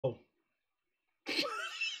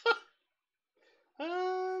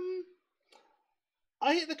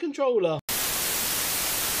I hit the controller.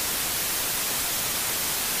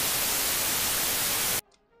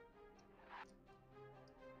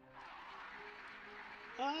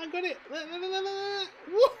 I got it.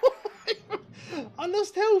 I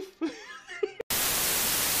lost health.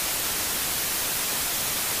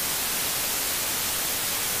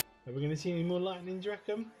 Are we going to see any more lightning, do you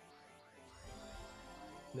reckon?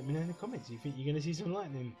 Let me know in the comments. Do you think you're going to see some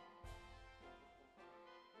lightning?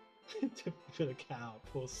 Put a cat out,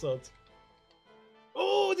 poor sod.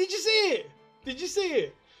 Oh, did you see it? Did you see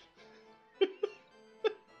it?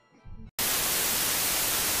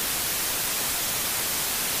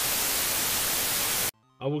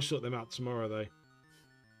 I will sort them out tomorrow, though.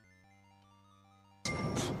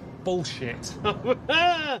 Bullshit.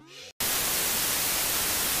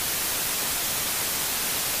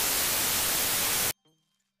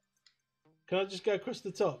 Can I just go across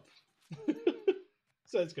the top?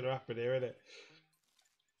 So it's going to happen here, isn't it?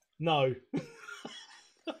 No.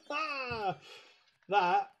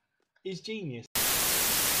 That is genius.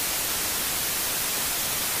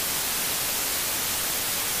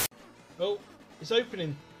 Oh, it's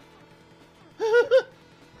opening.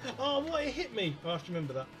 Oh, what? It hit me. I have to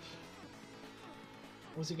remember that.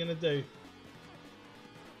 What's it going to do?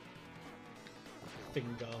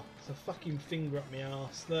 Finger. It's a fucking finger up my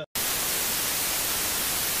arse. Look.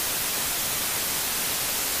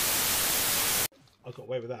 I got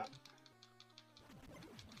away with that.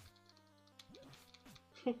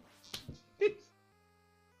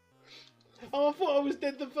 Oh, I thought I was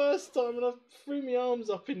dead the first time and I threw my arms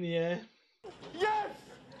up in the air. Yes!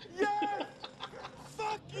 Yes!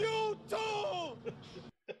 Fuck you too!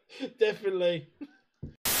 Definitely.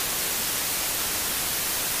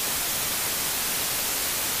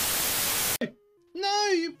 No,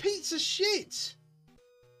 you piece of shit!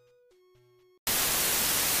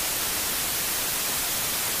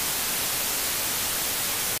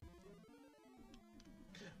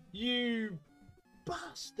 You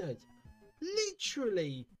bastard!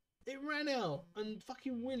 Literally, it ran out and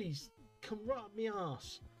fucking willies come right up my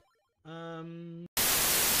arse.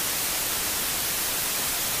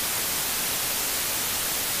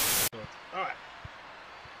 Alright.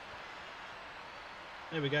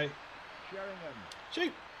 There we go.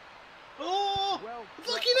 Shoot! Oh! Well,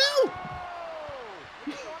 fucking hell!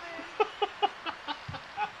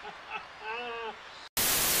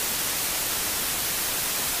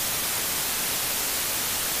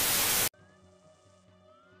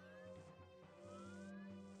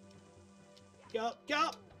 Get up, get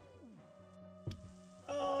up!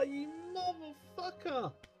 Oh, you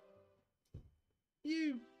motherfucker!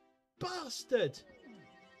 You bastard!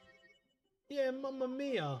 Yeah, mamma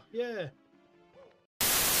mia, yeah.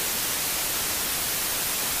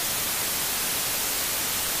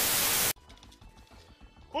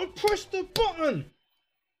 I pressed the button!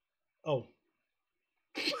 Oh.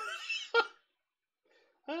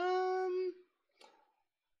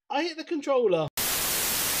 I hit the controller.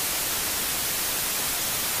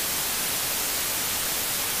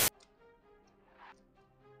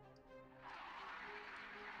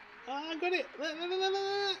 I got it.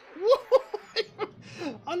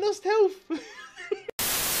 I lost health.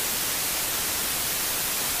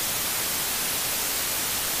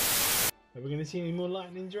 Are we going to see any more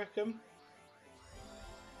lightning, do you reckon?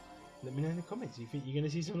 Let me know in the comments. Do you think you're going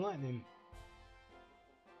to see some lightning?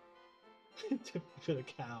 Put a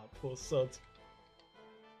cat out, poor sod.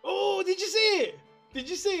 Oh, did you see it? Did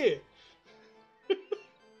you see it?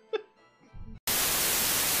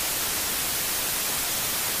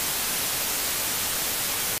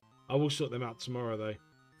 I will sort them out tomorrow, though.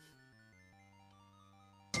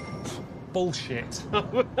 Bullshit.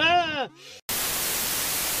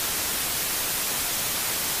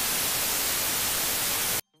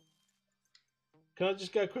 Can I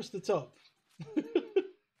just go across the top?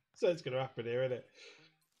 So it's going to happen here, isn't it?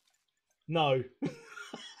 No.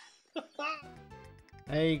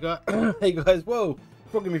 Hey guys, hey guys, whoa,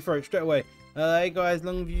 frog in my throat straight away. Hey guys,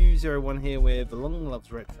 Longview01 here with the Long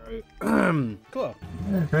Loves Retro. Come on.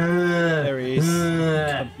 There he is.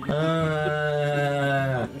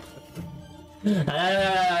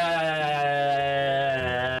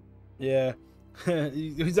 Yeah.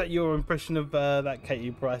 Was that your impression of that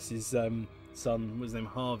Katie Price's son? Was his name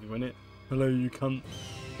Harvey, wasn't it? Hello, you cunt.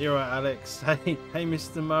 You're right, Alex. Hey,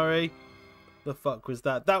 Mr. Murray. The fuck was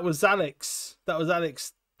that? That was Alex. That was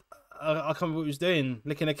Alex. I can't remember what he was doing.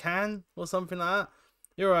 Licking a can or something like that.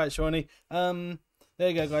 You're right, Shawnee. There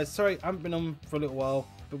you go, guys. Sorry, I haven't been on for a little while,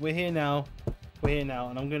 but we're here now. We're here now,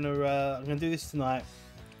 and I'm gonna do this tonight,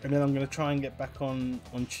 and then I'm gonna try and get back on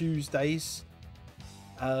Tuesdays.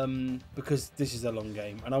 because this is a long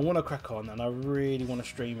game and I want to crack on and I really want to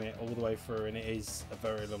stream it all the way through, and it is a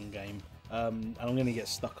very long game. And I'm going to get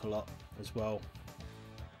stuck a lot as well.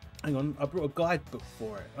 Hang on, I brought a guidebook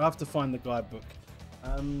for it. I have to find the guidebook.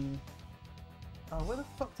 Oh, where the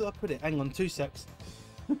fuck did I put it? Hang on, 2 secs.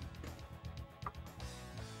 There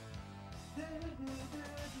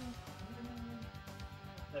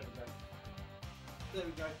we go. There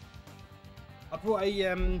we go. I brought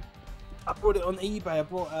a I brought it on eBay. I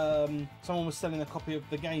brought someone was selling a copy of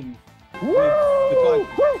the game with the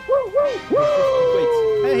guidebook for 50 quid.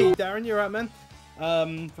 Hey Darren, you're right, man.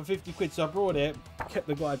 For 50 quid, so I brought it, kept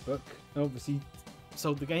the guidebook, and obviously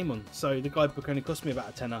sold the game on. So the guidebook only cost me about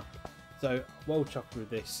a tenner. So well chuffed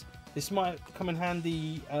with this. This might come in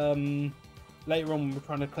handy later on when we're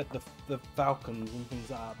trying to collect the falcons and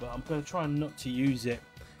things like that. But I'm going to try not to use it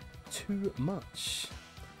too much.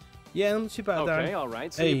 Yeah, not too bad. Okay, Darren. all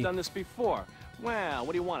right. So you've done this before. Well,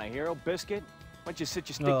 what do you want, a hero biscuit? Why don't you sit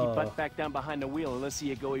your sticky butt back down behind the wheel and let's see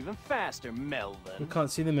you go even faster, Melvin. We can't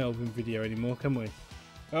see the Melvin video anymore, can we?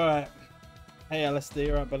 All right. Hey, Alistair,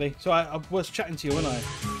 you all right, buddy? So I was chatting to you, wasn't I?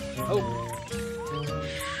 Oh.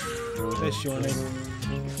 There's Shawnee.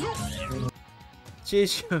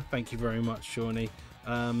 Cheers. Thank you very much, Shawnee.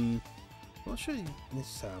 I'll show you.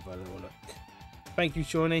 Let's have a little look. Thank you,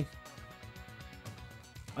 Shawnee.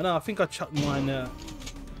 I know, I think I chucked mine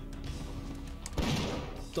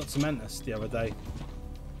Dr. Mantis the other day.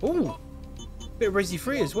 Ooh! Bit of Resi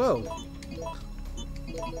Free as well.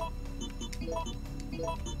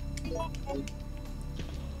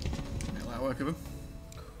 That work of him.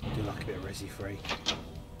 I do like a bit of Resi Free.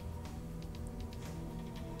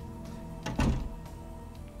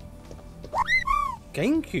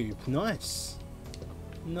 GameCube, nice.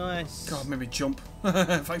 Nice. God, made me jump.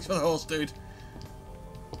 Thanks for the horse, dude.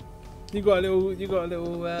 You got a little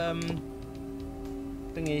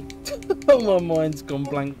thingy. Oh, my mind's gone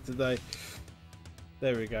blank today.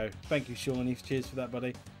 There we go. Thank you, Shawnee. Cheers for that,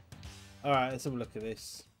 buddy. All right, let's have a look at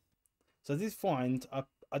this. So I did find, I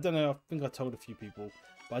don't know, I think I told a few people,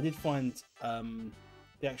 but I did find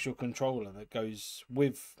the actual controller that goes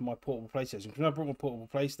with my portable PlayStation. Because when I brought my portable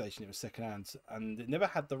PlayStation, it was second hand, and it never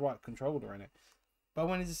had the right controller in it. But I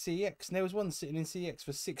went into CEX, and there was one sitting in CEX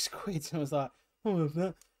for 6 quid, and I was like, oh, I have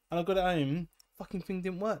that. And I got it home, fucking thing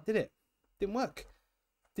didn't work, did it? Didn't work.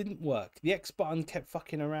 Didn't work. The X button kept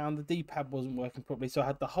fucking around, the D-pad wasn't working properly, so I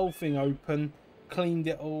had the whole thing open, cleaned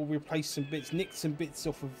it all, replaced some bits, nicked some bits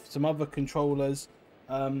off of some other controllers.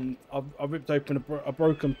 I ripped open a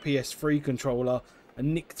broken PS3 controller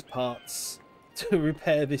and nicked parts to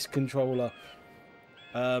repair this controller.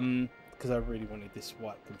 Because I really wanted this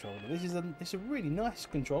white controller. It's a really nice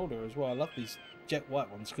controller as well. I love these jet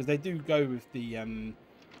white ones because they do go with the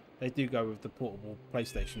portable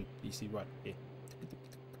PlayStation. You see right here.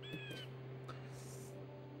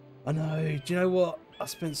 I know. Do you know what? I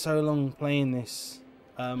spent so long playing this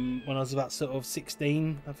when I was about sort of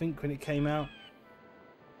 16, I think, when it came out.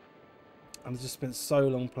 And I just spent so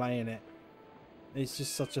long playing it. It's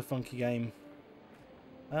just such a funky game.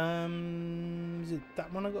 Is it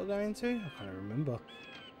that one I got to go into? I can't remember.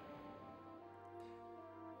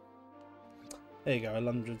 There you go,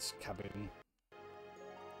 Alundra's cabin.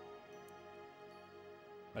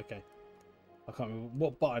 Okay. I can't remember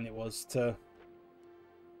what button it was to...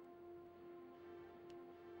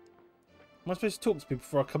 Am I supposed to talk to people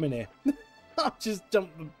before I come in here? I've just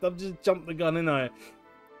jumped the gun, ain't I?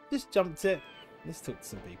 Just jumped it. Let's talk to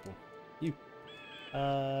some people. You.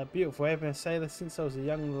 Beautiful. I've been a sailor since I was a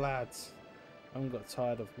young lad. I haven't got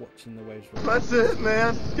tired of watching the waves roll. That's it,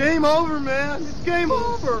 man. Game over, man. It's game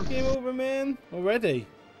over. Game over, man. Already.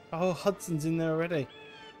 Oh, Hudson's in there already.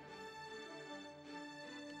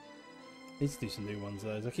 Need to do some new ones,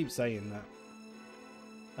 though. I keep saying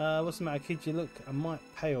that. What's the matter, kid? You look a mite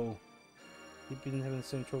pale. You've been having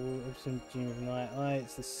some trouble ever since June of the night. Aye,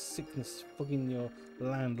 it's the sickness fogging your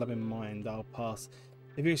land-loving mind. I'll pass.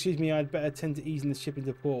 If you excuse me, I'd better tend to ease in the ship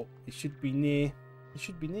into port. It should be near. It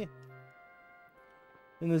should be near.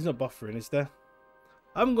 And there's no buffering, is there?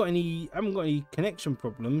 I haven't got any connection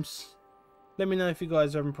problems. Let me know if you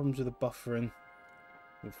guys are having problems with the buffering.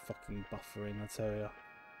 With fucking buffering, I tell you.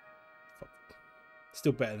 Fuck.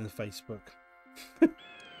 Still better than Facebook.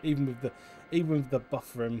 even with the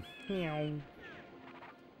buffering. Meow.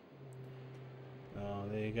 Oh,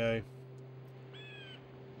 there you go.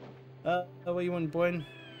 What you want, boy?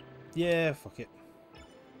 Yeah, fuck it.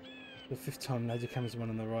 The 5th time, laser camera's the one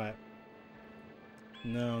on the right.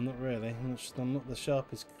 No, not really. I'm not the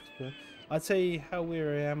sharpest. I'd tell you how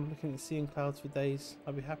weary I am, looking at the sea and clouds for days.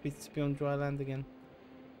 I'd be happy to be on dry land again.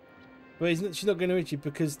 But she's not going to hit you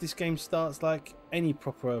because this game starts like any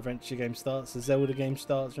proper adventure game starts, a Zelda game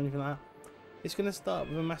starts or anything like that. It's going to start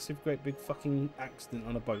with a massive, great big fucking accident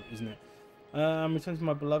on a boat, isn't it? Return to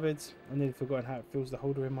my beloved. I nearly forgotten how it feels to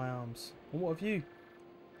hold her in my arms. And what of you?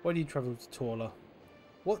 Why do you travel to Torla?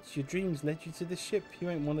 What? Your dreams led you to this ship?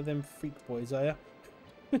 You ain't one of them freak boys, are you?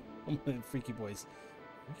 I'm one of them freaky boys.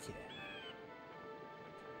 Yeah.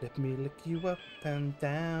 Let me lick you up and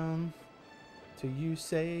down till you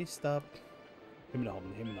say stop. Alright,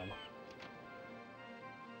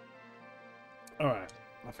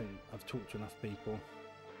 I think I've talked to enough people.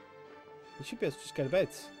 You should be able to just go to bed.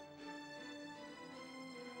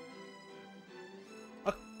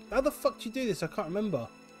 How the fuck do you do this? I can't remember.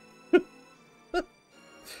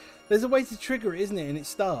 There's a way to trigger it, isn't it? And it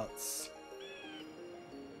starts.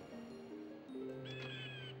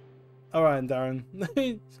 Alright, Darren.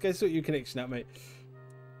 Let's go sort your connection out, mate.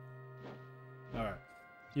 Alright.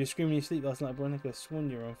 You were screaming in your sleep last night, Brian. I could have sworn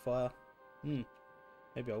you were on fire.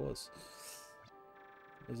 Maybe I was.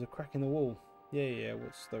 There's a crack in the wall. Yeah.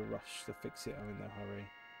 What's the rush to fix it? I'm in no hurry.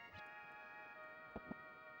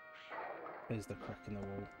 There's the crack in the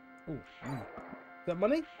wall. Oh, is that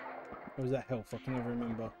money? Or is that health? I can never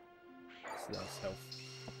remember. So that's health.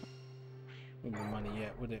 Wouldn't be money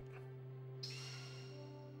yet, would it?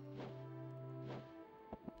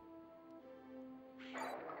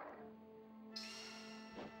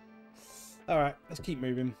 Alright, let's keep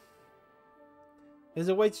moving. There's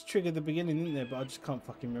a way to trigger the beginning, isn't there? But I just can't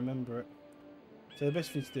fucking remember it. So the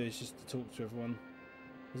best thing to do is just to talk to everyone.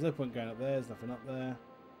 There's no point going up there. There's nothing up there.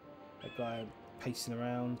 That guy pacing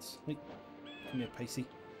around. Hey, come here, Pacey.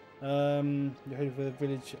 You're headed for the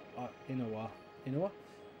village Inawa. Inawa?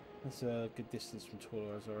 That's a good distance from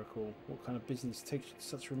Torla, as I recall. What kind of business takes you to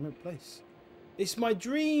such a remote place? It's my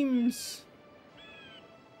dreams!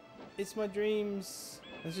 It's my dreams.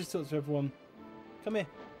 Let's just talk to everyone. Come here.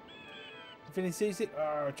 If anyone sees it,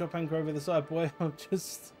 drop anchor over the side, boy. I'll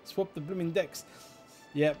just swap the blooming decks.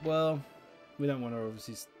 Yeah, well, we don't want to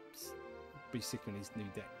obviously be sick on his new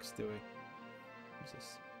decks, do we? What's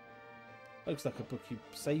this? Looks like a book you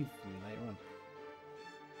saved from later on.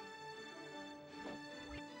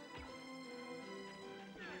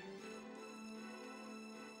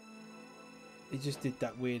 It just did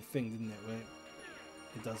that weird thing, didn't it? Where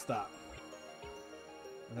it does that.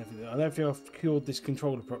 I don't think I've cured this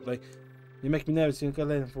controller properly. You make me nervous. You go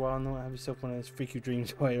lay down for a while and not have yourself one of those freaky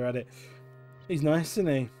dreams while you're at it. He's nice, isn't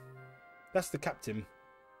he? That's the captain.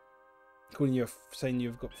 Calling you, saying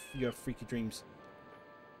you have freaky dreams.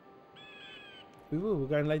 We will. We'll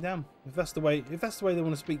go and lay down. If that's the way they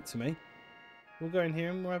want to speak to me, we'll go in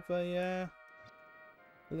here and we'll have a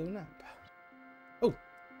little nap. Oh,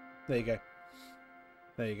 there you go.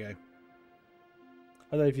 There you go.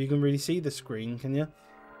 I don't know if you can really see the screen, can you?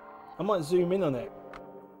 I might zoom in on it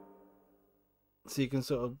so you can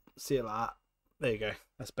sort of see it like that. There you go.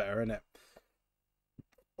 That's better, isn't it?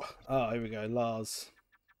 Oh, here we go. Lars.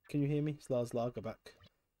 Can you hear me? It's Lars Lagerback.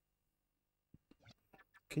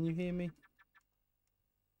 Can you hear me?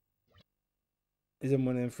 Is in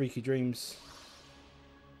one of them freaky dreams.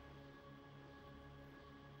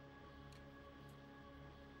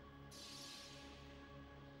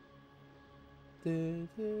 I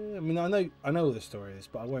mean, I know the story of this,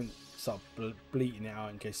 but I won't start bleating it out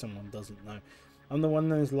in case someone doesn't know. I'm the one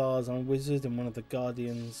known as Lars. I'm a wizard and one of the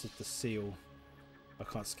guardians of the seal. I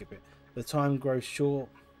can't skip it. The time grows short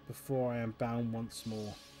before I am bound once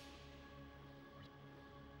more.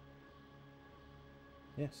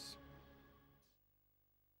 Yes.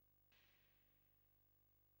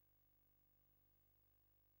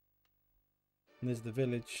 And there's the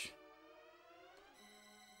village.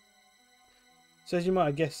 So as you might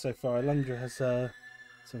have guessed so far, Alundra has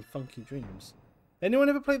some funky dreams. Anyone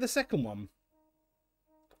ever play the second one?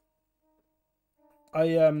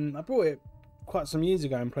 I bought it quite some years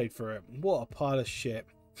ago and played for it. What a pile of shit.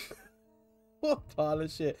 What a pile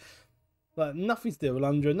of shit. Like, nothing to do with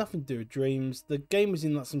Alundra, nothing to do with dreams. The game was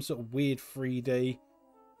in like some sort of weird 3D.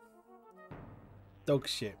 Dog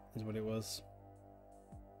shit is what it was.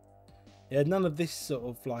 Yeah, none of this sort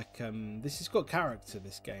of like this has got character,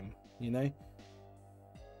 this game, you know?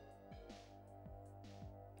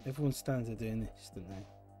 Everyone stands there doing this, don't they?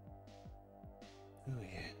 Oh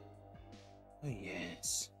yeah. Oh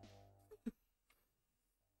yes.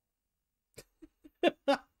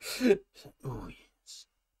 Oh yes.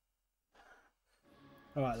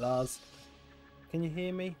 Alright, Lars. Can you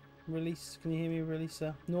hear me? Release? Can you hear me,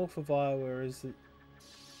 Releaser? North of Iowa is it?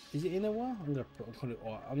 Is it Inawa? I'm gonna put it.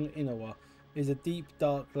 I'm Inawa. Is a deep,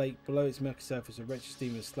 dark lake below its milky surface. A wretched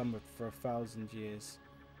steam has slumbered for 1,000 years.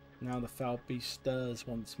 Now the foul beast stirs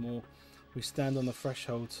once more. We stand on the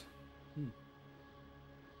threshold.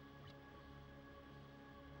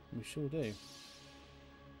 We sure do.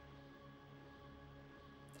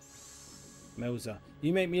 Melza,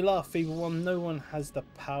 you make me laugh, Feeble One. No one has the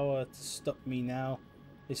power to stop me now,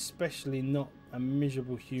 especially not a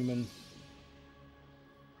miserable human.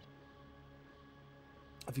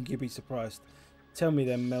 I think you'd be surprised. Tell me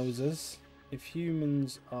then, Melzers, if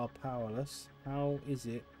humans are powerless, how is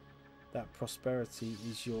it that prosperity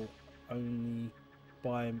is your only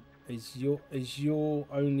by means?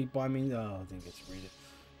 Oh, I didn't get to read it.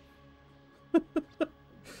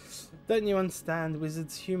 Don't you understand,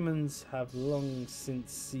 wizards? Humans have long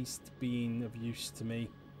since ceased being of use to me.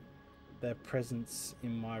 Their presence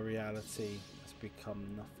in my reality has become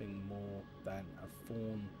nothing more than a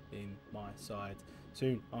thorn in my side.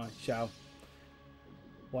 Soon I shall.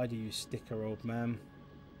 Why do you sticker, old man?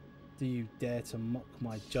 Do you dare to mock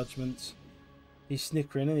my judgment? He's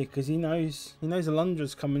snickering, isn't he? Because he knows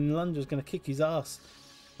Alundra's coming. Alundra's going to kick his ass.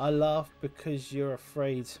 I laugh because you're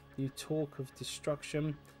afraid. You talk of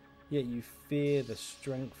destruction, yet you fear the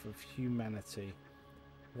strength of humanity.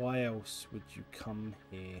 Why else would you come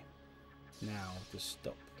here now to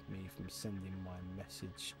stop me from sending my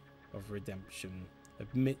message of redemption?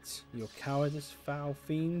 Admit your cowardice, foul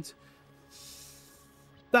fiend.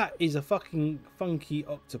 That is a fucking funky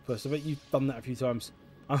octopus. I bet you've done that a few times.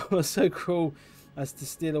 I was so cruel as to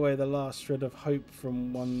steal away the last shred of hope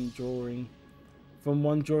from one drawing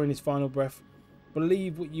his final breath.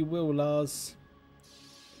 Believe what you will, Lars,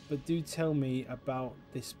 but do tell me about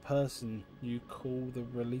this person you call the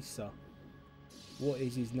Releaser. What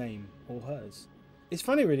is his name or hers? It's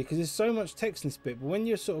funny really because there's so much text in this bit, but when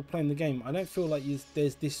you're sort of playing the game, I don't feel like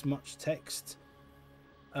there's this much text.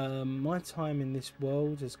 My time in this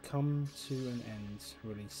world has come to an end,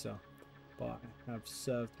 Releaser, but I have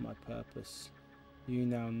served my purpose. You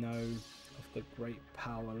now know of the great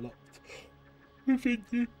power locked within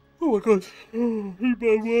you. Oh my god, oh, heed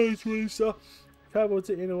my words, Releaser. Travel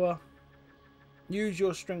to Inuwa. Use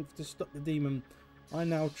your strength to stop the demon. I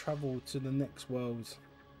now travel to the next world.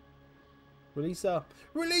 Releaser!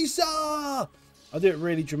 Releaser! I'll do it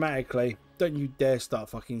really dramatically. Don't you dare start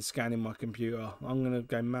fucking scanning my computer. I'm going to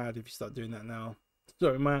go mad if you start doing that now.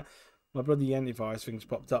 Sorry, my bloody antivirus thing's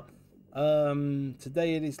popped up.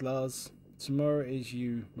 Today it is Lars. Tomorrow it is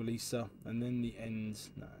you, Releaser. And then the end.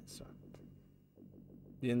 No, it's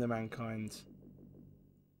the end of mankind.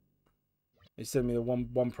 It's telling me the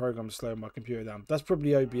one program to slow my computer down. That's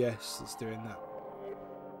probably OBS that's doing that.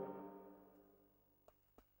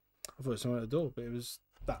 I thought it was someone at the door, but it was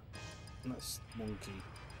that. That's wonky.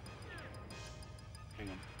 Hang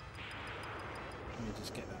on. Let me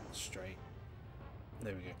just get that straight.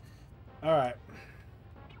 There we go. Alright.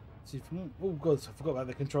 See if, oh god, I forgot about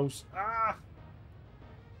the controls. Ah!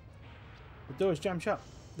 The door is jammed shut.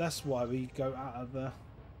 That's why we go out of the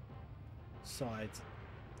side.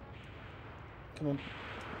 Come on.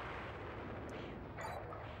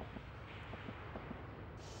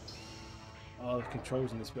 Oh, the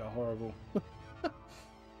controls in this bit are horrible.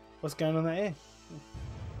 What's going on out here?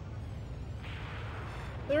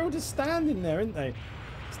 They're all just standing there, aren't they?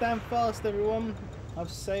 Stand fast, everyone.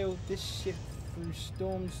 I've sailed this ship through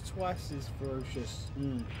storms twice as ferocious.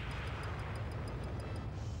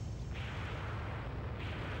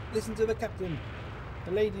 Listen to the captain.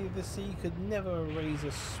 The Lady of the Sea could never raise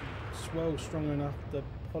a swell strong enough to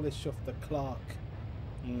polish off the Clark.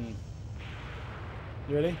 You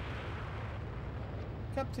ready?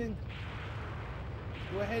 Captain,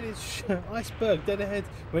 we're headed iceberg dead ahead.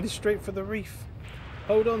 We're headed straight for the reef.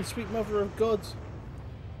 Hold on, sweet mother of God.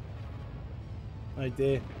 Oh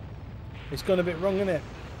dear. It's gone a bit wrong, isn't it?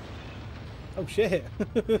 Oh shit.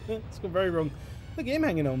 It's gone very wrong. Look at him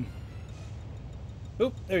hanging on.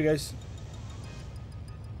 Oh, there he goes.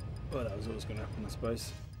 Well, that was always going to happen, I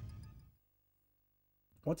suppose.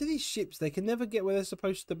 What do these ships? They can never get where they're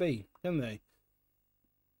supposed to be, can they?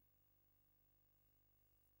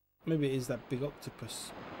 Maybe it is that big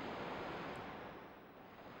octopus.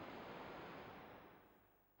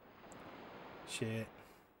 Shit.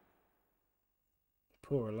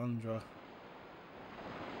 Poor Alundra.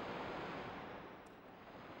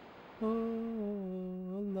 Oh,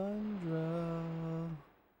 Alundra.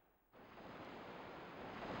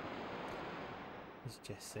 It's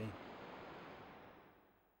Jesse.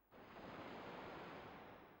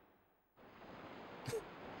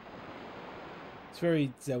 It's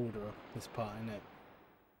very Zelda, this part, isn't it?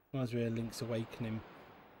 Reminds me of Link's Awakening.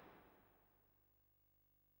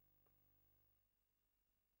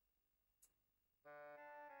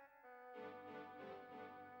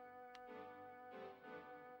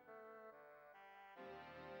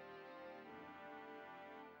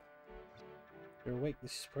 You're awake.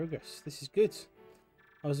 This is progress. This is good.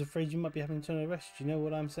 I was afraid you might be having to turn a rest. Do you know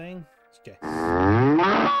what I'm saying? It's Jess.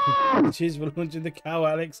 Cheers for launching the cow,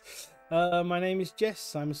 Alex. My name is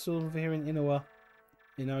Jess. I'm a solver here in Inoa.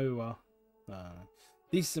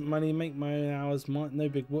 Decent money, make my own hours, no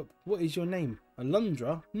big whoop. What is your name?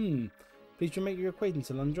 Alundra? Pleased to make your acquaintance,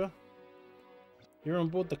 Alundra. You're on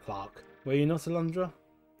board the Clark. Were you not, Alundra?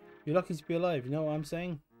 You're lucky to be alive, you know what I'm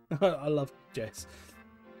saying? I love Jess.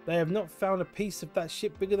 They have not found a piece of that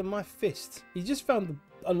ship bigger than my fist. He just found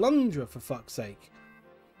Alundra, for fuck's sake.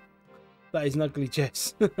 That is an ugly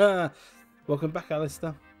Jess. Welcome back,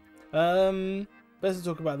 Alistair. Let's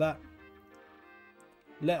talk about that.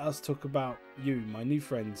 Let us talk about you, my new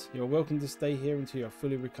friend. You're welcome to stay here until you're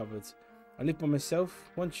fully recovered. I live by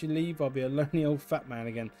myself. Once you leave, I'll be a lonely old fat man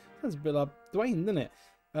again. Sounds a bit like Dwayne, doesn't it?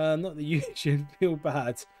 Not that you should feel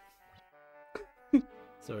bad.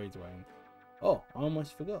 Sorry, Dwayne. Oh, I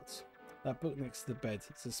almost forgot. That book next to the bed.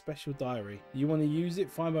 It's a special diary. You want to use it?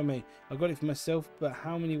 Fine by me. I got it for myself, but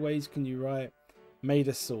how many ways can you write? Made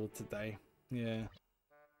a sword today. Yeah.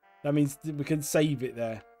 That means we can save it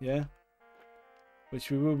there. Yeah.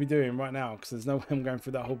 Which we will be doing right now, because there's no way I'm going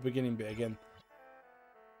through that whole beginning bit again.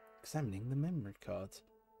 Examining the memory cards.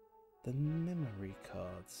 The memory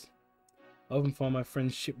cards. I often find my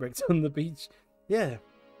friends shipwrecked on the beach. Yeah.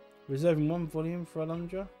 Reserving one volume for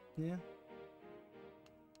Alundra. Yeah.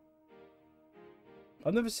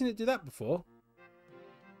 I've never seen it do that before.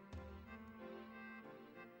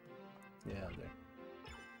 Yeah,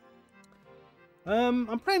 I'll do.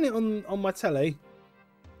 I'm playing it on my telly.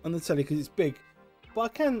 On the telly because it's big.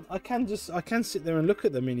 But I can sit there and look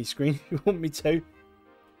at the mini screen if you want me to.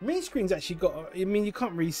 Mini screen's actually got, I mean, you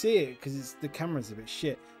can't really see it because the camera's a bit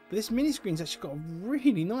shit. But this mini screen's actually got a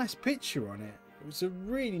really nice picture on it. It's a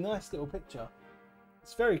really nice little picture.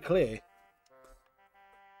 It's very clear.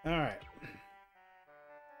 Alright.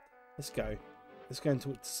 Let's go. Let's go and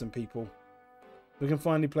talk to some people. We can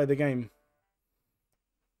finally play the game.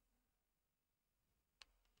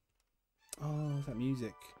 Oh, that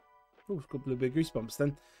music. Oh, it's got a little bit of goosebumps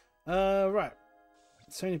then. Right.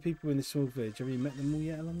 So many people in this small village. Have you met them all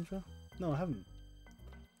yet, Alundra? No, I haven't.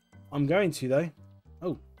 I'm going to, though.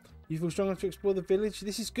 Oh, you feel strong enough to explore the village?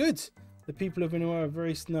 This is good. The people of Inoa are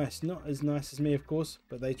very nice. Not as nice as me, of course,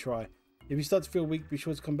 but they try. If you start to feel weak, be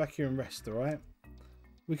sure to come back here and rest, alright?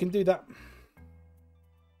 We can do that.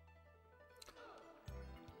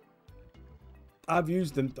 I've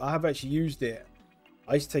used them. I have actually used it.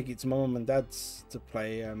 I used to take it to my mum and dad's to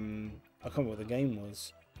play. I can't remember what the game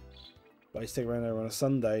was. But I used to take it around there on a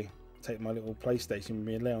Sunday. Take my little PlayStation with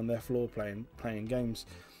me and lay on their floor playing games.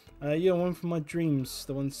 You're one from my dreams.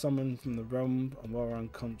 The one summoned from the realm of our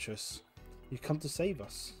unconscious. You've come to save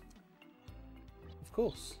us. Of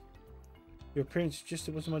course. Your appearance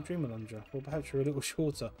suggested it wasn't my dream, Alundra. Or perhaps you're a little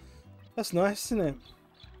shorter. That's nice, isn't it?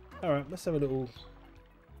 Alright, let's have a little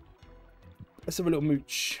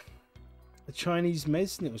mooch. The Chinese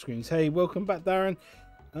Mez little screens. Hey, welcome back, Darren.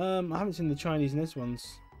 I haven't seen the Chinese Mez ones.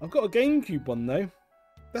 I've got a GameCube one though.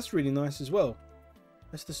 That's really nice as well.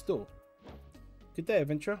 That's the store. Good day,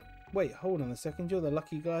 adventurer. Wait, hold on a second. You're the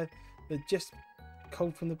lucky guy that just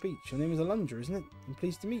called from the beach. Your name is Alundra, isn't it? I'm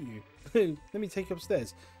pleased to meet you. Let me take you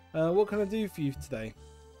upstairs. What can I do for you today?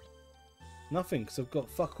 Nothing, because I've got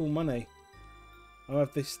fuck all money. I'll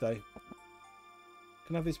have this though.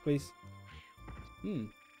 Can I have this, please?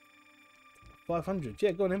 500.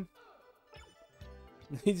 Yeah, go on him.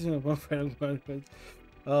 He's my friend.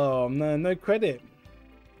 Oh no, no credit.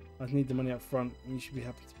 I need the money up front. You should be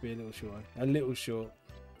happy to be a little short. A little short.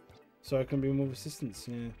 So I can be more assistance.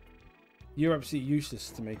 Yeah. You're absolutely useless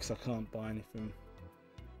to me because I can't buy anything.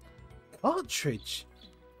 Cartridge.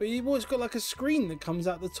 But you've always got like a screen that comes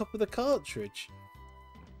out the top of the cartridge.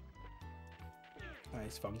 That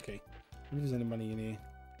is funky. If there's any money in here.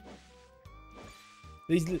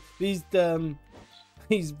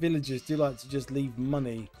 These villagers do like to just leave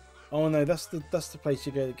money. Oh no, that's the place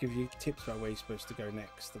you go that gives you tips about where you're supposed to go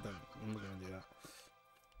next. I'm not going to do that.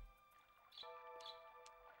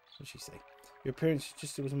 What'd she say? Your appearance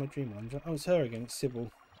just it was in my dream, Alundra. Oh, it's her again. It's Sybil.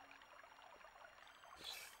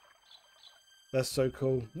 That's so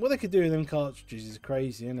cool. What they could do with them cartridges is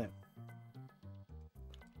crazy, isn't it?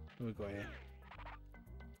 What have we got here?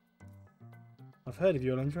 I've heard of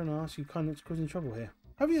you, Alundra, and I ask you kind of what's causing trouble here.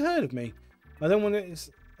 Have you heard of me? I don't want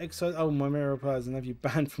to excite my mirror players and have you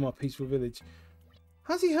banned from our peaceful village.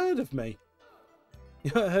 How's he heard of me?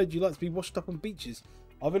 I heard you like to be washed up on beaches.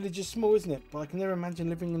 Our village is small, isn't it? But I can never imagine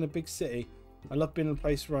living in a big city. I love being in a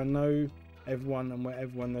place where I know everyone and where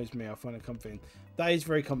everyone knows me. I find it comforting. That is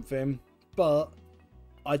very comforting, but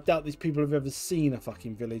I doubt these people have ever seen a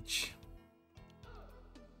fucking village.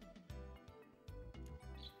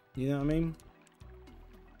 You know what I mean?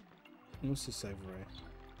 What's this over here?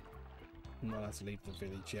 I'm not allowed to leave the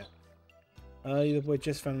village yet. You're the boy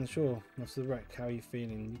just found on the shore. After the wreck, how are you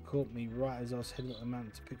feeling? You caught me right as I was heading up the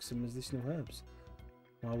mountain to pick some medicinal herbs.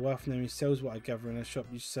 My wife Naomi sells what I gather in her shop.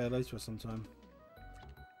 You should say hello to her sometime.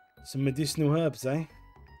 Some medicinal herbs, eh?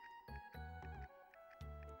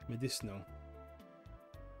 Medicinal.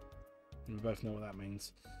 We both know what that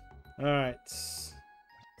means. Alright.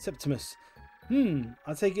 Septimus.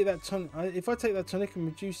 I take it that if I take that tonic and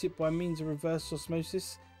reduce it by means of reverse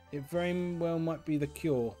osmosis, it very well might be the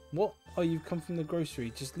cure. What? Oh, you've come from the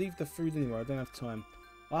grocery. Just leave the food anywhere. I don't have time.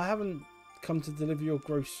 I haven't come to deliver your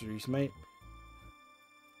groceries, mate.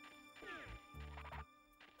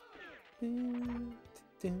 Maybe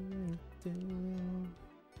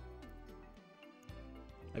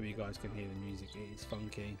you guys can hear the music. It is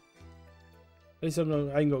funky. At least I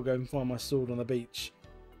ain't got to go and find my sword on the beach.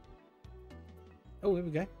 Oh, here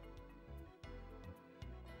we go.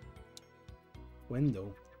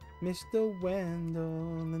 Wendell. Mr.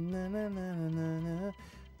 Wendell. Na, na, na, na, na,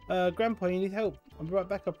 na. Grandpa, you need help. I'll be right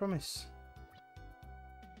back, I promise.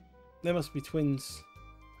 There must be twins.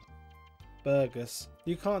 Burgers.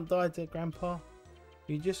 You can't die, dear Grandpa.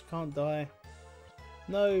 You just can't die.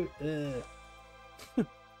 No.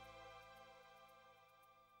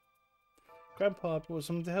 Grandpa brought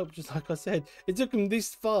someone to help, just like I said. It took him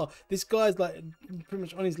this far. This guy's like pretty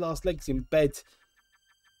much on his last legs in bed.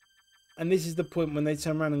 And this is the point when they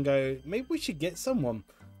turn around and go, maybe we should get someone.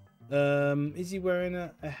 Is he wearing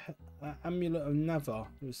a amulet of Navarre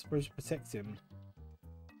that was supposed to protect him?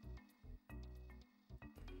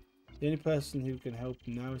 The only person who can help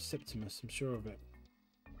him now is Septimus, I'm sure of it.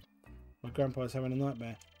 My grandpa's having a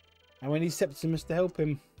nightmare. And we need Septimus to help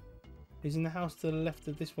him. He's in the house to the left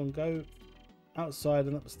of this one. Go outside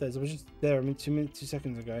and upstairs. I was just there a minute, 2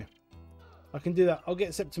 seconds ago. I can do that. I'll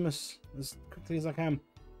get Septimus as quickly as I can.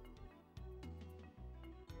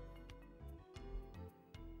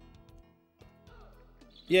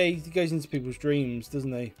 Yeah, he goes into people's dreams,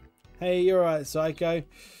 doesn't he? Hey, you're right, psycho.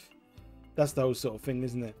 That's the whole sort of thing,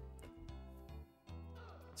 isn't it?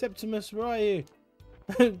 Septimus, where are you?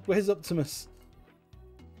 Where's Optimus?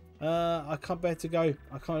 I can't bear to go.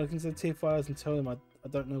 I can't look into the tier files and tell them I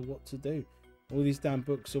don't know what to do. All these damn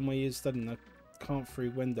books, all my years studying, I can't free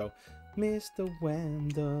Wendell. Mr.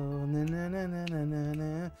 Wendell, na na na na na na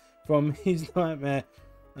na. From his nightmare.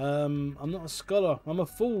 I'm not a scholar. I'm a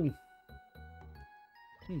fool.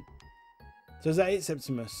 So is that it,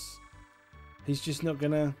 Septimus? He's just not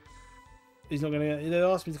gonna. He's not gonna. They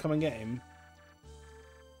asked me to come and get him.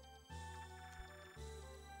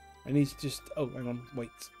 And he's just... Oh, hang on.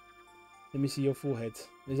 Wait. Let me see your forehead.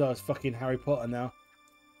 His eyes fucking Harry Potter now.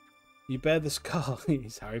 You bear the scar.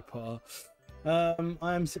 He's Harry Potter.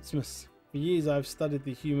 I am Septimus. For years I have studied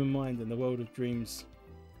the human mind and the world of dreams.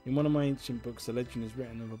 In one of my ancient books, a legend is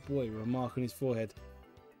written of a boy with a mark on his forehead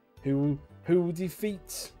who will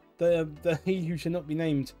defeat the he who shall not be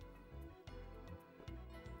named.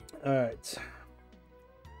 Alright.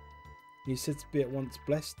 He's said to be at once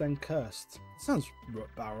blessed and cursed. Sounds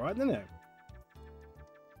about right, doesn't it?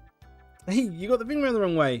 Hey, you got the thing around the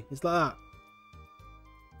wrong way. It's like that.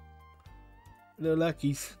 Little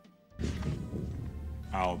luckies.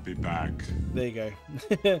 I'll be back. There you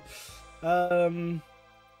go.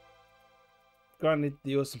 Granted,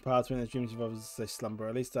 the awesome power to win the dreams of others as they slumber.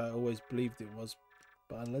 At least I always believed it was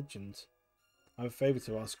but a legend. I have a favour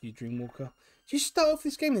to ask you, Dreamwalker. Do you start off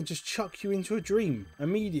this game and just chuck you into a dream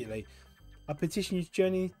immediately? I petition you to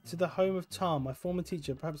journey to the home of Tar, my former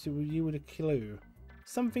teacher. Perhaps you would a clue.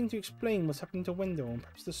 Something to explain what's happening to Wendell and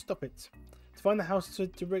perhaps to stop it. To find the house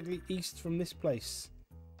directly east from this place.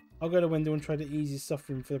 I'll go to Wendell and try to ease his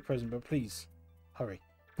suffering for the present, but please, hurry.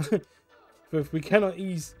 For if we cannot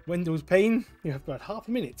ease Wendell's pain, you have about half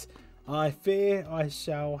a minute. I fear I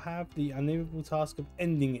shall have the unenviable task of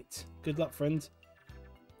ending it. Good luck, friend.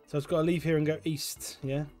 So I've got to leave here and go east,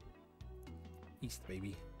 yeah? East,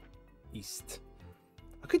 baby. East.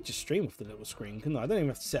 I could just stream off the little screen, couldn't I? I don't even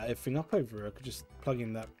have to set everything up over here. I could just plug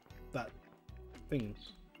in that thing.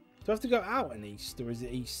 Do I have to go out and east, or is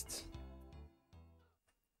it east?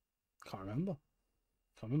 Can't remember.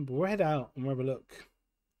 We'll head out and we'll have a look.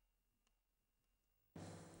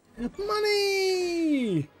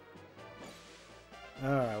 Money!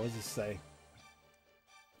 Alright, what does this say?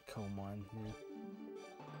 Coal mine, yeah.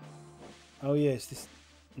 Oh yes, this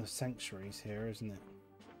the sanctuary's here, isn't it?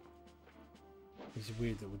 These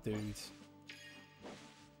weird little dudes.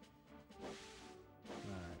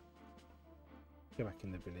 Alright. Go back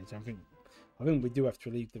in the village. I think we do have to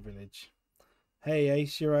leave the village. Hey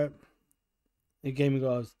Ace, you're right. The gaming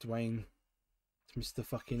guys, Dwayne. It's Mr.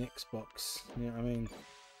 fucking Xbox. You know what I mean?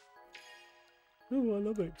 Oh, I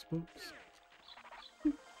love Xbox.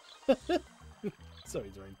 Sorry,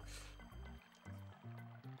 Dwayne.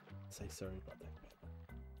 Say sorry about that.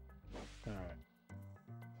 Alright.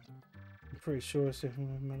 I'm pretty sure it's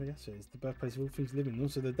Madagascar is the birthplace of all things living.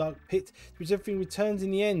 Also the dark pit to which everything returns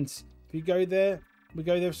in the end. If we go there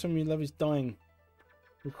if someone you love is dying.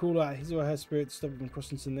 We'll call out his or her spirit to stop it from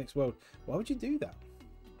crossing to the next world. Why would you do that?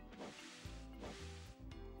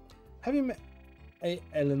 Have you met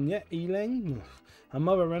Ellen yet? Elaine? Her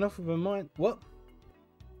mother ran off with a mine. What?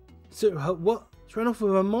 So, what? She ran off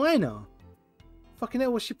with a miner? Fucking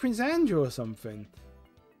hell, was she Prince Andrew or something?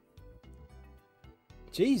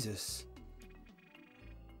 Jesus.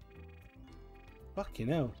 Fucking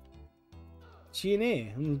hell. She in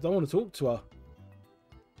here? I don't want to talk to her.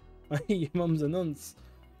 Your mum's a nonce.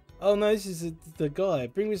 Oh no, this is the guy.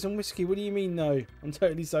 Bring me some whiskey. What do you mean no? I'm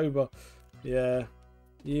totally sober. Yeah,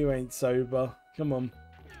 you ain't sober. Come on.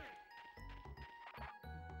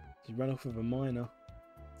 She ran off with a miner.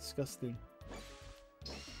 Disgusting.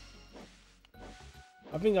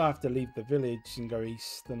 I think I have to leave the village and go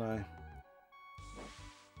east, don't I?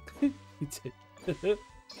 You do.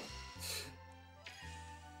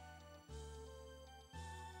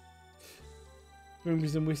 Bring me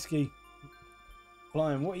some whiskey.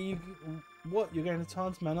 Blind, what are you? What? You're going to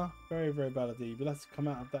Tarns Manor? Very, very bad idea. You'll have to come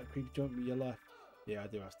out of that creepy joint with your life. Yeah, I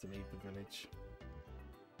do have to leave the village.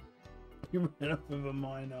 You ran off with a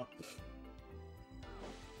miner.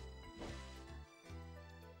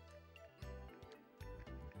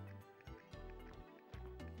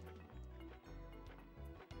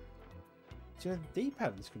 Do you know, the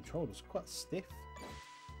D-pad in this controller is quite stiff.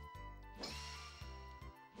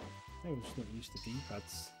 Maybe I'm just not used to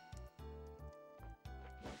D-pads.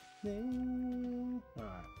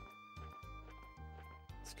 Alright.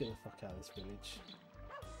 Let's get the fuck out of this village.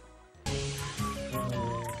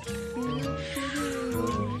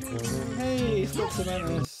 Hey, it's Dr.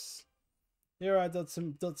 Mantis. You're right,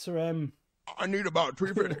 Dr. M. I need about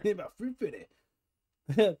 350. I need about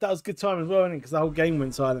 350. That was good time as well, wasn't it? Because the whole game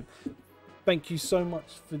went silent. Thank you so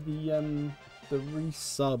much for the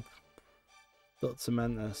resub, Dr.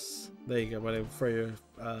 Mantis. There you go, buddy. For your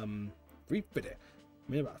 350.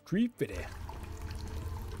 I mean about 350.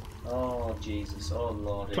 Oh Jesus! Oh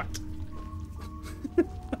Lordy! Twat.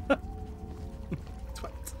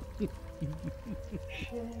 Twat.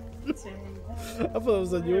 I thought it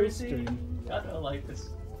was on your stream. I don't like this.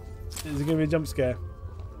 Is it gonna be a jump scare?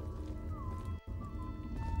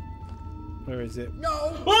 Where is it?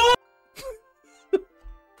 No!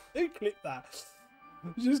 Who clipped that?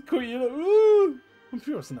 Just caught you like, woo! I'm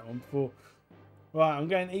sure I've seen that one before. Right, I'm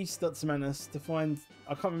going east, Dr. Mantis, to find...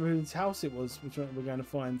 I can't remember whose house it was, which one we're going to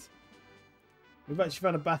find. We've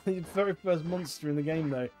actually found the very first monster in the game,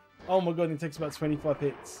 though. Oh my god, it takes about 25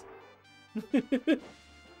 hits. The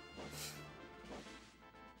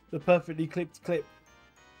perfectly clipped clip.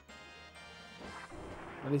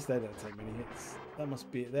 At least they don't take many hits. That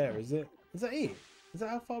must be it there, is it? Is that it? Is that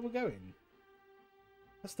how far we're going?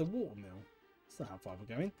 That's the watermill. That's not how far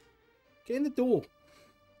we're going. Get in the door.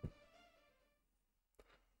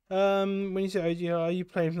 When you say OG, are you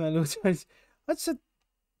playing from that little tiny... I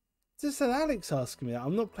just said Alex asking me that.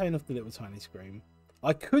 I'm not playing off the little tiny screen.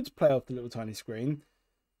 I could play off the little tiny screen.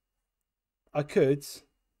 I could.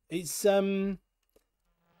 It's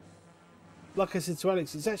like I said to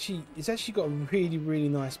Alex, it's actually got a really, really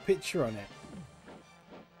nice picture on it.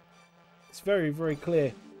 It's very, very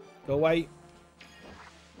clear. Go away.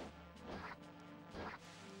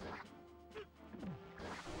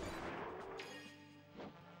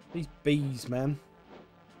 These bees, man.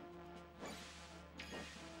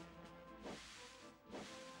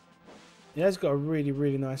 It has got a really,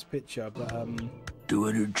 really nice picture, but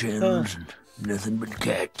 200 channels and nothing but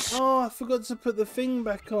cats. Oh, I forgot to put the thing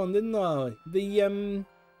back on, didn't I? The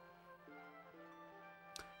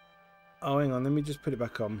Oh, hang on, let me just put it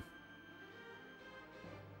back on.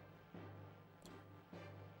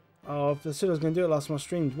 Oh, I said I was going to do it last my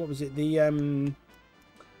streams. What was it? The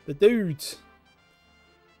dude.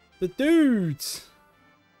 The dude.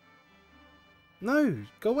 No,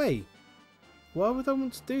 go away. Why would I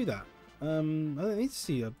want to do that? I don't need to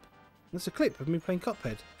see a... That's a clip of me playing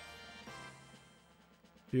Cuphead.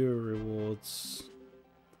 Viewer rewards.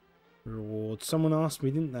 Rewards. Someone asked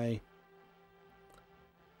me, didn't they?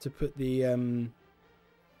 To put the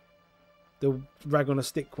rag on a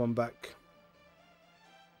stick one back.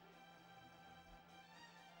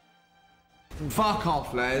 Fuck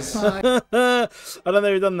off, Les. I don't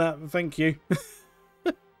know who done that, but thank you.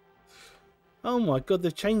 Oh my god,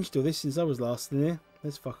 they've changed all this since I was last in here.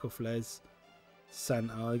 Let's fuck off, Les.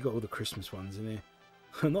 Santa. I got all the Christmas ones in here.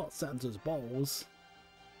 Not Santa's balls.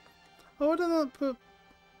 Oh, why don't I put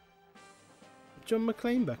John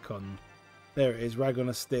McClane back on? There it is. Rag on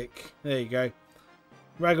a stick. There you go.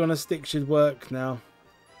 Rag on a stick should work now.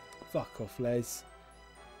 Fuck off, Les.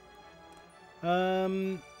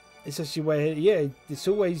 It's actually where, yeah, it's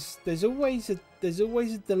always there's always a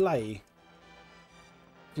delay.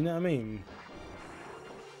 Do you know what I mean?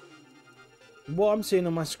 What I'm seeing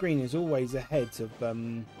on my screen is always ahead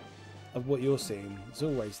of what you're seeing. It's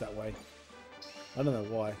always that way. I don't know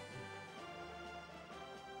why.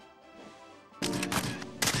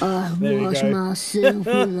 I wash myself with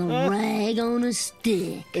a rag on a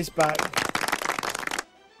stick. It's back.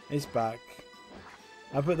 It's back.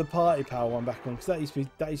 I put the Party Pal one back on because that used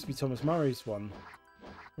to be Thomas Murray's one.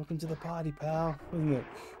 Welcome to the party, pal, wasn't it?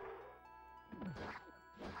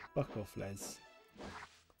 Fuck off, Les.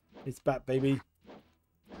 It's back, baby.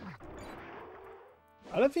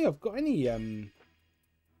 I don't think I've got any.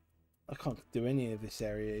 I can't do any of this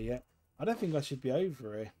area yet. I don't think I should be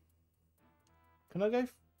over here. Can I go?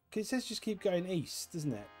 It says just keep going east,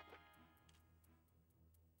 doesn't it?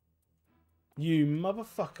 You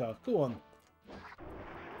motherfucker. Go on.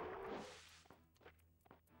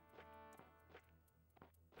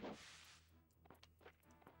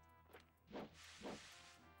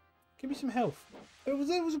 Give me some health. There was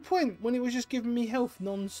a point when it was just giving me health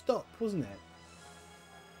non-stop, wasn't it?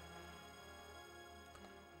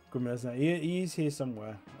 Grimmer's now. He is here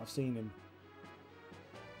somewhere. I've seen him.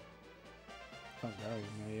 Can't go in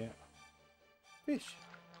there yet. Fish.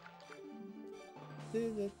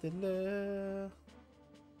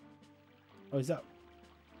 Oh, is that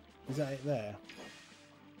it there?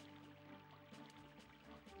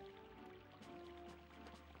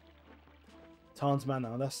 Tarn's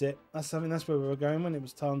Manor, that's it. That's where we were going when it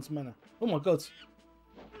was Tarn's Manor. Oh my god.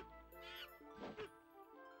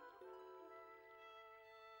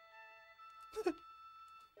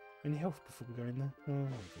 Any health before we go in there? Oh, I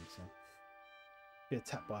don't think so. Get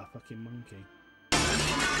attacked by a fucking monkey.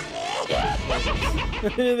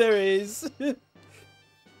 There he is.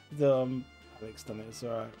 Alex done it, it's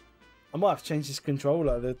alright. I might have to change this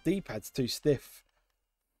controller. The D-pad's too stiff.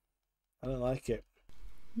 I don't like it.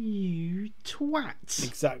 You twat.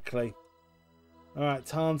 Exactly. Alright,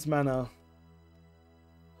 Tarn's Manor.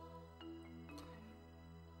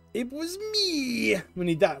 It was me! We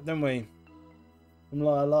need that, don't we? I'm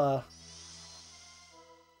liar.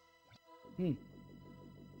 I'm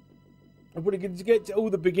probably going to get all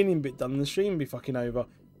the beginning bit done and the stream will be fucking over.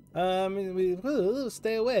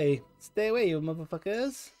 Stay away. Stay away, you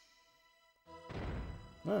motherfuckers.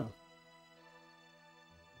 Oh.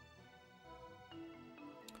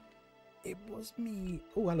 It was me.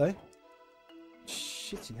 Oh, hello.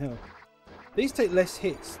 Shit in hell. These take less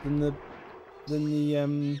hits than the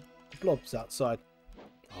blobs outside.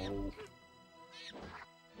 Oh.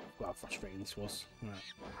 Wow, how frustrating this was. Right.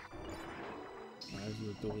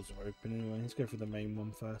 The doors are open anyway. Let's go for the main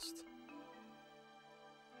one first.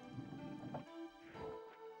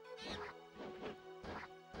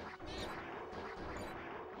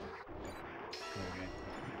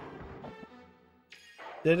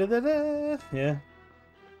 Da da da da. Yeah.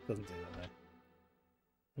 Doesn't do that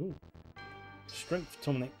though. Ooh. Strength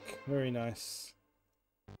tonic. Very nice.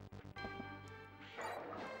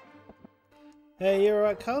 Hey, you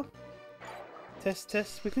alright, Carl?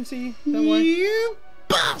 Test. We can see you. Don't worry. You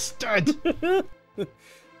bastard!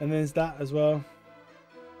 And there's that as well.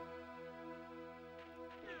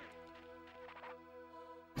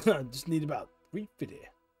 I just need about 3 feet here.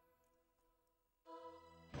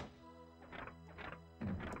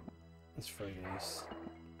 Let's throw these.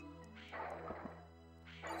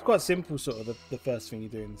 It's quite simple, sort of the first thing you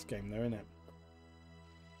do in this game, though, isn't it?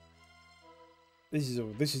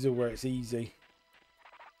 This is all where it's easy.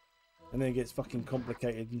 And then it gets fucking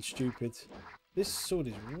complicated and stupid. This sword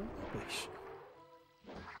is rubbish.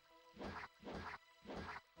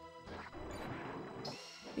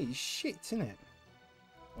 It's shit, isn't it?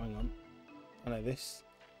 Hang on. I know this.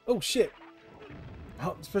 Oh shit!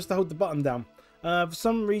 Oh, I'm supposed to hold the button down. For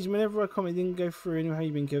some reason, whenever I comment didn't go through, anyway, how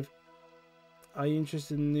you been, Kev? Are you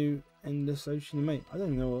interested in the new Endless Ocean, mate? I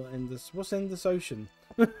don't know what's Endless Ocean.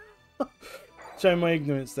 Showing my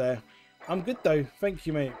ignorance there. I'm good though, thank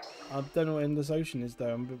you, mate. I don't know what Endless Ocean is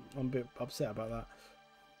though. I'm a bit upset about that.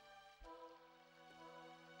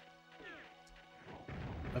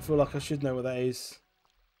 I feel like I should know what that is.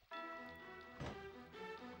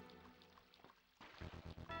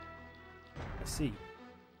 Let's see.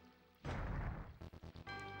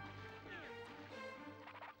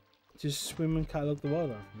 Just swim and catalogue the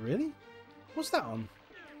wildlife. Really? What's that on?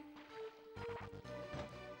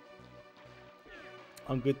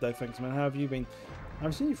 I'm good though, thanks man. How have you been? I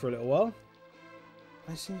haven't seen you for a little while.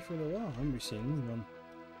 I haven't really seen anyone.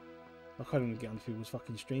 I can't even get onto people's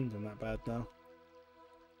fucking streams. I'm that bad now.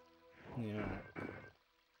 Yeah,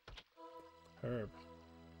 alright. Herb.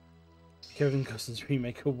 Kevin Costner's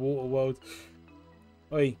remake of Waterworld.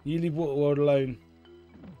 Oi, you leave Waterworld alone.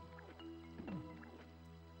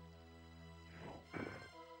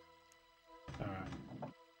 Alright.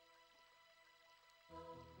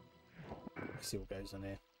 Let's see what goes on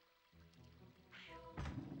here.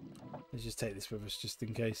 Let's just take this with us just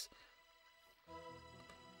in case.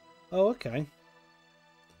 Oh, okay.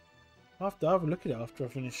 I'll have a look at it after I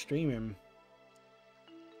finish streaming.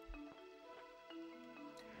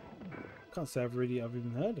 Can't say I've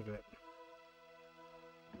even heard of it.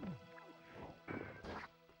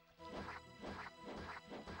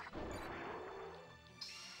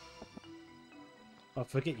 I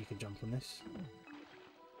forget you can jump on this.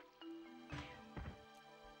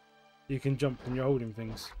 You can jump when you're holding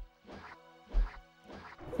things.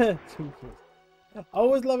 I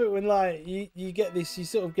always love it when like you get this, you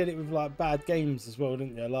sort of get it with like bad games as well,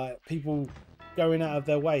 don't you? Like people going out of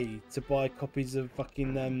their way to buy copies of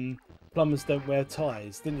fucking Plumbers Don't Wear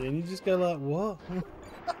Ties, didn't you? And you just go like, what?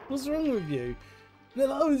 What's wrong with you? And they're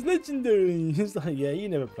like, oh, it's legendary. It's like, yeah, you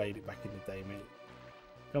never played it back in the day, mate.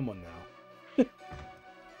 Come on now.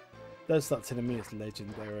 Don't start telling me it's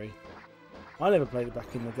legendary. I never played it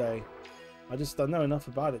back in the day. I just don't know enough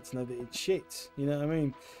about it to know that it's shit. You know what I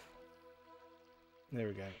mean? There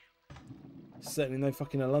we go. Certainly no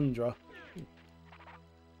fucking Alundra.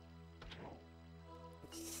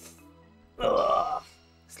 Ugh,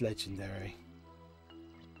 it's legendary.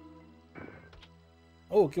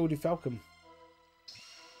 Oh, Gilded Falcon.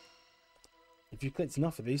 If you clicked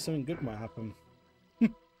enough of these, something good might happen.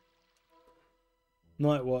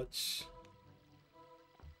 Night Watch.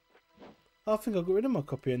 I think I got rid of my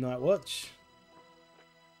copy of Night Watch.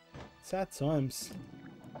 Sad times.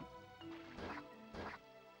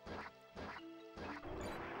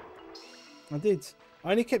 I did. I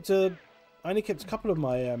only kept a couple of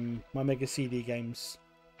my my Mega CD games.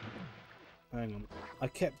 Hang on. I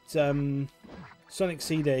kept Sonic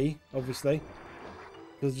CD, obviously,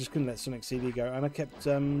 because I just couldn't let Sonic CD go, and I kept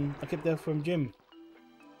Earthworm Jim.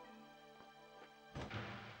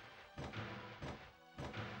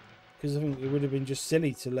 Because I think it would have been just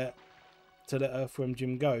silly to let Earthworm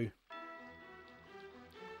Jim go.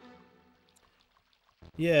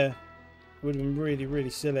 Yeah, it would have been really, really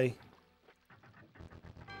silly.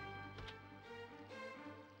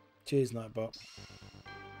 Cheers, Nightbot.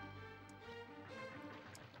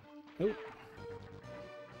 Oh.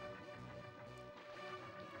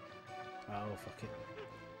 Oh, fuck it.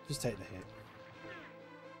 Just take the hit.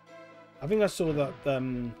 I think I saw that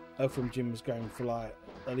Earthworm Jim was going for like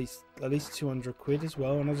at least 200 quid as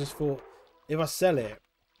well, and I just thought, if I sell it,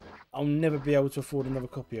 I'll never be able to afford another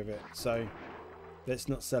copy of it, so let's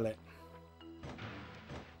not sell it.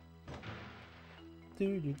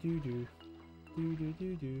 Do do do do do do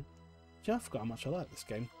do do. I forgot how much I like this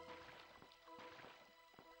game.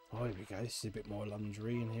 Oh, here we go. This is a bit more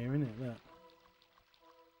Alundra in here, isn't it? Look.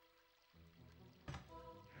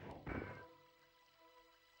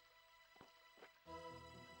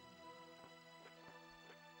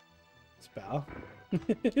 It's better.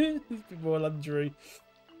 It's a bit more Alundra.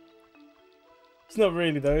 It's not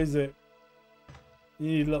really though, is it?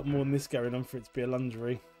 You need a lot more than this going on for it to be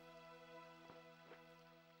Alundra.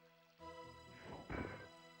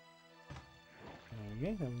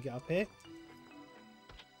 Then we get up here.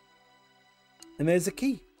 And there's a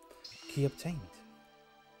key. Key obtained.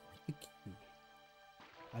 The key.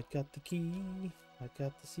 I got the key. I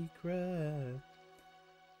got the secret.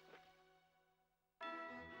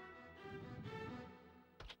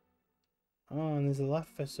 Oh, and there's a life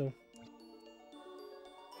vessel.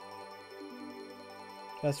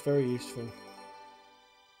 That's very useful.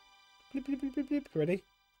 Blip, blip, blip, blip, blip. Ready?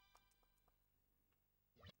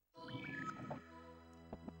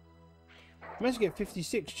 I managed to get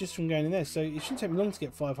 56 just from going in there, so it shouldn't take me long to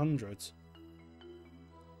get 500.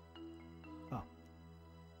 Oh.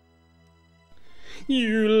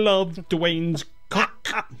 You love Dwayne's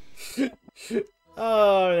cock.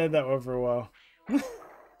 Oh, I had that one for a while.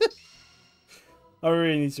 I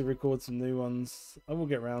really need to record some new ones. I will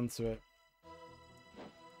get round to it.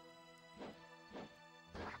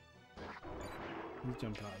 You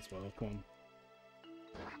jump out as well, come on.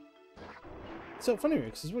 It's sort of funny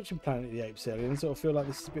because I was watching Planet of the Apes earlier and sort of feel like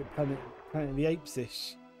this is a bit Planet of the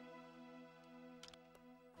Apes-ish.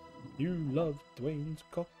 You love Dwayne's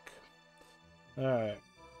cock. Alright.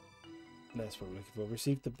 That's what we're looking for.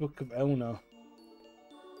 Received the Book of Elna.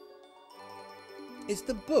 It's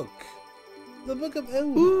the book. The book of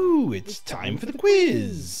Elder. Ooh, it's time for the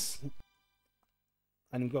quiz.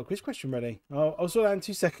 And we've got a quiz question ready. I'll sort that in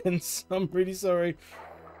 2 seconds. I'm really sorry.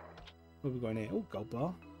 What have we got in here? Oh, gold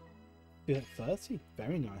bar. Be at 30.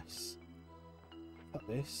 Very nice. Cut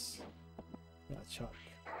this. That chuck.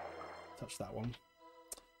 Touch that one.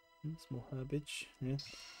 Some more herbage. Yeah.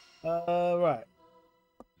 Right.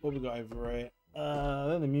 What have we got over here?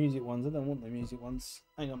 They're the music ones. I don't want the music ones.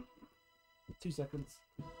 Hang on. 2 seconds.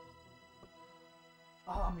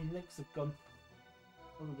 Ah, my legs have gone.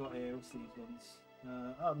 What have we got here? What's these ones?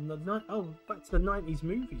 Back to the 90s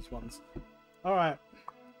movies ones. Alright.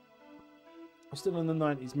 We're still on the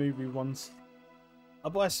 90s movie ones.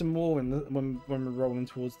 I'll buy some more when we're rolling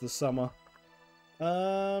towards the summer.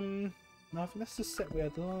 No, I think that's the set we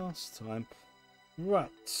had last time.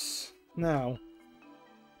 Right. Now.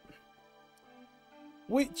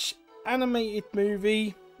 Which animated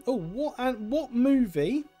movie... Oh, what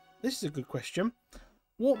movie... This is a good question.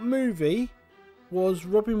 What movie was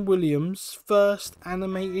Robin Williams' first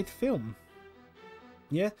animated film?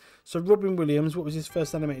 Yeah? So Robin Williams, what was his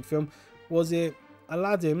first animated film? Was it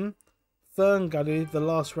Aladdin, Fern Gully, The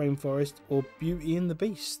Last Rainforest, or Beauty and the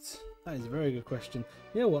Beast? That is a very good question.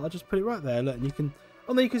 You know what? I'll just put it right there. Look, and you can...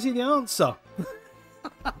 Oh, no, you can see the answer.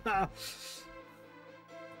 I'm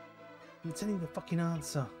telling you the fucking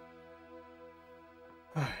answer.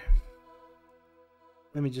 Alright.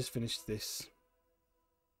 Let me just finish this.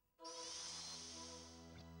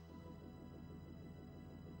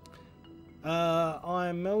 I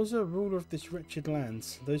am Melza, ruler of this wretched land.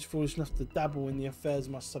 Those foolish enough to dabble in the affairs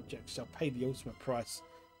of my subjects shall pay the ultimate price.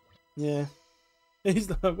 Yeah. He's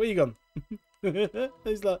like, where you gone?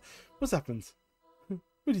 He's like, what's happened? What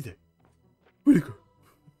did you do? Where'd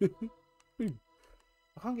you go?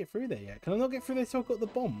 I can't get through there yet. Can I not get through there till I've got the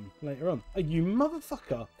bomb later on? Oh, you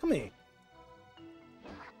motherfucker. Come here.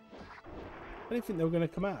 I didn't think they were going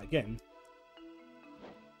to come out again.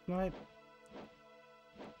 Right.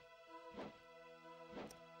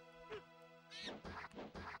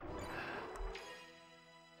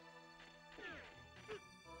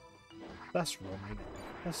 That's wrong, isn't it?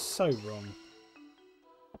 That's so wrong.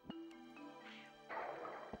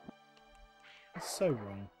 That's so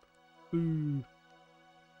wrong. Boo.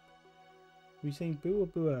 Are we saying boo or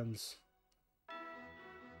boo-ans?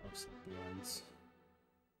 I'll say boo-ans.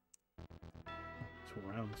 It's all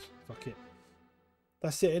round. Fuck it.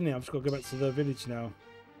 That's it, isn't it? I've just got to go back to the village now.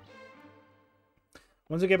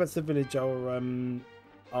 Once I get back to the village,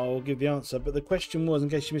 I'll give the answer. But the question was, in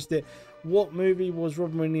case you missed it, what movie was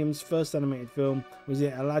Robin Williams' first animated film? Was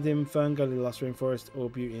it Aladdin, Fern Gully, The Last Rainforest,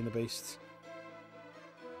 or Beauty and the Beast?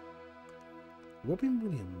 Robin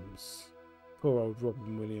Williams. Poor old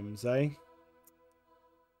Robin Williams, eh?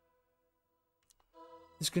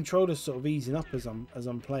 This controller's sort of easing up as I'm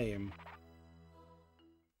playing.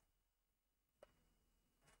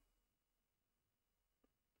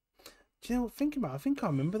 Do you know what? Think about it. I think I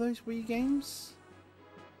remember those Wii games.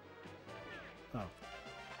 Oh.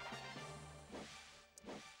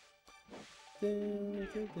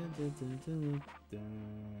 Let's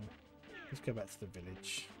go back to the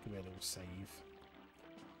village. Give it a little save.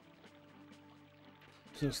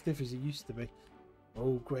 It's not stiff as it used to be.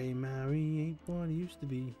 Old Grey Mary ain't what it used to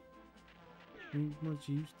be. Ain't what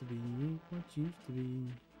she used to be. Ain't what she used to be.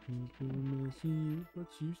 Ain't what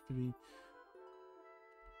she used to be.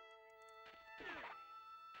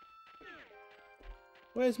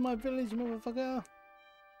 Where's my village, motherfucker?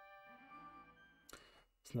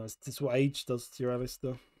 It's nice. That's what age does to your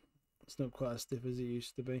Alistair. It's not quite as stiff as it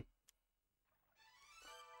used to be.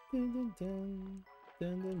 Dun, dun, dun,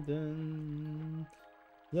 dun, dun, dun. I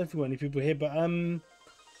don't know if you want any people here, but I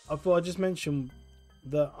thought I'd just mention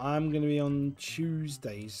that I'm going to be on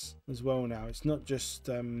Tuesdays as well now. It's not just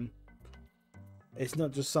Sundays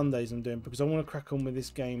I'm doing, because I want to crack on with this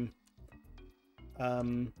game.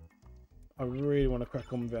 I really want to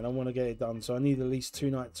crack on with it and I want to get it done, so I need at least 2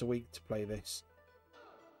 nights a week to play this.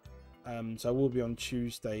 So I will be on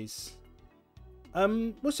Tuesdays.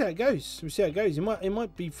 We'll see how it goes. We'll see how it goes. It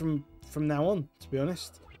might be from now on, to be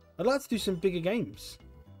honest. I'd like to do some bigger games,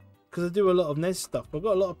 because I do a lot of NES stuff. I've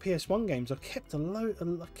got a lot of PS1 games. I kept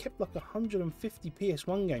like 150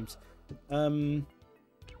 PS1 games.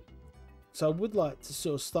 So I would like to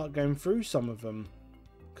sort of start going through some of them,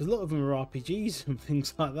 because a lot of them are RPGs and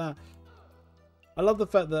things like that. I love the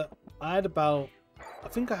fact that I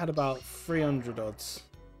think I had about 300 odds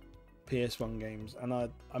PS1 games, and I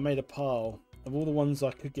made a pile of all the ones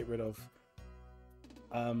I could get rid of.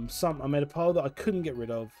 I made a pile that I couldn't get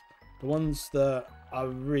rid of, the ones that I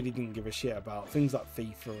really didn't give a shit about, things like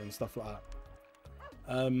FIFA and stuff like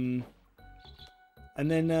that. and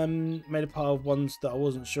then made a pile of ones that I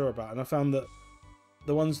wasn't sure about, and I found that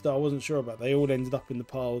the ones that I wasn't sure about, they all ended up in the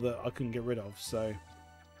pile that I couldn't get rid of. So,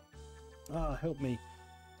 help me.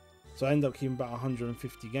 So I ended up keeping about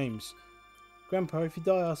 150 games. Grandpa, if you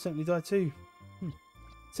die, I'll simply die too.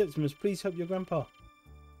 Septimus, please help your grandpa.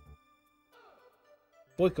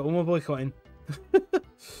 Boycott, all my boycotting.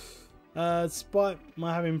 Despite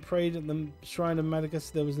my having prayed at the shrine of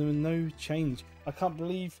Madagascar, there was no change. I can't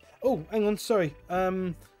believe. Oh, hang on, sorry.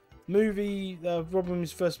 Movie, Rob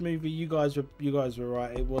Williams' first movie. You guys were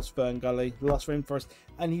right. It was Fern Gully, The Last Rainforest,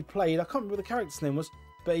 and he played. I can't remember what the character's name was,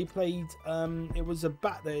 but he played. It was a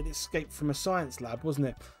bat that had escaped from a science lab, wasn't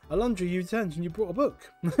it? Alundra, you returned and you brought a book.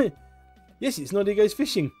 Yes, it's Noddy Goes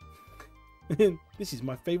Fishing. This is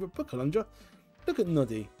my favourite book, Alundra. Look at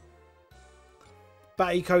Noddy.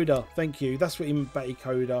 Batty Coda, thank you. That's what he meant, Batty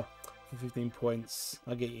Coda, for 15 points.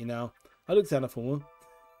 I get you now. I looked down a former.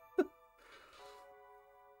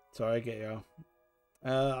 Sorry, I get you.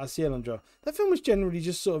 I see Alundra. That film was generally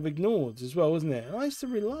just sort of ignored as well, wasn't it? And I used to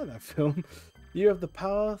really like that film. You have the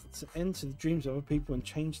power to enter the dreams of other people and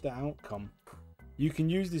change their outcome. You can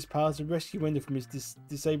use this power to rescue Wendell from his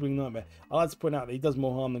disabling nightmare. I like to point out that he does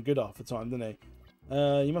more harm than good half the time, doesn't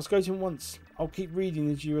he? You must go to him once. I'll keep reading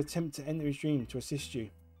as you attempt to enter his dream to assist you.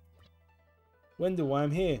 Wendell, I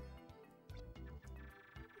am here.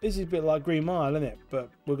 This is a bit like Green Mile, isn't it? But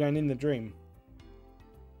we're going in the dream.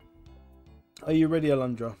 Are you ready,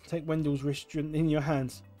 Alundra? Take Wendell's wrist in your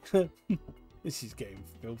hands. This is getting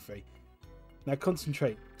filthy. Now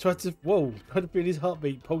concentrate. Try to feel his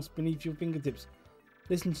heartbeat pulse beneath your fingertips.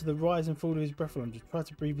 Listen to the rise and fall of his breath, Alundra. Try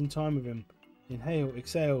to breathe in time with him. Inhale,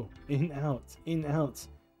 exhale, in, out, in, out.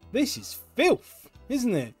 This is filth,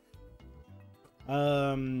 isn't it?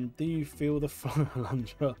 Do you feel the fire,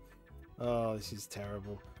 Alundra? Oh, this is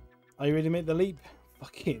terrible. Are you ready to make the leap?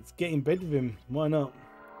 Fuck it, get in bed with him. Why not?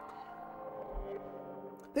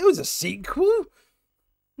 There was a sequel?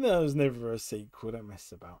 No, there was never a sequel. Don't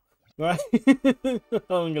mess about. Right? I'm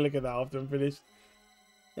going to look at that after I'm finished.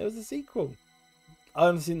 There was a sequel. I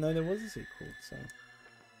honestly didn't know there was a sequel. So,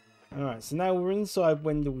 alright, so now we're inside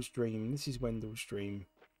Wendell's dream. This is Wendell's dream.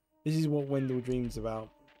 This is what Wendell dreams about.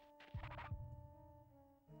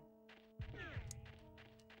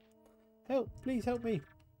 Help, please help me.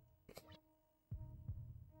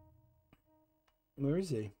 Where is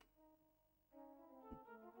he?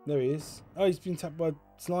 There he is. Oh, he's been tapped by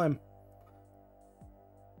slime.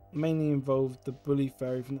 Mainly involved the bully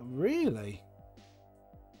fairy from... Really?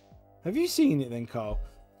 Have you seen it then, Carl?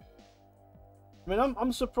 I mean,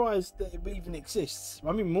 I'm surprised that it even exists.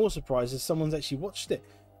 I'm even more surprised that someone's actually watched it.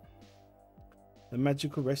 The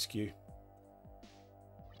Magical Rescue.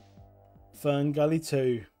 Fern Gully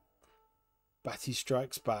 2. Batty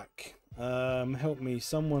Strikes Back. Help me,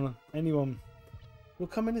 someone, anyone. We'll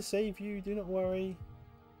come in to save you, do not worry.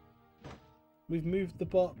 We've moved the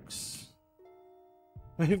box.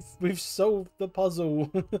 We've solved the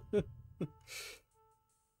puzzle.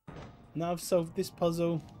 Now I've solved this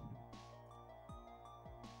puzzle.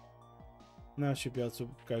 Now I should be able to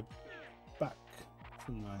go back,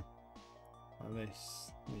 shouldn't I? Like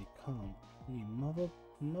this. No, you can't. You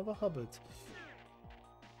mother Hubbard.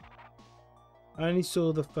 I only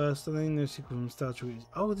saw the first, I think there's a sequel from Nostalgia.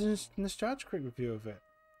 Oh, there's a Nostalgia Critic review of it.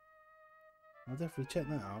 I'll definitely check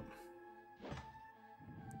that out.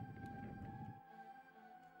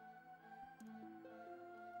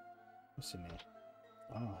 What's in here?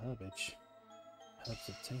 Oh, herbage. Herbs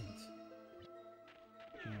obtained.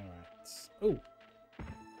 Alright. Oh!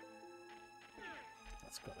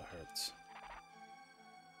 That's gotta hurt. So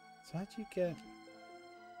how do you get...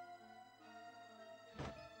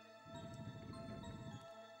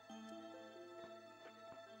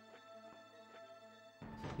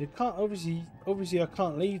 You can't, obviously I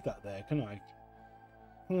can't leave that there, can I?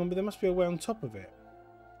 Hang on, but there must be a way on top of it.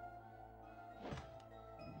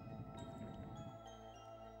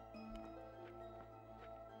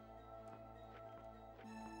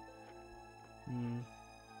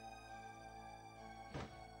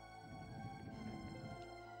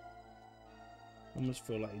 I almost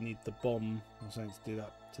feel like you need the bomb or something to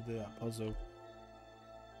do that puzzle.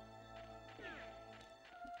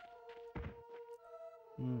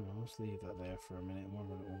 Let's leave that there for a minute and we'll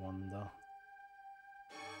have a little wander.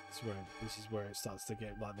 This is where it starts to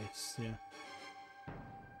get like this, yeah.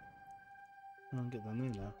 I'll get down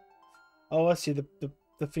there now. Oh, I see,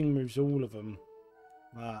 the thing moves all of them.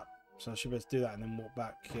 That. So I should be able to do that and then walk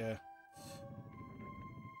back, yeah.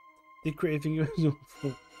 Did Critic think it was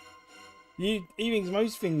awful? He thinks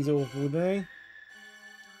most things awful, doesn't he? I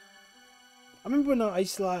remember when I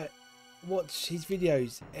used to like watch his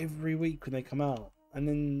videos every week when they come out. and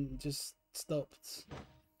then just stopped.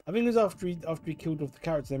 I think it was after he killed off the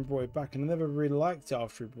character, then brought it back, and I never really liked it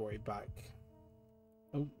after he brought it back.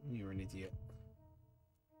 Oh, you're an idiot.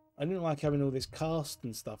 I didn't like having all this cast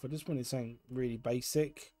and stuff. I just wanted something really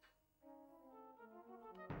basic.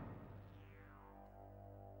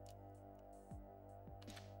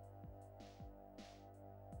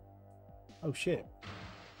 Oh shit.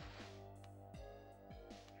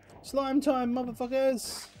 Slime time,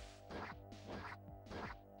 motherfuckers!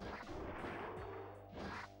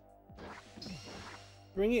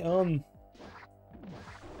 Bring it on.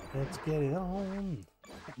 Let's get it on.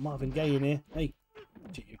 Got Marvin Gaye in here. Hey,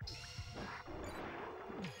 look at you.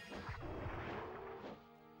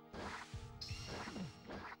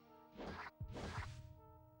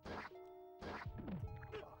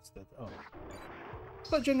 Bastard. Oh. It's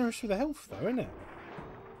quite generous with the health though, isn't it?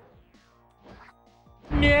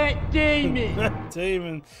 Matt Damon. Matt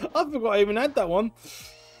Damon. I forgot I even had that one.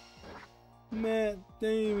 Matt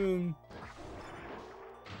Damon.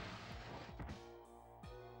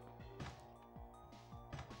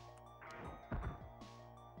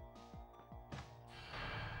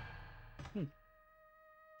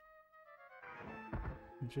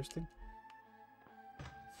 Interesting.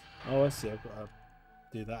 Oh, I see. I've got to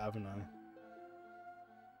do that, haven't I?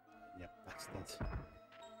 Yep, bastard.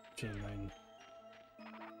 Chain lane.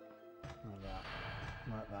 Like that.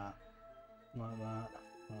 Like that. Like that.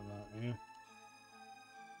 Like that. Yeah.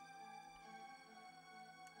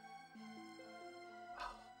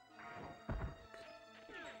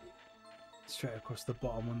 Straight across the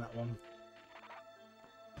bottom on that one.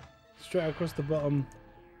 Straight across the bottom.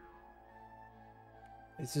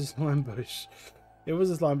 It's a slime bush. It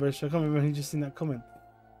was a slime bush. I can't remember who just seen that comment.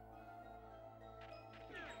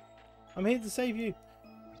 I'm here to save you.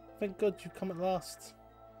 Thank God you've come at last.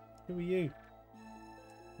 Who are you?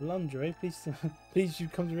 Alundra, eh? Please, please you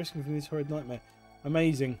come to rescue me from this horrid nightmare.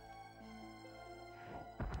 Amazing.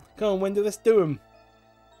 Come on, Wendy, let's do them.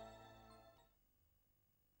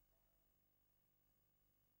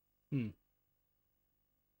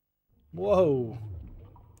 Whoa.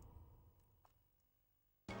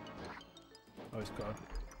 Oh, it's got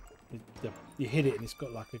you hit it and it's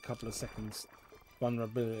got like a couple of seconds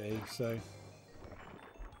vulnerability, so...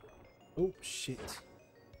 Oh, shit.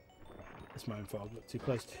 That's my own fault, I got too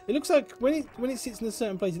close. It looks like, when it sits in a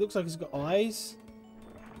certain place, it looks like it's got eyes.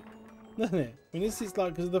 Doesn't it? When it sits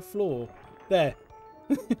like, because of the floor. There.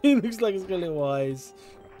 It looks like it's got little eyes.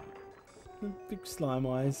 Big slime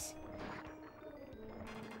eyes.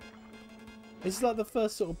 This is like the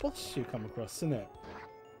first sort of boss you come across, isn't it?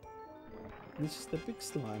 This is the big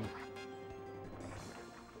slime.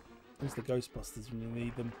 There's the Ghostbusters when you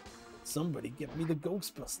need them. Somebody get me the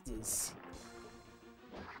Ghostbusters.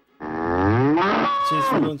 Cheers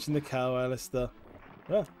for launching the cow, Alistair.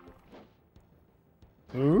 Ah.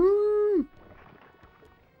 Ooh.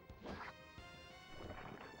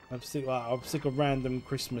 I'll stick a random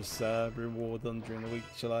Christmas reward on during the week.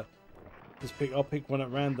 Shall I? I'll pick one at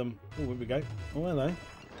random. Oh, here we go. Oh, hello.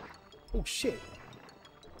 Oh, shit.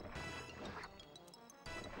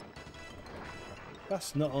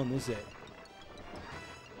 That's not on, is it?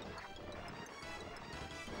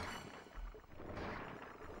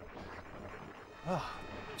 Ah,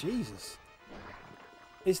 Jesus.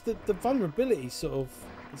 It's the vulnerability sort of...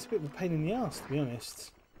 It's a bit of a pain in the ass, to be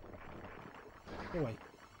honest. Go away.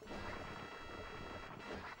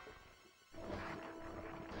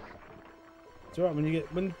 It's alright when you get...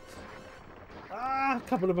 a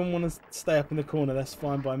couple of them want to stay up in the corner. That's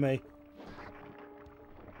fine by me.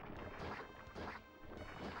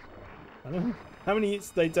 I don't know how many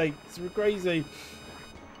hits they take. It's crazy.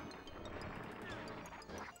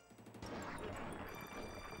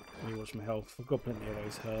 Let me watch my health. I've got plenty of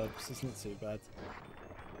those herbs. It's not too bad.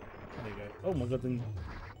 There you go. Oh my god, then.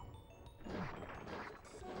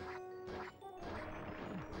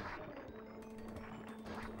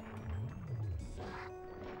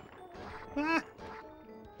 Ah!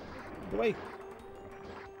 Get away.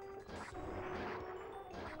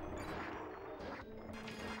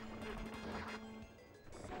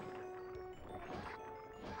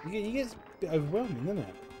 You get a bit overwhelming, doesn't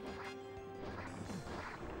it?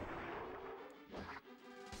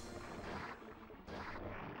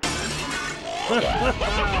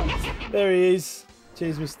 There he is.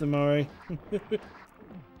 Cheers, Mr. Murray. Let's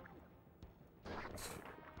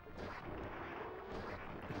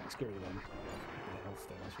get rid of them. Get health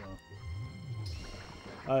there as well.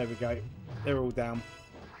 Oh, there we go. They're all down.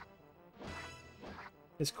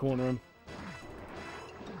 Let's corner them.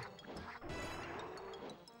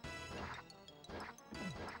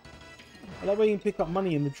 I like where you can pick up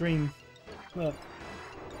money in the dream. Look.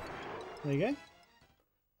 There you go.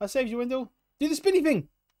 I saved you, Wendell. Do the spinny thing.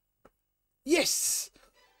 Yes.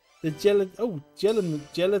 The gelatinoid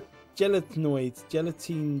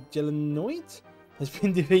has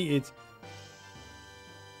been defeated.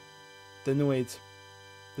 The noid.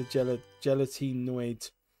 The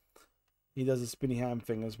gelatinoid. He does a spinny hand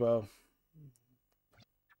thing as well.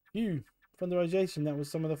 You, Thunderization, that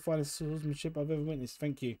was some of the finest swordsmanship I've ever witnessed.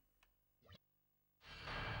 Thank you.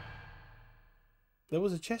 There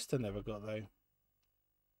was a chest I never got though.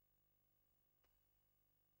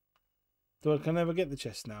 Do I can never get the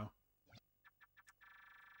chest now?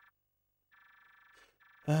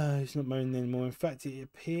 He's not moaning anymore. In fact, he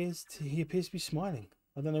appears to be smiling.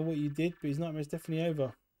 I don't know what you did, but his nightmare's definitely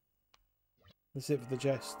over. That's it for the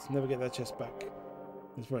chest. Never get that chest back.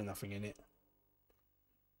 There's probably nothing in it.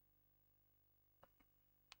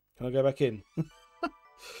 Can I go back in?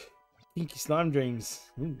 Kinky slime dreams.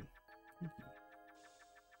 Ooh.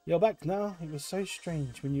 You're back now. It was so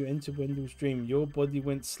strange when you entered Wendell's dream. Your body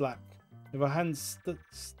went slack. If I hadn't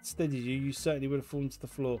steadied you, you certainly would have fallen to the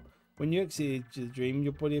floor. When you exited the dream,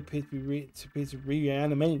 your body appeared to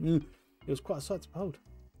reanimate. It was quite a sight to behold.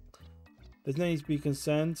 There's no need to be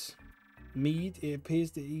concerned. Mead, it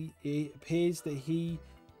appears that he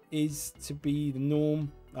is to be the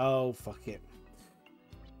norm. Oh, fuck it.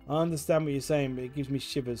 I understand what you're saying, but it gives me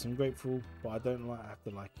shivers. I'm grateful, but I don't have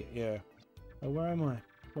to like it. Yeah. Oh, where am I?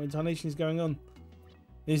 What intonation is going on?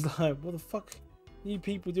 He's like, what the fuck are you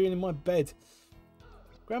people doing in my bed?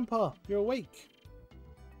 Grandpa, you're awake.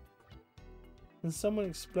 Can someone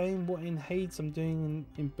explain what in Hades I'm doing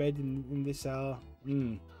in bed in this hour?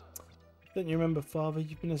 Don't you remember, Father?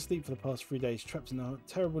 You've been asleep for the past 3 days, trapped in a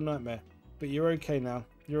terrible nightmare. But you're okay now.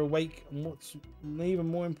 You're awake, and what's even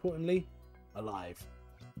more importantly, alive.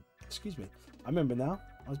 Excuse me. I remember now.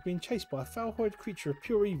 I was being chased by a foul-horrid creature of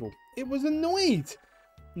pure evil. It was annoyed!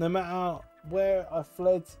 No matter where I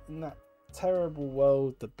fled in that terrible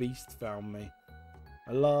world, the beast found me.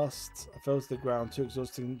 At last, I fell to the ground, too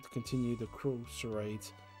exhausted to continue the cruel charade.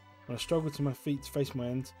 When I struggled to my feet to face my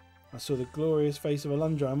end, I saw the glorious face of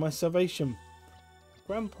Alundra and my salvation.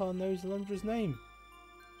 Grandpa knows Alundra's name.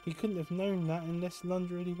 He couldn't have known that unless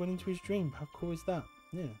Alundra really went into his dream. How cool is that?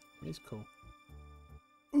 Yeah, it is cool.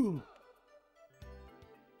 Ooh.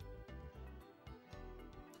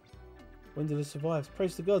 Wendell has survived.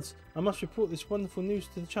 Praise the gods. I must report this wonderful news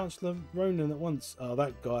to the Chancellor Ronan at once. Oh,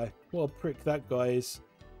 that guy. What a prick that guy is.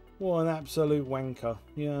 What an absolute wanker.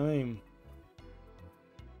 You know what I mean?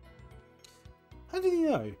 How did he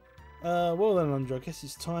know? Well then, Alundra, I guess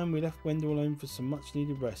it's time we left Wendell alone for some much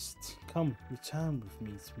needed rest. Come, return with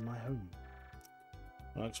me to my home.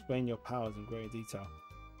 I'll explain your powers in greater detail.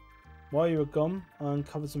 While you were gone, I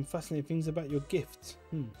uncovered some fascinating things about your gift.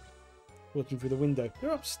 Watching through the window.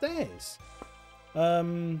 They're upstairs.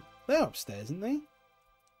 They're upstairs, aren't they?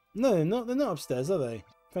 No, they're not. They're not upstairs, are they?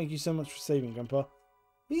 Thank you so much for saving, Grandpa.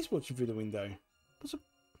 He's watching through the window. What's a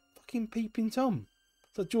fucking peeping Tom?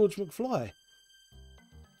 It's like George McFly.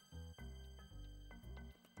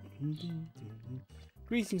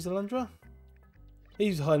 Greetings, Alundra.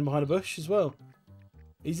 He's hiding behind a bush as well.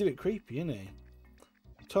 He's a bit creepy, isn't he?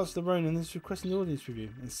 Chancellor Ronan has requested an audience with you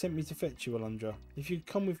and sent me to fetch you, Alundra. If you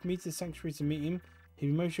come with me to the sanctuary to meet him, he'll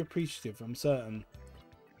be most appreciative, I'm certain.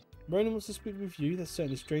 Ronan wants to speak with you, that's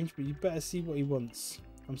certainly strange, but you better see what he wants.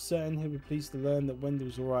 I'm certain he'll be pleased to learn that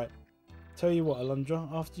Wendell's alright. Tell you what, Alundra,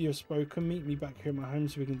 after you have spoken, meet me back here at my home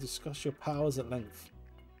so we can discuss your powers at length.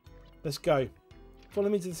 Let's go. Follow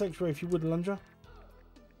me to the sanctuary if you would, Alundra.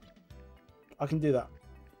 I can do that.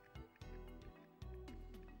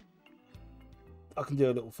 I can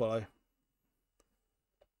do a little follow.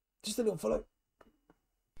 Just a little follow.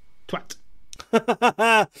 Twat.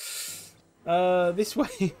 This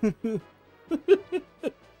way.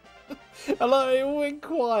 I like it all went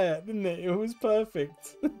quiet, didn't it? It was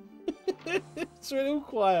perfect. It's really all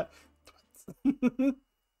quiet.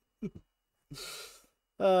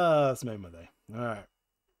 That's made my day. Alright.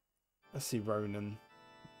 Let's see Ronan.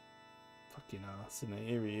 Fucking ass, isn't it?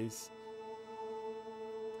 Here he is.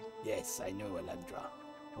 Yes, I know, Alundra.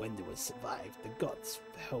 Wendell has survived. The gods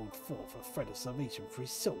held forth a thread of salvation for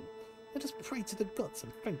his soul. Let us pray to the gods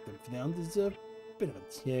and thank them for their undeserved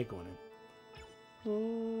benevolence. Yeah, go on in.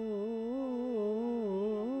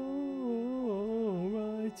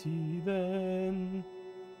 Alrighty then.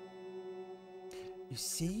 You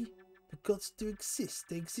see, the gods do exist.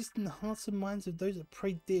 They exist in the hearts and minds of those that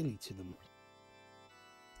pray dearly to them.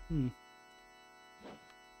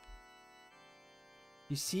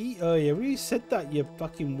 You see? Oh yeah, we said that, you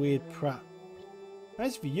fucking weird prat.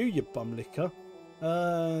 As for you, you bum licker.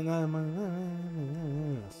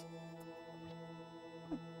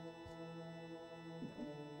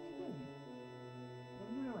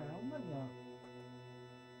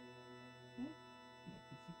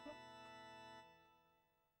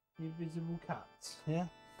 You visible cat, yeah?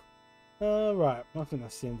 Right, I think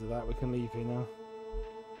that's the end of that. We can leave here now.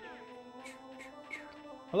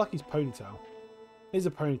 I like his ponytail. It's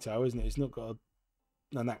a ponytail, isn't it? It's not got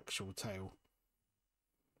an actual tail.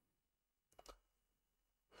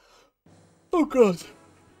 Oh, God.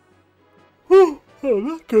 Oh,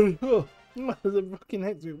 that's good. Oh, it was a fucking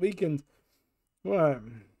hectic weekend. Right.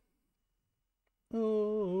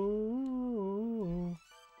 Oh,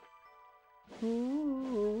 righty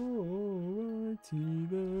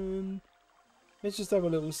then. Let's just have a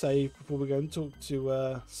little save before we go and talk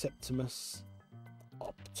to Septimus.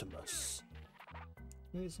 Optimus.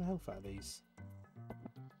 Get some health out of these.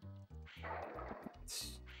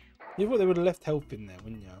 You thought they would have left health in there,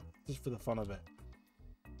 wouldn't you? Just for the fun of it.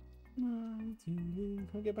 Can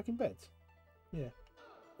I get back in bed? Yeah.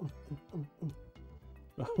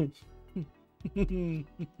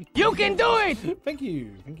 You can do it! Thank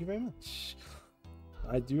you. Thank you very much.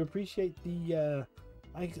 I do appreciate the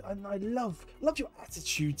I love your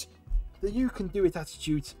attitude. The you can do it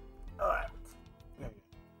attitude. Alright.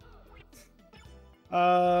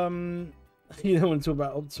 You don't want to talk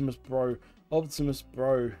about Optimus Bro. Optimus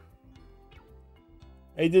Bro.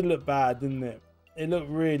 It did look bad, didn't it? It looked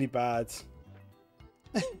really bad.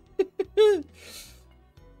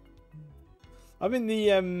 I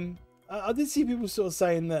mean I did see people sort of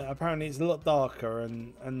saying that apparently it's a lot darker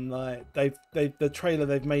and like the trailer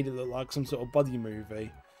they've made it look like some sort of buddy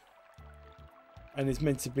movie. And it's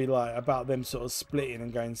meant to be like about them sort of splitting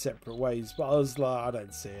and going separate ways. But I was like, I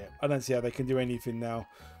don't see it. I don't see how they can do anything now.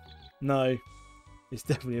 No. It's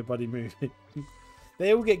definitely a buddy movie.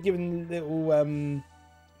 They all get given little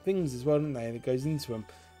things as well, don't they? That goes into them.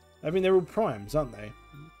 I mean, they're all primes, aren't they?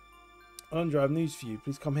 Alundra, I have news for you.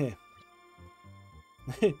 Please come here.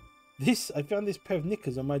 I found this pair of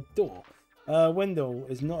knickers on my door. Wendell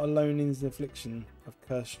is not alone in his affliction of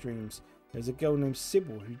cursed dreams. There's a girl named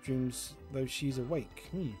Sybil who dreams though she's awake.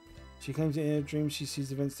 She claims that in her dreams she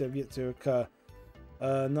sees events that have yet to occur.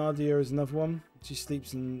 Nadia is another one. She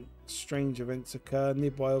sleeps and strange events occur.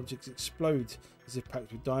 Nearby objects explode as if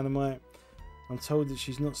packed with dynamite. I'm told that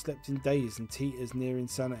she's not slept in days and teeters near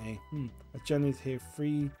insanity. I journeyed here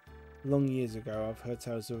 3 long years ago. I've heard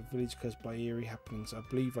tales of a village cursed by eerie happenings. I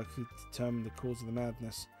believe I could determine the cause of the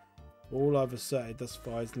madness. All I've asserted thus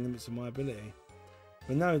far is the limits of my ability.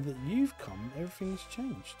 But now that you've come, everything's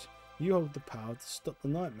changed. You hold the power to stop the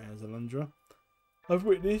nightmares, Alundra. I've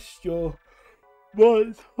witnessed your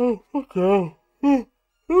might. Oh, fuck hell. And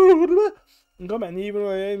combat, and even though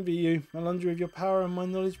I envy you, Alundra, with your power and my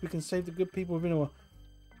knowledge, we can save the good people of Inua.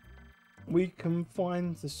 We can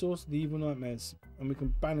find the source of the evil nightmares, and we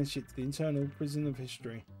can banish it to the eternal prison of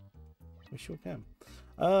history. We sure can.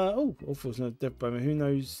 Awful's not dead by me. Who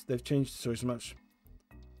knows? They've changed the story so much.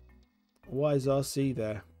 Why is RC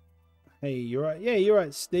there? Hey, you're right. Yeah, you're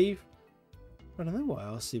right, Steve. I don't know why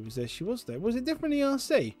RC was there. She was there. Was it differently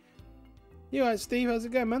RC? You right, Steve? How's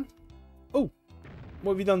it going, man? Oh,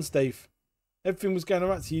 what have you done, Steve? Everything was going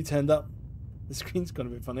alright, so you turned up. The screen's gone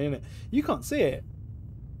a bit funny, isn't it? You can't see it.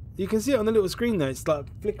 You can see it on the little screen though. It's like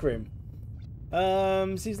flickering.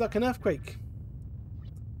 Seems like an earthquake.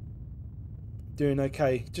 Doing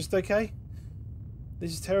okay. Just okay.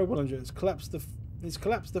 This is terrible, Alundra. It's collapsed the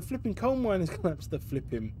flipping coal mine has collapsed the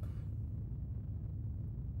flipping.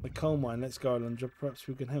 The coal mine. Let's go, Alundra. Perhaps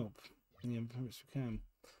we can help. Yeah, perhaps we can.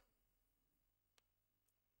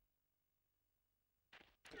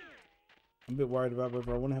 I'm a bit worried about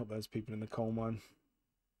whether I want to help those people in the coal mine.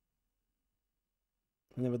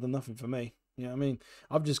 They've never done nothing for me. You know what I mean?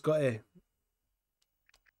 I've just got here.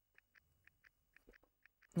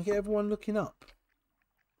 Look at everyone looking up.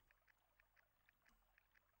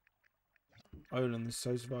 Olin is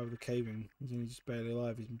so survived the cave-in. He's only just barely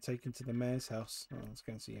alive. He's been taken to the mayor's house. Oh, let's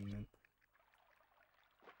go and see him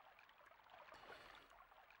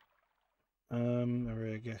then.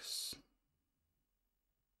 Area, I guess.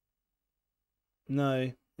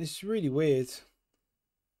 No, it's really weird.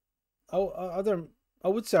 I don't. I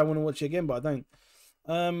would say I want to watch it again, but I don't.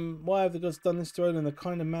 Why have the gods done this to Olin? The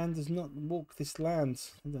kind of man does not walk this land.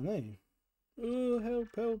 I don't know. Oh, help,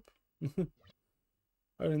 help.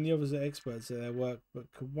 Olin and the others are experts at their work,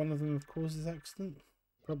 but could one of them have caused this accident?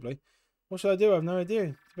 Probably. What should I do? I have no idea.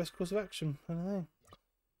 It's the best course of action. I don't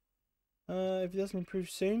know. If it doesn't improve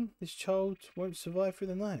soon, this child won't survive through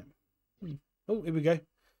the night. Oh, here we go.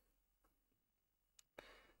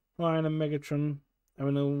 Ryan and Megatron are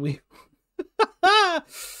in a wheel.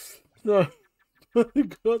 No. Oh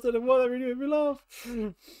God, I don't know why that really made me laugh.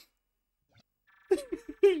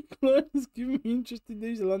 Clive is giving me interesting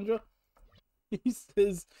news, Alundra. He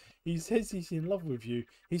says He says he's in love with you.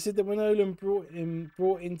 He said that when Olin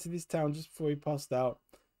brought into this town just before he passed out,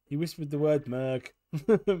 he whispered the word Merg.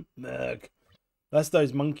 Merg. That's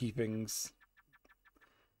those monkey things.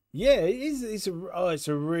 Yeah, it is. It's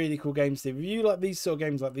a really cool game, Steve. If you like these sort of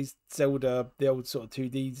games, like these Zelda, the old sort of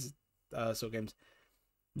 2D sort of games,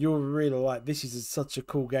 you'll really like. This is such a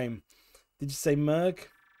cool game. Did you say Merg?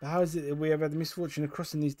 How is it that we have had the misfortune of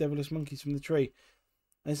crossing these devilish monkeys from the tree?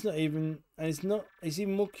 And it's not even. And it's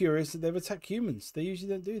even more curious that they've attacked humans. They usually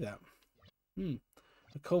don't do that. The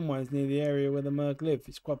coal mine is near the area where the Merg live.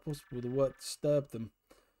 It's quite possible the work disturbed them.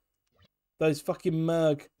 Those fucking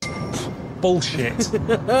Merg. Bullshit.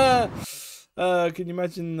 Can you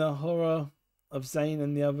imagine the horror of Zane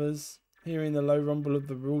and the others hearing the low rumble of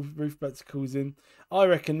the roof about to cause in? I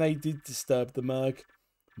reckon they did disturb the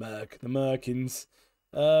the Merkins,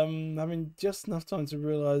 having just enough time to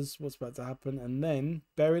realise what's about to happen, and then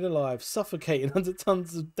buried alive, suffocating under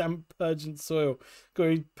tons of damp, purgent soil. God,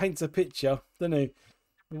 he paints a picture, doesn't he?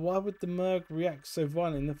 But why would the Merg react so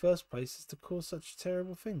violently in the first place as to cause such a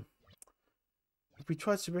terrible thing? If we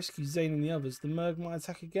tried to rescue Zane and the others, the Merg might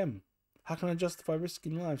attack again. How can I justify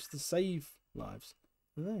risking lives to save lives?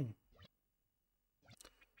 I don't know.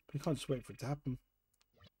 But you can't just wait for it to happen.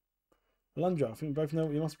 Alundra, I think we both know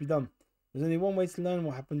what must be done. There's only one way to learn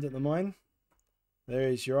what happened at the mine. There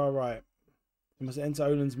is, you're all right. You must enter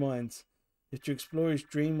Olin's mind. You have to explore his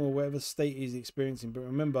dream or whatever state he's experiencing. But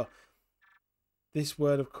remember this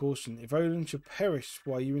word of caution. If Olin should perish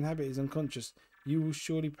while you inhabit his unconscious, you will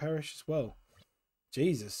surely perish as well.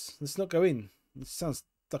 Jesus, let's not go in. This sounds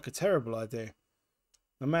like a terrible idea.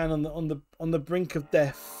 A man on the brink of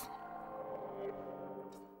death,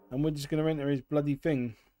 and we're just going to enter his bloody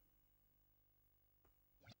thing.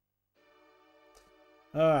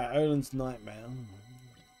 All right, Olin's nightmare.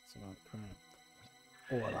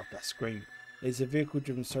 Oh, I love that scream. It's a vehicle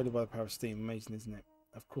driven solely by the power of steam. Amazing, isn't it?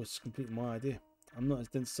 Of course, it's completely my idea. I'm not as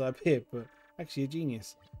dense as I appear, but actually a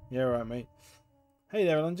genius. Yeah, all right, mate. Hey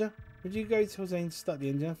there, Alundra. Would you go tell Zane to start the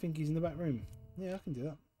engine? I think he's in the back room. Yeah, I can do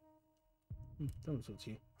that. Don't want to talk to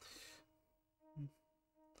you.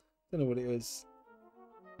 Don't know what it is.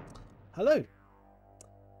 Hello.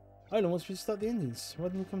 Olin wants me to start the engines. Why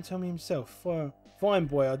didn't he come tell me himself? Fine,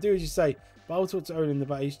 boy. I'll do as you say. But I'll talk to Olin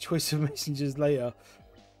about his choice of messengers later.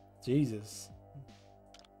 Jesus.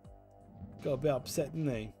 Got a bit upset, didn't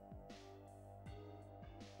he?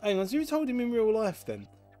 Hang on, so you told him in real life then?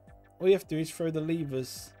 All you have to do is throw the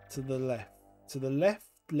levers to the left. To the left.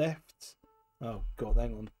 Oh, God,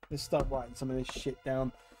 hang on. Let's start writing some of this shit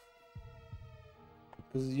down.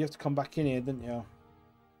 Because you have to come back in here, don't you?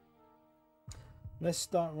 Let's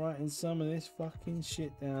start writing some of this fucking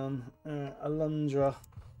shit down. Alundra.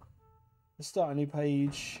 Let's start a new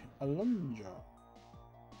page. Alundra.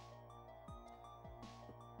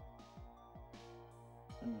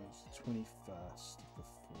 It's the 21st of the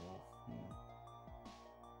 4th.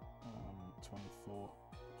 24.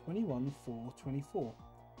 21, 4, 24.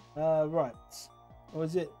 Right. What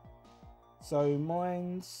is it? So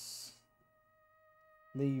mine's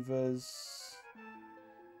levers.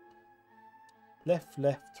 Left,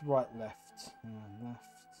 right, left.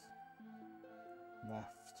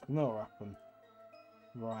 Left. No, what happened?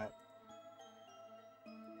 Right.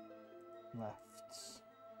 Left.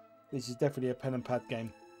 This is definitely a pen and pad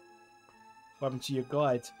game. What happened to your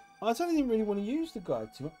guide? I don't even really want to use the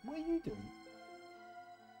guide too much. What are you doing?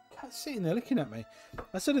 Cat's sitting there looking at me.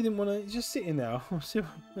 I said I didn't want to. He's just sitting there.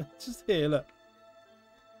 Just here, look.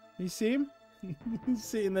 You see him? He's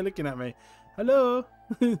sitting there looking at me. Hello?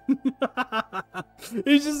 He's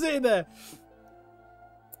just sitting there.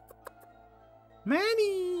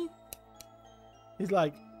 Manny! He's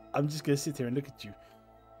like, I'm just going to sit here and look at you.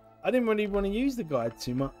 I didn't really want to use the guide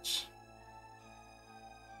too much.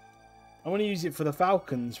 I want to use it for the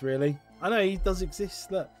falcons, really. I know he does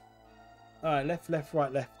exist, look. Alright, left,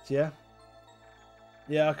 right, left, yeah?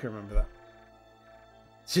 Yeah, I can remember that.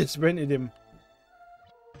 Just rented him.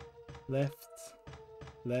 Left,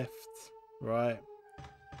 right,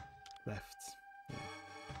 left.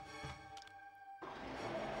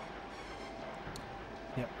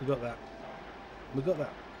 Yep, we got that. We got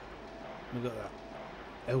that.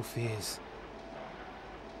 Elf ears.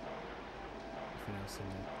 Nothing else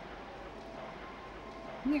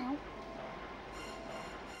in there. Meow.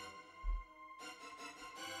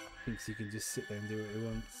 Thinks he can just sit there and do what he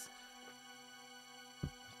wants.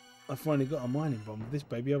 I finally got a mining bomb with this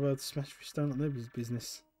baby. I'll be able to smash this stone up nobody's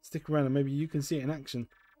business. Stick around and maybe you can see it in action.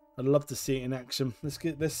 I'd love to see it in action. Let's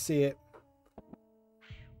see it.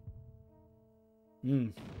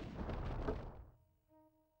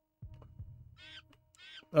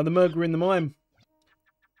 Oh, the Merg are in the mine.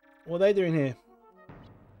 What are they doing here?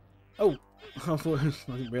 Oh, I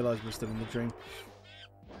didn't realise we were still in the dream.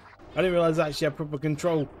 I didn't realise I actually had proper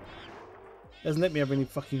control. Doesn't let me have any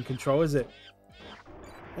fucking control, is it?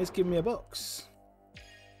 It's giving me a box.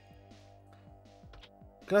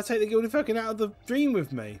 Can I take the Gilded Falcon out of the dream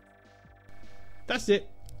with me? That's it.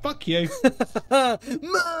 Fuck you.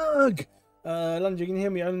 Mug! Alundra, can you hear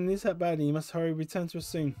me? Olin needs that badly. You must hurry, return to us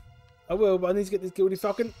soon. I will, but I need to get this Gilded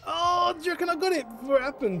Falcon. Oh, do you reckon I got it before it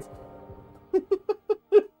happened?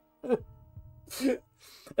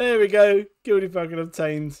 There we go. Gilded Falcon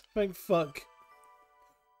obtained. Thank fuck.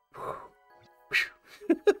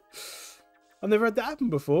 I've never had that happen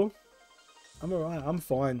before. I'm alright. I'm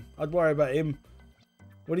fine. I'd worry about him.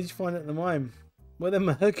 What did you find at the mine? Where the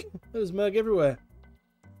Merg? There was Merg everywhere.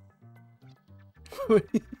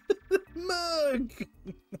 Merg!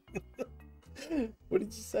 What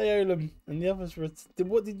did you say, Olin? And the others were...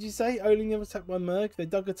 What did you say? Olin never attacked by Merg. They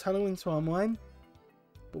dug a tunnel into our mine.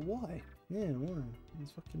 But why? Yeah, why?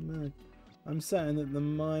 It's fucking Merg. I'm certain that the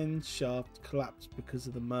mine shaft collapsed because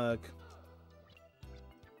of the Merg.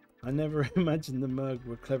 I never imagined the Merg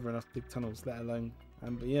were clever enough to dig tunnels, let alone...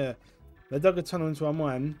 but yeah, they dug a tunnel into our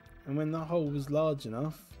mine, and when that hole was large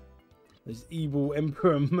enough, there's evil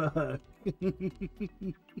Emperor Merg.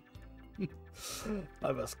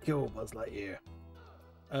 I must kill Buzz Lightyear.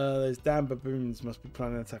 Those damn baboons must be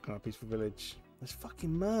planning an attack on our peaceful village. There's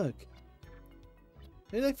fucking Merg.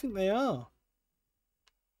 Who do they think they are?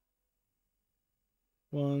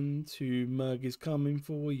 1, 2, Merg is coming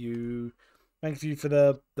for you. Thank you for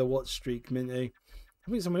the watch streak, Minty.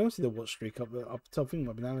 I think someone else did a watch streak up top. I think it might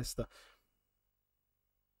have been Alistair.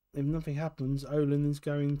 If nothing happens, Olin is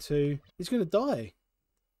going to... He's going to die.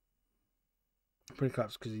 Pretty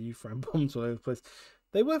collapsed because of you throwing bombs all over the place.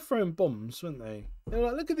 They were throwing bombs, weren't they? They were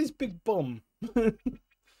like, look at this big bomb.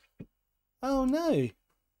 Oh no.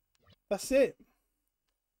 That's it.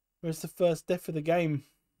 Where's the first death of the game?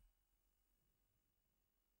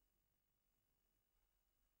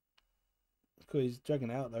 Cool, he's dragging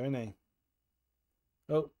it out there, isn't he?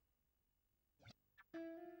 Oh.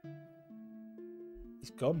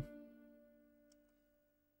 He's gone.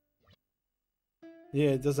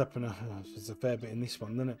 Yeah, it does happen. There's a fair bit in this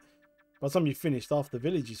one, doesn't it? By the time you finished, half the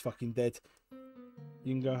village is fucking dead.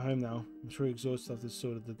 You can go home now. I'm sure you're exhausted after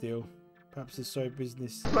sorted the deal. Perhaps the sorry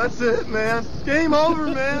business... That's it, man. Game over,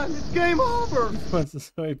 man. It's game over. Perhaps the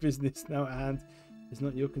sorry business now at hand is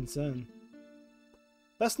not your concern.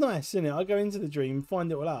 That's nice, isn't it? I go into the dream,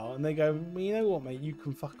 find it all out, and they go, well, you know what, mate? You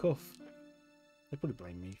can fuck off. They probably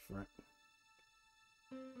blame me for it.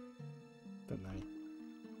 Don't know.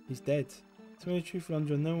 He's dead. Tell me the truth,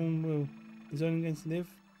 Alundra. No one will. Is only going to live?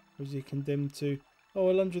 Or is he condemned to... Oh,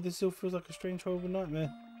 Alundra, this still feels like a strange, horrible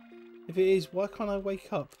nightmare. If it is, why can't I wake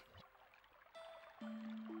up?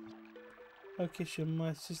 Oh, Kisha,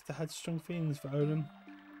 my sister had strong feelings for Olin.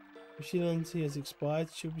 If she learns he has expired,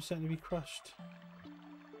 she'll be certainly be crushed.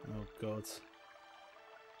 Oh, God.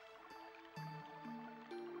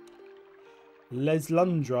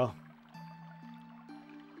 Alundra.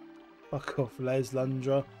 Fuck off,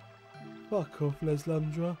 Alundra. Fuck off,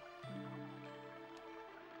 Alundra.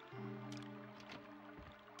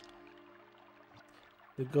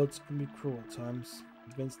 The gods can be cruel at times.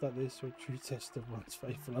 Events like this are a true test of one's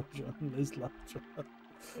faith, Alundra and Alundra.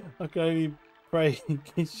 I can only pray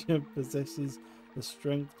Kisha possesses the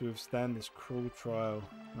strength to withstand this cruel trial.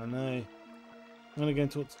 I know. I'm going to go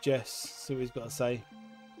and talk to Jess, see what he's got to say.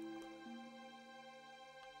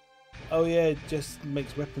 Oh yeah, Jess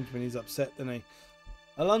makes weapons when he's upset, doesn't he?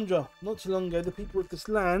 Alundra, not too long ago, the people of this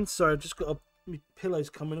land... Sorry, I've just got my pillows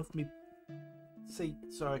coming off me seat,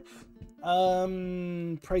 sorry.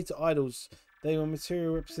 Pray to idols. They were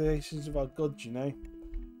material representations of our gods, you know.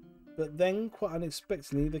 But then, quite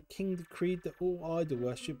unexpectedly, the king decreed that all idol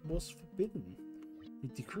worship was forbidden. He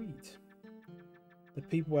decreed. The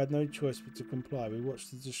people had no choice but to comply. We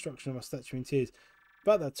watched the destruction of our statue in tears.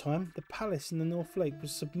 About that time, the palace in the North Lake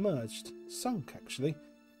was submerged. Sunk, actually.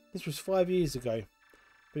 This was 5 years ago.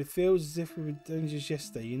 But it feels as if we were doing just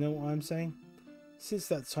yesterday, you know what I'm saying? Since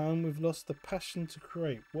that time, we've lost the passion to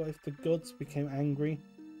create. What if the gods became angry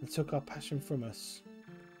and took our passion from us?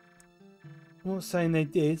 I'm not saying they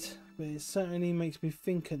did, but it certainly makes me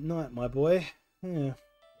think at night, my boy. Yeah.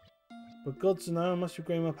 But gods know I must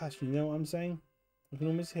regain my passion, you know what I'm saying? I can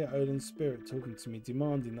almost hear Odin's spirit talking to me,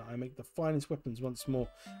 demanding that I make the finest weapons once more,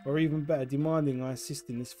 or even better, demanding I assist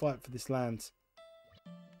in this fight for this land.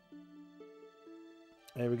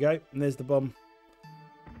 There we go, and there's the bomb.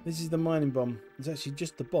 This is the mining bomb. It's actually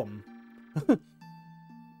just the bomb.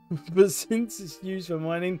 But since it's used for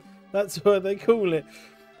mining, that's what they call it.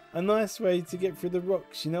 a nice way to get through the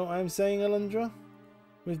rocks, you know what I'm saying, Alundra?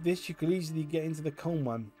 With this, you could easily get into the coal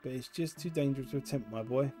mine, but it's just too dangerous to attempt, my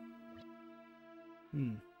boy.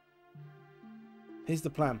 Here's the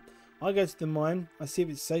plan. I go to the mine, I see if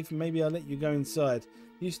it's safe, and maybe I'll let you go inside.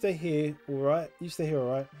 You stay here, alright? You stay here,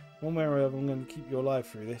 alright? One way or another, I'm going to keep you alive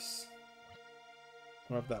through this.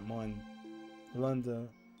 Grab that mine. Alundra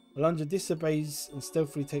disobeys and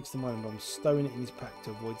stealthily takes the mining bomb, stowing it in his pack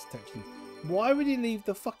to avoid detection. Why would he leave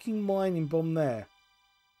the fucking mining bomb there?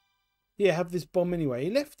 Yeah, have this bomb anyway.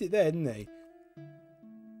 He left it there, didn't he?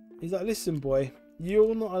 He's like, listen, boy,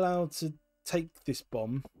 you're not allowed to take this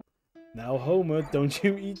bomb. Now, Homer, don't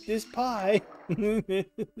you eat this pie. This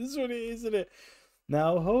is what it is, isn't it?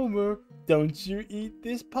 Now, Homer, don't you eat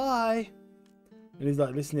this pie. And he's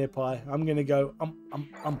like, listen here, pie, I'm going to go,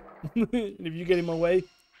 And if you get in my way,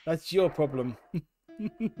 that's your problem.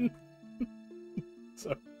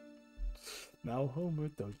 So, now, Homer,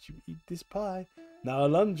 don't you eat this pie. Now,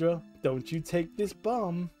 Alundra, don't you take this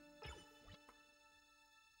bomb.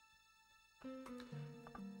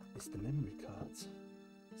 It's the memory cards.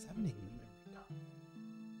 Examining the memory card.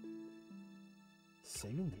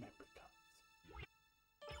 Saving the memory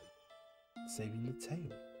cards. Saving the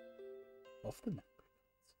tail of the memory cards.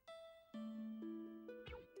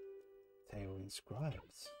 Tail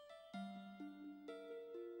inscribes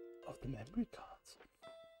of the memory cards.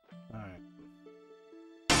 Alright.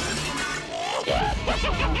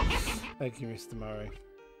 Thank you, Mr. Murray.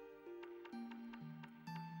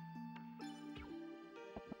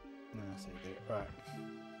 No, that's how you do it. Right.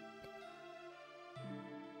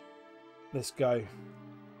 Let's go.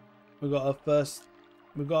 We've got our first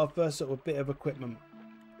sort of bit of equipment.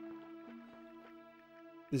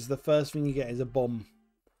 This is the first thing you get is a bomb.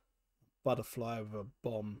 Butterfly with a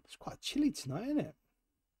bomb. It's quite chilly tonight, isn't it?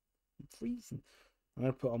 I'm freezing. I'm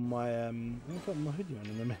gonna put on my hoodie on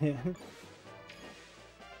in a minute.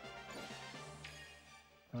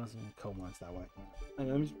 There's some coal mines that way. Hang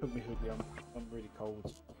on, let me just put my hoodie on. I'm really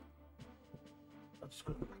cold. I've just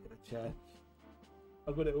got the back of the chair.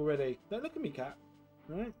 I've got it already. Don't look at me, cat.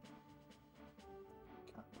 Alright?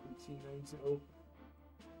 Cat, see knows it all.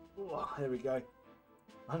 Oh, there we go.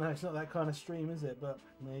 I know it's not that kind of stream, is it? But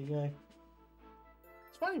there you go.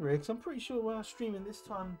 It's funny, really, because I'm pretty sure when I was streaming this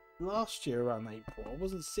time last year around April, I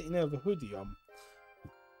wasn't sitting there with a hoodie on.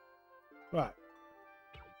 Right.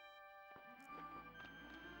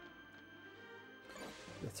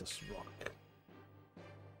 Let us rock.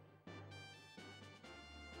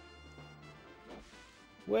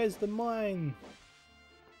 Where's the mine?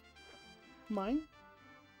 Mine?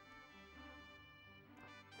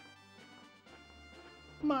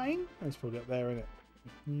 Mine? Let's put it up there, innit?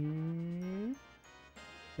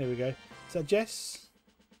 There we go. Is that Jess?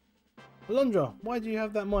 Alundra, why do you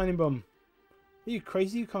have that mining bomb? Are you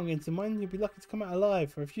crazy? You can't get into mine. You'd be lucky to come out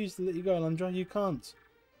alive. I refuse to let you go, Alundra. You can't.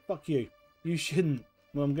 Fuck you. You shouldn't.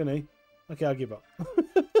 Well, I'm gonna. Okay, I'll give up.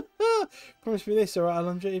 Promise me this, alright,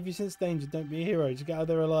 Alundra? If you sense danger, don't be a hero. Just get out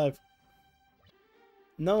there alive.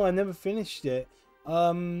 No, I never finished it.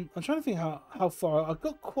 I'm trying to think how far. I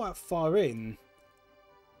got quite far in,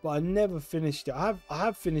 but I never finished it. I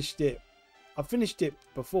have finished it. I finished it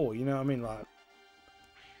before. You know what I mean? Like,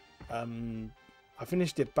 I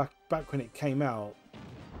finished it back when it came out.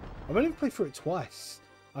 I've only played through it twice.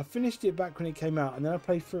 I finished it back when it came out, and then I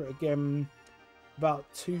played through it again about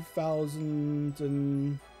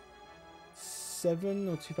 2007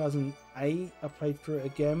 or 2008. I played through it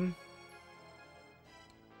again.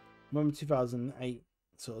 I remember 2008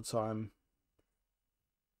 sort of time.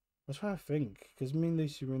 I was trying to think, because me and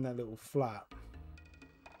Lucy were in that little flat,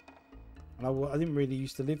 and I didn't really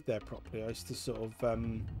used to live there properly. I used to sort of I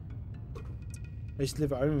used to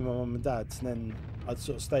live at home with my mum and dad, and then I'd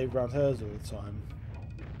sort of stay around hers all the time.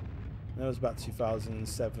 And that was about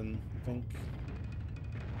 2007, I think.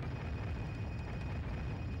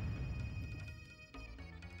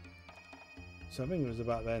 So I think it was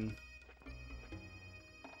about then.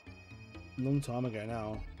 A long time ago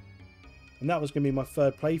now. And that was going to be my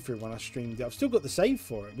third playthrough when I streamed it. I've still got the save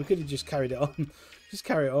for it. We could have just carried it on. Just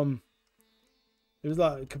carry it on. It was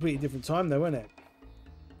like a completely different time though, wasn't it?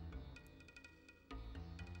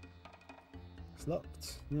 It's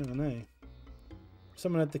locked. Yeah, I know.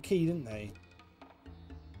 Someone had the key, didn't they?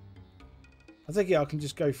 I think I can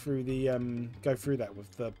just go through the go through that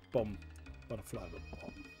with the bomb. Butterfly with the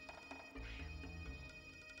bomb.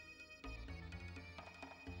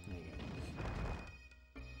 There you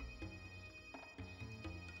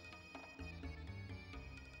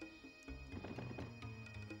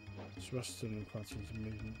go. It's rusted and clutches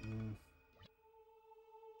movement.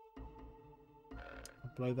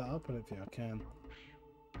 I'll blow that up. I don't think I can.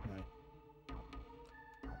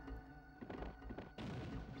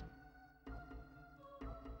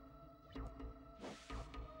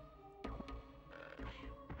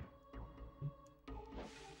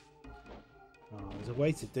 there's a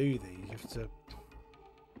way to do these. You have to...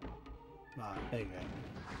 Right, there you go.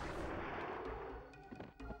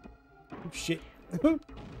 Oh, shit.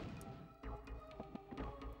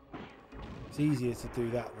 It's easier to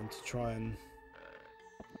do that than to try and...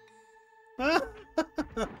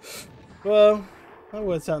 Well, that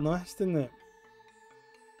works out nice, didn't it?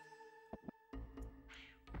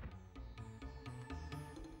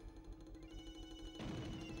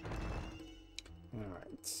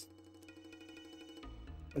 Alright.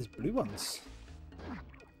 There's blue ones.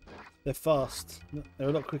 They're fast. They're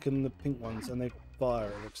a lot quicker than the pink ones, and they fire,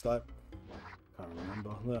 it looks like. Can't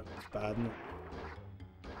remember. Look, it's bad, isn't it?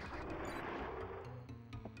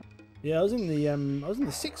 Yeah, I was in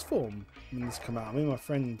the sixth form when this came out. Me and my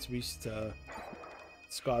friends, we used to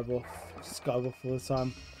Skype off all the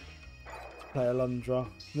time to play Alundra.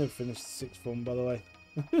 Never finished the sixth form, by the way.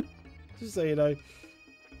 Just so you know.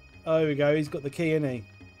 Oh, here we go. He's got the key, isn't he?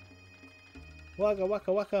 Waka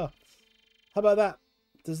waka waka. How about that?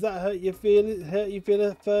 Does that hurt you feel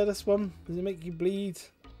the furthest one? Does it make you bleed?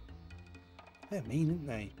 They're mean, aren't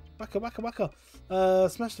they? Waka waka waka.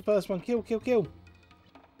 Smash the first one. Kill, kill, kill.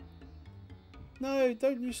 No,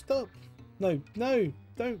 don't you stop. No, no,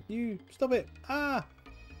 don't you stop it. Ah!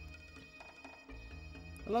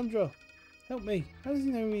 Alundra, help me. How does he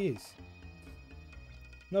know who he is?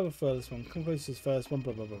 Another furthest one. Come close to his first one.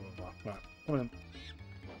 Blah, blah, blah, blah, blah. Right, come on.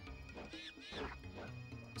 For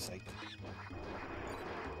fuck's sake.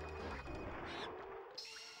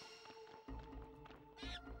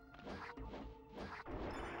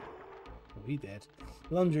 Oh, he dead.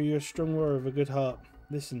 Alundra, you're a strong warrior of a good heart.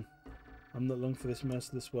 Listen. I'm not long for this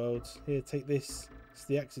merciless world. Here, take this. It's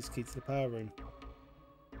the access key to the power room.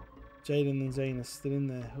 Jalen and Zane are still in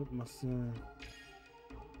there. Help must.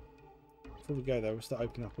 Before we go though, we'll start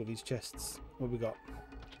opening up all these chests. What have we got?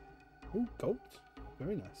 Oh, gold.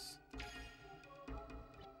 Very nice.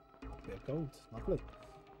 A bit of gold. Lovely.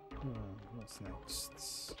 Oh, what's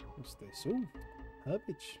next? What's this? Oh,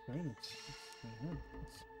 herbage. Very nice. Very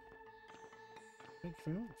nice. Thank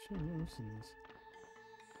you very much. Oh, what else in these?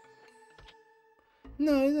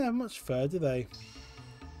 No, they don't have much fur, do they?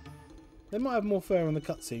 They might have more fur on the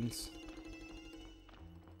cutscenes.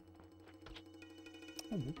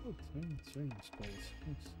 Oh my god, very nice gold.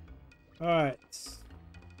 Nice. Alright. Let's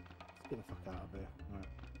get the fuck out of here. Alright.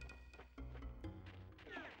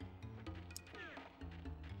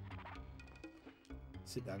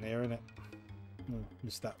 Sit down here, innit? Oh,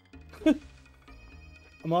 missed that.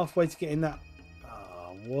 I'm halfway to getting that.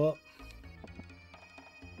 Ah, what?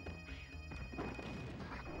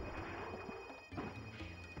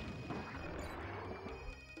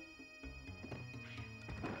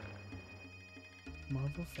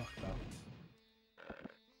 Motherfucker.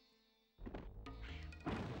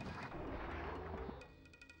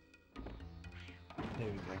 There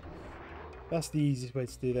we go. That's the easiest way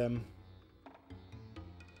to do them.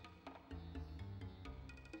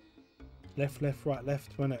 Left, left, right,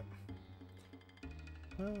 left, wasn't it?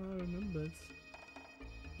 Oh, I remembered.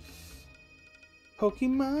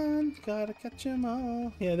 Pokemon, gotta catch them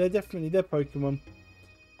all. Yeah, they're Pokemon.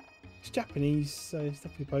 It's Japanese, so it's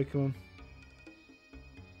definitely Pokemon.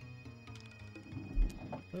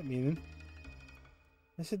 Don't mean them.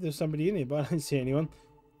 I said there was somebody in here, but I don't see anyone.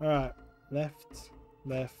 Alright, left,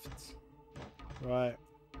 left, right,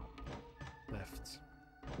 left.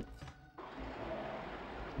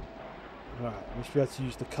 Right, we should be able to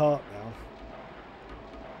use the cart now.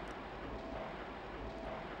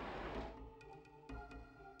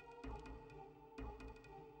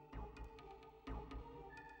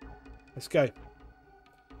 Let's go.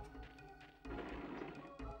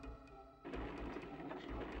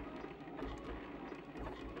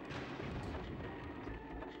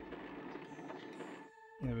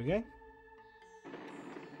 There we go.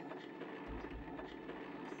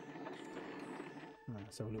 Right,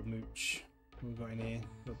 let's have a little mooch. What have we got in here?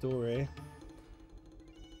 Got a door here.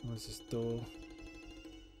 Where's this door?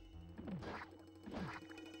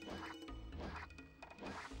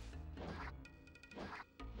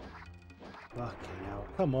 Fucking hell.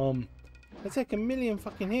 Come on. They take a million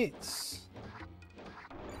fucking hits.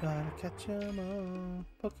 Gotta catch 'em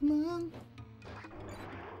all. Pokemon.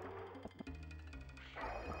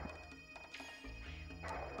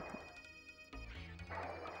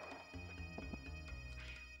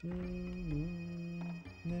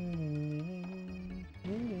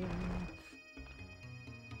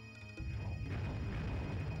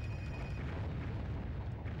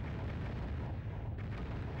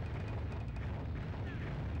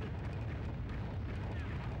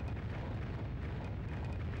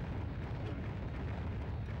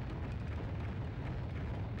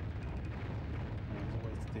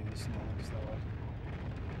 It's nice that way.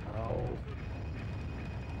 Oh.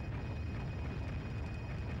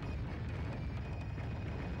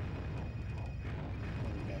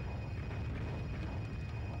 There we go.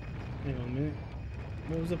 Hang on a minute.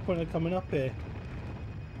 What was the point of coming up here?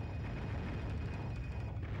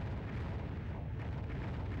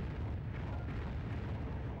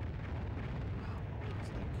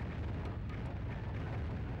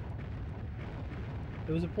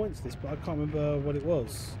 There was a point to this, but I can't remember what it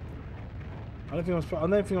was. I don't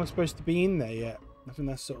think I'm supposed to be in there yet. I think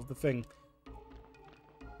that's sort of the thing.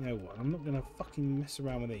 You know what? I'm not gonna fucking mess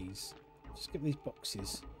around with these. Just get these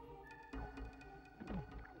boxes.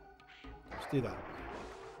 Let's do that.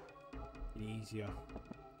 Easier.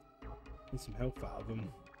 Get some health out of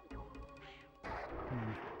them.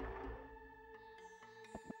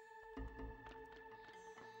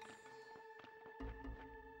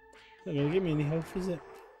 Not gonna give me any health, is it?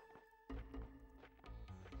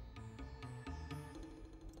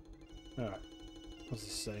 Alright. What's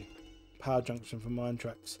this say? Power junction for mine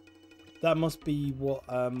tracks. That must be what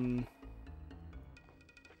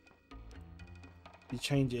you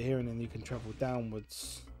change it here and then you can travel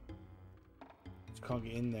downwards. Just can't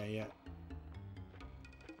get in there yet.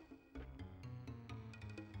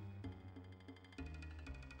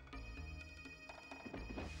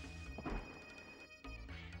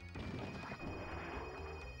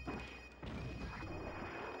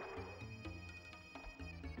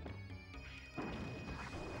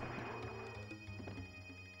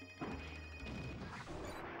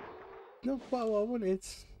 Not quite what I wanted.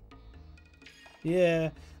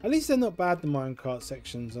 Yeah, at least they're not bad, the minecart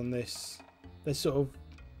sections on this. They're sort of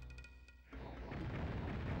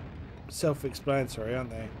self-explanatory,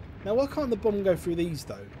 aren't they? Now, why can't the bomb go through these,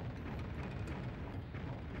 though?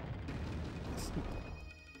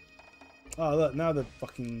 Oh, look, now the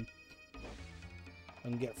fucking... I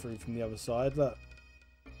can get through from the other side, look.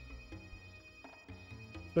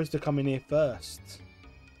 Supposed to come in here first.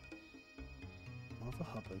 Martha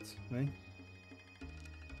Hubbard, eh?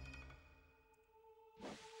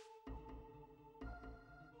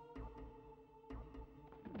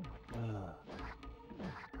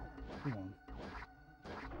 Come on.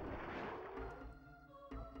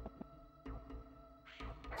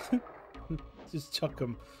 Just chuck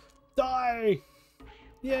them. Die!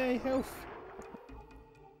 Yay, health!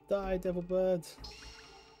 Die, devil bird.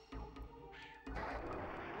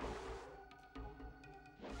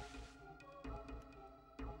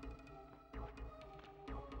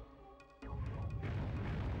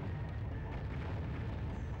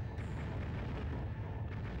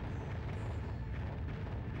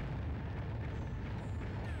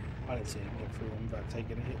 I didn't see him get through them without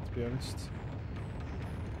taking a hit, to be honest.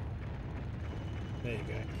 There you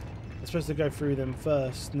go. I'm supposed to go through them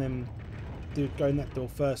first and then go in that door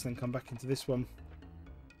first and then come back into this one.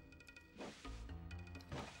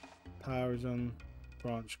 Power is on.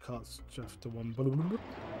 Branch cuts just to one. But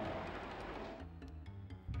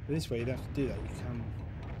this way you don't have to do that. You can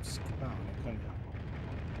skip out on it, can't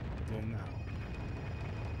you? Doing that.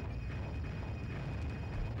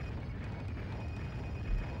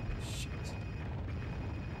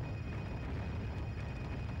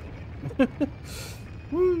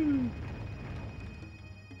 Woo!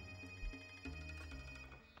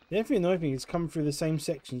 The only thing annoying thing is coming through the same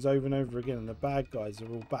sections over and over again, and the bad guys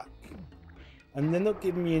are all back. And they're not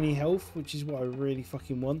giving me any health, which is what I really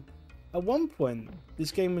fucking want. At one point,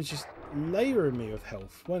 this game was just layering me with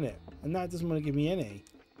health, wasn't it? And now it doesn't want to give me any.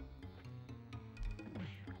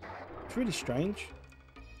 It's really strange.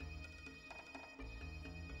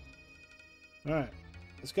 Alright,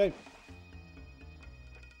 let's go.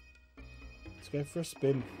 Let's go for a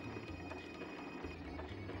spin.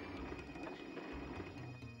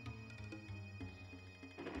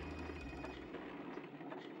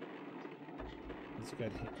 Let's go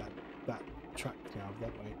and hit that track now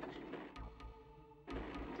that way.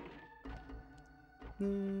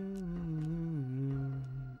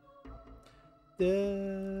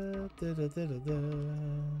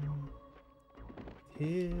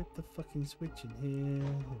 Hit the fucking switch in here.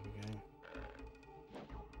 There we go.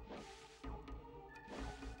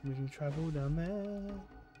 We can travel down there.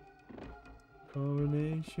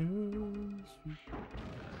 Coronation Street.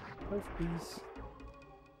 Health, please.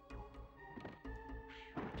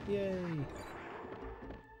 Yay!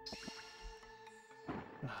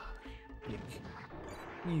 Ah, dick.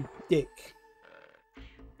 You dick.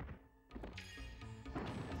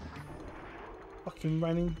 Fucking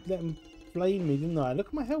running, let him blame me, didn't I? Look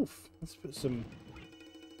at my health. Let's put some.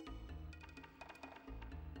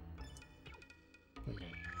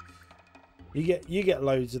 You get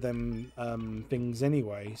loads of them things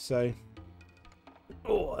anyway, so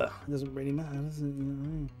it doesn't really matter, does it?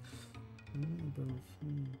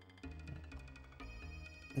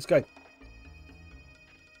 Let's go.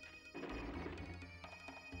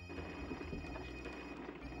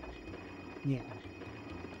 Yeah.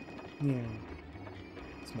 Yeah.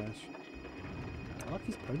 Smash. I like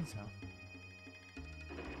his ponytail.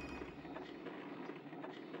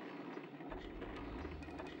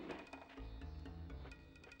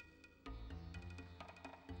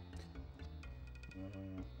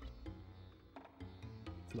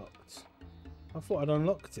 Locked. I thought I'd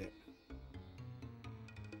unlocked it.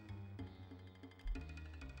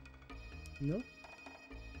 No?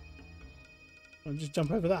 I'll just jump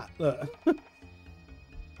over that. Look.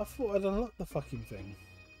 I thought I'd unlocked the fucking thing.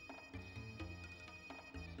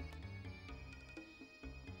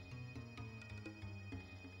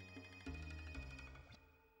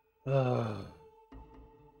 Go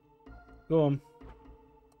on.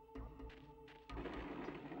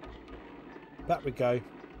 Back we go.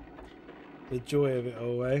 The joy of it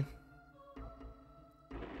all, eh?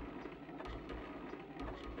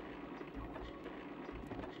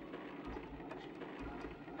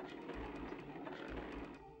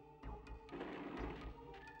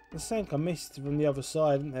 There's something I missed from the other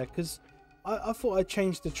side, isn't there? Because I thought I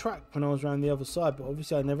changed the track when I was around the other side, but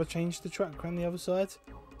obviously I never changed the track around the other side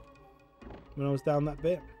when I was down that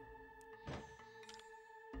bit.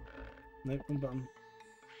 Nope, one button.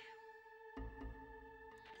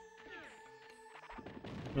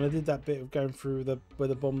 When I did that bit of going through where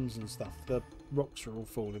the bombs and stuff, the rocks were all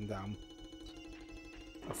falling down.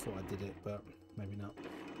 I thought I did it, but maybe not.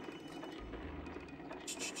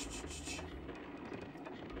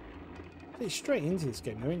 It's straight into this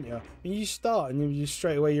game, though, isn't you? I mean, you start and then you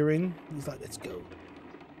straight away you're in. It's like, let's go.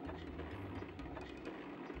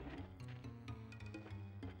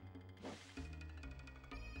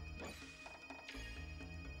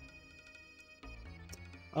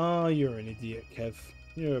 Oh, you're an idiot, Kev.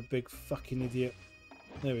 You're a big fucking idiot.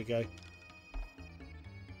 There we go.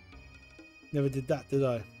 Never did that, did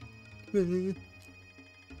I?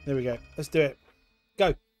 There we go. Let's do it.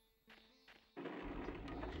 Go.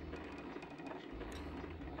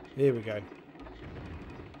 Here we go.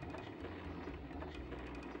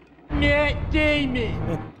 Matt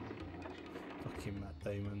Damon. Fucking Matt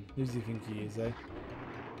Damon. Who does he think he is, eh?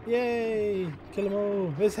 Yay! Kill them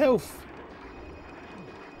all. There's health.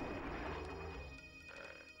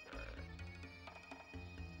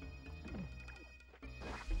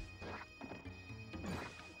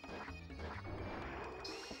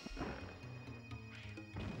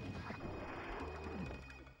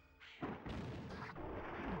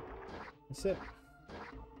 That's it.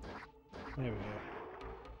 There we go.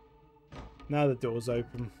 Now the door's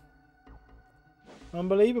open.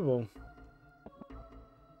 Unbelievable.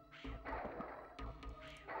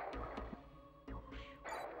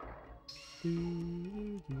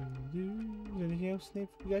 Anything else need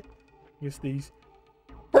to go? Yes, these.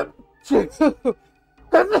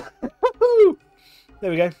 There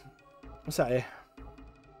we go. What's that here?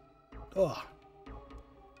 Oh.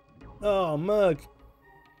 Oh, mug.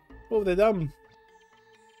 What have they done?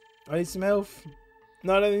 I need some health.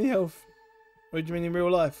 No, I don't need health. What do you mean in real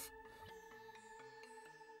life?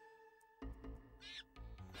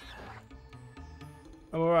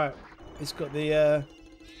 I'm alright. It's got the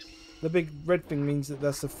big red thing means that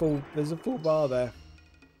there's a full bar there.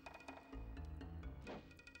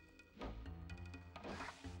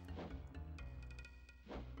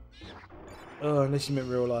 Oh, unless you meant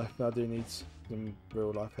real life. I do need some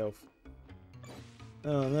real life health.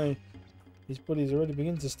 Oh no, his body's already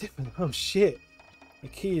beginning to stiffen. Oh shit, the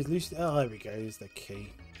key is loose. Oh, there we go. Here's the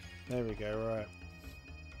key. There we go. Right.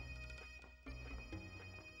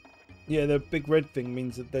 Yeah, the big red thing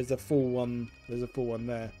means that there's a full one. There's a full one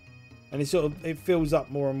there, and it fills up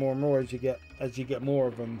more and more and more as you get more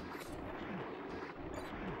of them.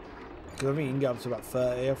 Because I think you can get up to about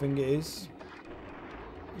 30. I think it is.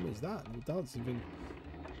 What is that? The dancing thing.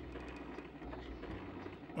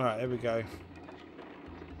 All right, there we go.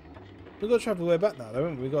 We've got to travel the way back now, though,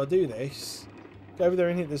 haven't we? We've got to do this. Go over there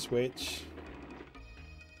and hit the switch.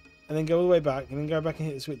 And then go all the way back, and then go back and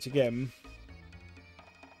hit the switch again.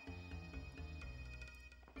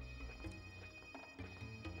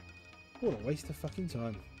 What a waste of fucking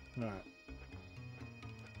time. Right.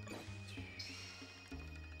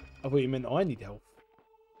 I thought you meant I need health.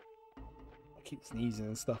 I keep sneezing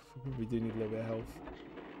and stuff. I probably do need a little bit of health.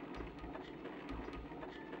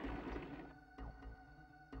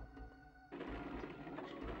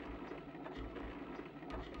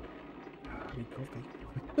 Coffee.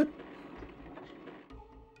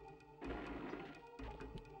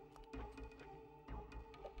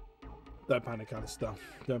 Don't panic, Alistair.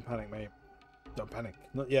 Don't panic, mate. Don't panic.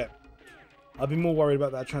 Not yet. I'd be more worried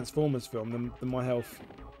about that Transformers film than my health.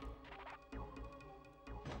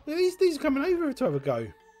 These are coming over to have a go.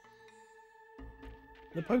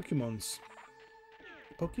 The Pokemons.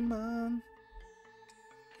 Pokemon.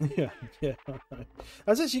 Yeah.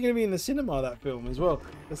 That's actually going to be in the cinema, that film, as well.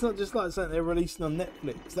 It's not just like something they're releasing on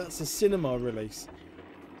Netflix. That's a cinema release.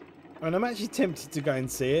 And I'm actually tempted to go and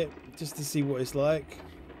see it, just to see what it's like.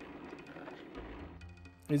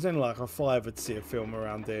 It's only like a £5 to see a film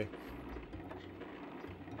around here.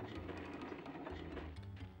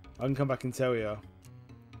 I can come back and tell you.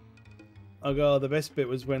 Oh god, the best bit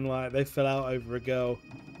was when like they fell out over a girl.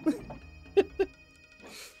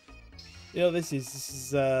 You know, this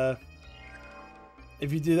is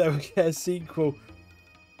if you do that, we'll get a sequel.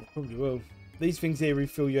 It probably will. These things here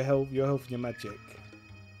refill your health and your magic.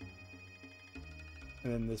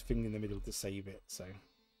 And then there's a thing in the middle to save it, so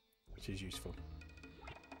which is useful.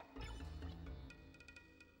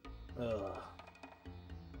 Ugh.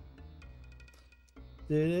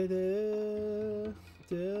 Da, da,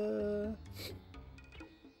 da,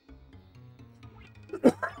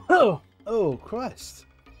 da. Oh Christ.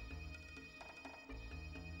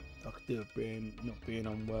 I could do it not being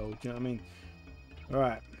unwell, do you know what I mean?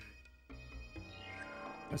 Alright.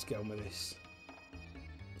 Let's get on with this.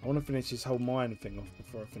 I want to finish this whole mine thing off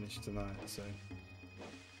before I finish tonight, so.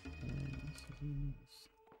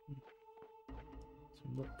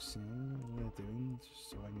 Some rocks here, what they're doing,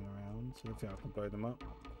 just hanging around, so I think I can blow them up.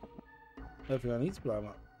 I don't think I need to blow them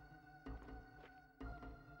up.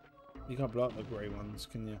 You can't blow up the grey ones,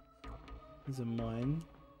 can you? There's a mine.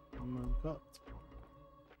 A mine cut.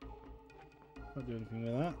 Can't do anything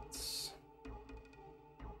with that.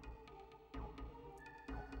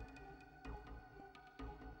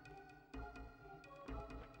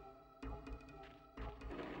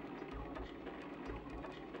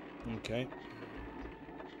 Okay.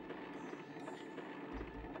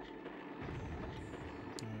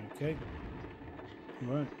 Okay.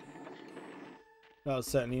 Right. That was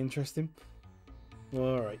certainly interesting.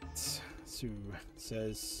 Alright. So it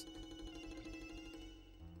says.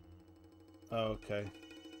 Oh, okay.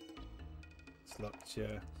 It's locked,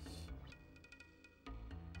 yeah.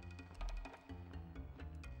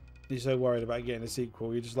 You're so worried about getting a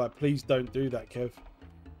sequel. You're just like, please don't do that, Kev.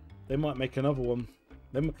 They might make another one.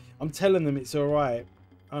 I'm telling them it's alright.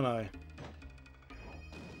 I know.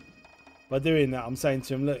 By doing that, I'm saying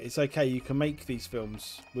to them, look, it's okay. You can make these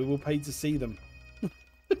films. We will pay to see them.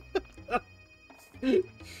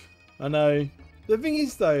 I know. The thing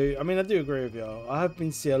is, though, I mean, I do agree with you. I have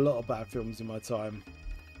been seeing a lot of bad films in my time.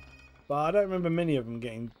 But I don't remember many of them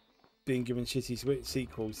being given shitty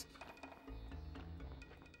sequels.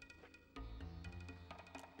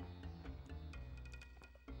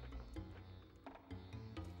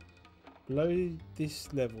 Below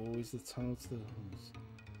this level is the tunnel to the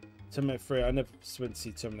Terminator 3. I never went to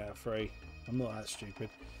see Terminator 3. I'm not that stupid.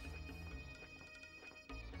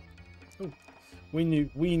 Oh, we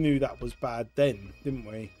knew that was bad then, didn't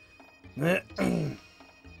we? I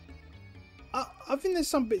think there's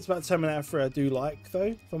some bits about Terminator 3 I do like, though.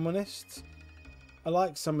 If I'm honest, I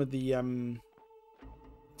like some of the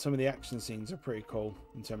action scenes are pretty cool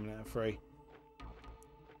in Terminator 3.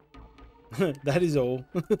 That is all.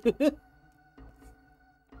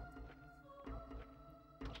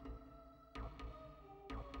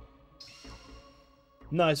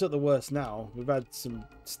 No, it's not the worst now. We've had some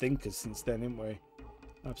stinkers since then, haven't we?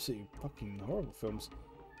 Absolutely fucking horrible films.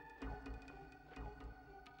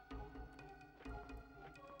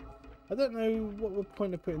 I don't know what the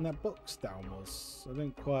point of putting that box down was. I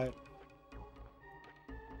don't quite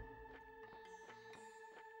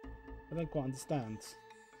understand.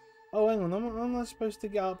 Oh, hang on. Am I supposed to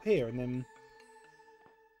get up here and then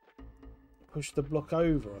push the block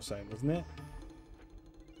over or something, isn't it?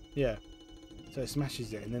 Yeah. So it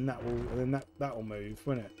smashes it, and then that will move,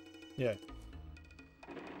 won't it? Yeah.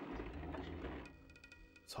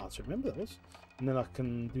 It's hard to remember those. And then I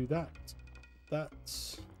can do that.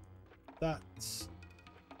 That's.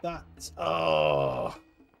 Oh!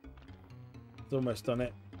 It's almost done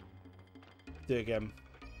it. Do it again.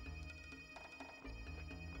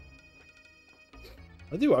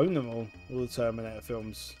 I do own them all the Terminator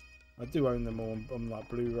films. I do own them all on like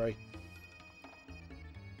Blu-ray.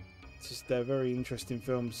 It's just they're very interesting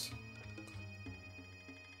films.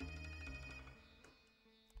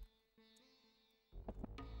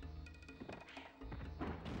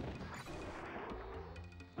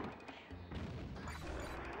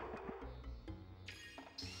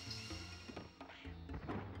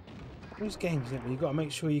 Those games, you've got to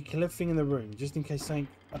make sure you kill everything in the room, just in case something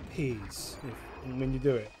appease when you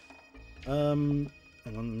do it. Hang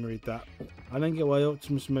on, let me read that. I don't get why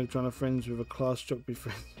Optimus and Megatron are friends with a class jock be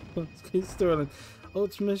friends. Storyline.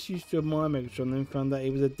 Optimus used to admire Megatron, then found out he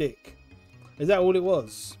was a dick. Is that all it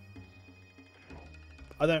was?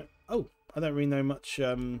 I don't really know much.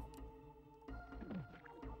 I don't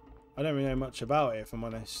really know much about it, if I'm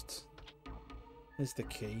honest. There's the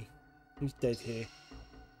key. Who's dead here?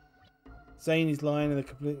 Zane is lying in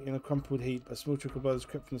a crumpled heap. A small trickle of blood has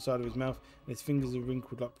crept from the side of his mouth, and his fingers are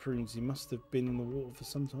wrinkled like prunes. He must have been in the water for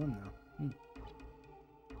some time now.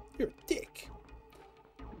 You're a dick.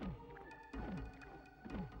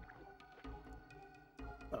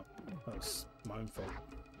 Oh, that was my own fault.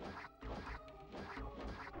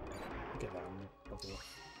 Get that on the bottle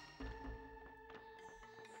off.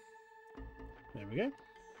 There we go.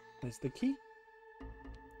 There's the key.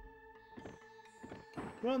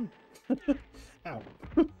 Run! Ow.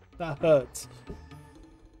 That hurt.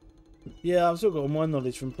 Yeah, I've still got all my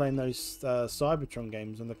knowledge from playing those Cybertron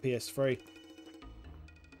games on the PS3.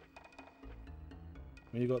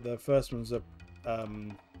 You got the first one's a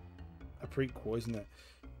prequel, isn't it?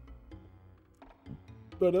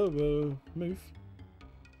 But move.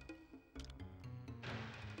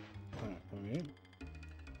 Alright, there we go.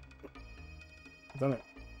 Done it.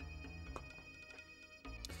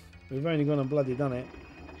 We've only gone and bloody done it.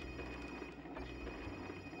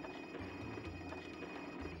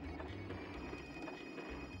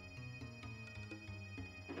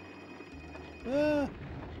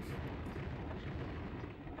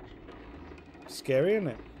 Scary, isn't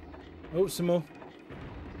it? Oh, some more.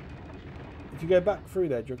 If you go back through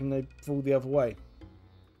there, do you reckon they fall the other way?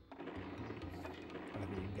 I don't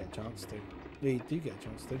think you can get a chance to. Yeah, you do get a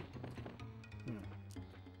chance to.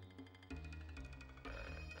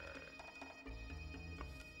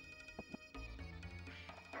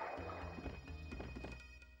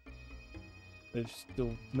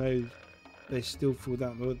 They still fall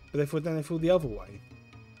down, but they fall the other way.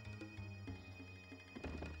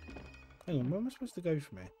 Hang on, where am I supposed to go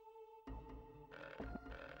from here?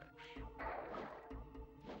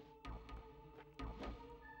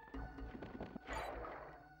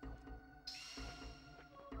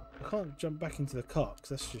 I can't jump back into the cart because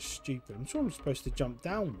that's just stupid. I'm sure I'm supposed to jump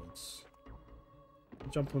downwards.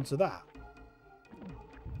 Jump onto that.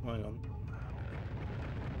 Hang on.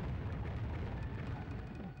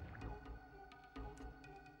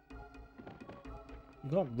 You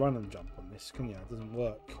can't run and jump on this, can you? It doesn't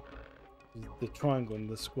work. The triangle and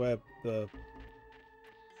the square. I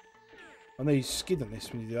know you skid on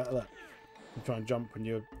this when you do that. Look, you try and jump when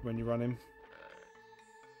you're running.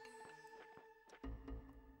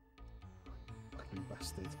 Fucking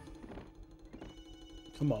bastard!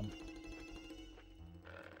 Come on.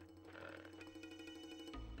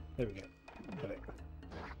 There we go. Got it.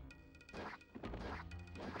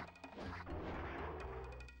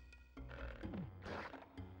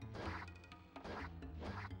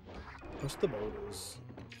 Cross the boulders.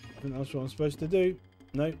 I think that's what I'm supposed to do.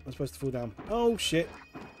 No, I'm supposed to fall down. Oh shit!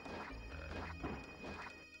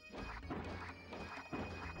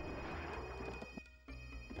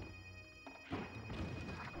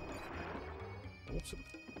 Awesome.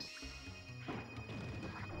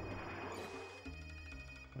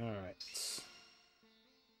 Alright.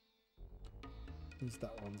 There's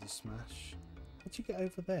that one to smash. How'd you get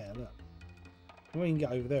over there? Look. The way you can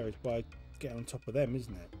get over there is by getting on top of them,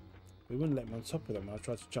 isn't it? We wouldn't let me on top of them when I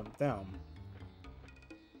tried to jump down.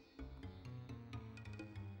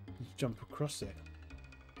 You jump across it.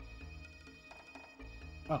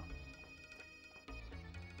 Oh.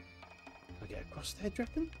 Can I get across there, do you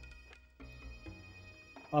reckon?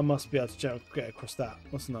 I must be able to get across that,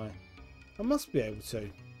 mustn't I? I must be able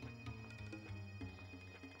to.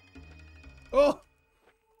 Oh!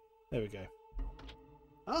 There we go.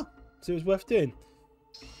 Ah! So it was worth doing.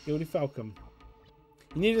 Gilded Falcon.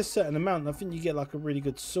 You need a certain amount. I think you get like a really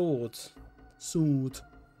good sword. Sword.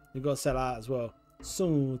 You've got to sell that as well.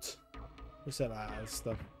 Sword. We sell that as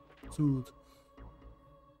stuff. Sword.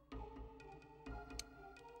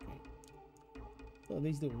 Oh,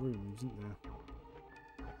 these little rooms, isn't there?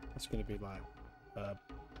 That's going to be like herb.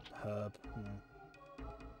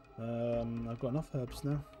 Yeah. I've got enough herbs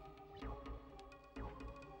now.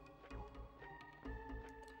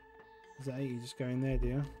 Is that it? You just go in there, do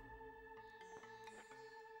you?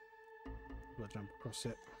 Gotta jump across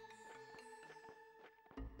it.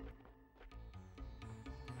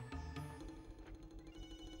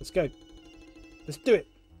 Let's go. Let's do it.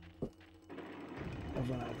 I've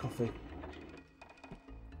run out of coffee.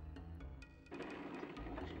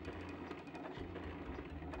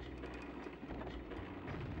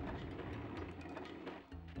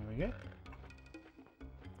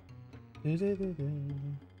 God,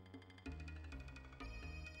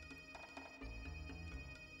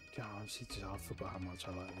 I forgot how much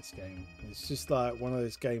I like this game. It's just like one of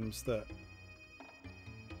those games that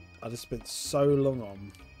I just spent so long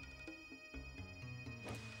on.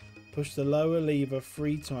 Push the lower lever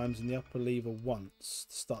 3 times and the upper lever once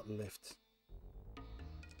to start the lift.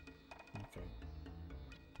 Okay.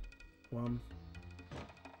 1,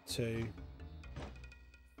 2,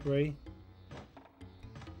 3.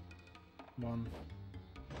 1.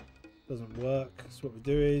 Doesn't work. So what we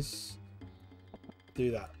do is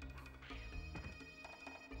do that.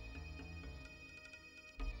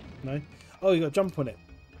 No? Oh, you got to jump on it.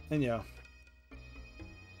 Then yeah.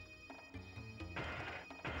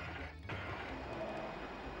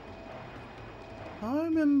 I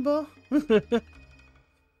remember.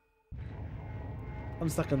 I'm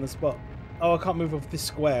stuck on the spot. Oh, I can't move off this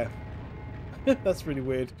square. That's really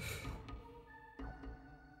weird.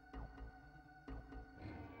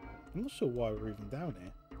 I'm not sure why we're even down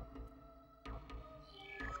here.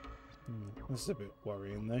 That's a bit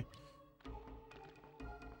worrying though.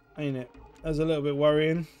 Ain't it? That's a little bit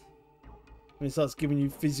worrying. When it starts giving you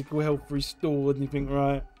physical health restored and you think,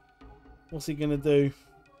 right, what's he gonna do?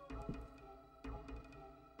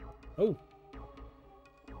 Oh.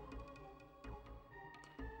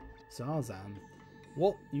 Zarzan.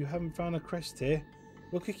 What? You haven't found a crest here?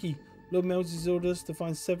 Well, Kiki, Lord Mel's orders to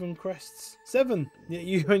find 7 crests. 7! Yeah,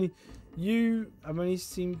 you have only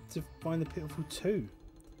seemed to find a pitiful 2.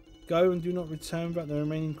 Go and do not return without the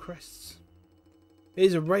remaining crests. It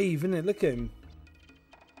is a rave, isn't it? Look at him.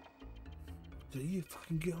 Do you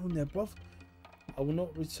fucking get on there, bruv? I will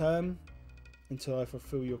not return until I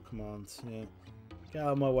fulfill your commands. Yeah. Get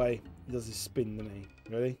out of my way. He does his spin, doesn't he?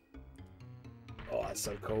 Really? Oh, that's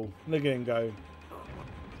so cool. Look at him go.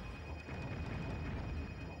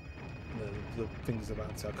 The thing's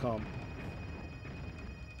about to. I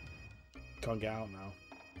can't get out now.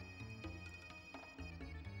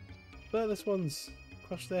 Furthest ones.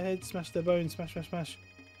 Crush their heads, smash their bones, smash, smash, smash.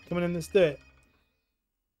 Come on in, let's do it.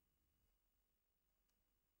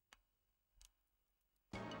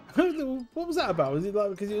 What was that about? Was it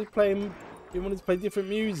like because he was playing, he wanted to play different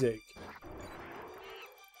music?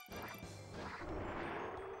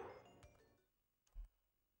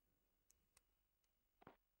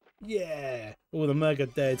 Yeah! All the Merg are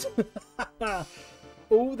dead.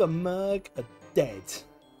 All the Merg are dead.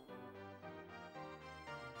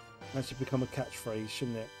 That should become a catchphrase,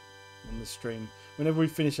 shouldn't it? On the stream. Whenever we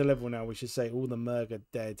finish a level now, we should say all the Merg are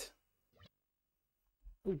dead.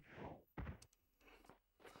 Ooh.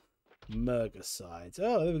 Mergicide.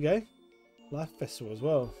 Oh, there we go. Life Festival as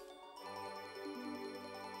well.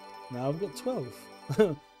 Now I've got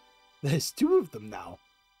 12. There's 2 of them now.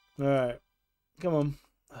 Alright. Come on.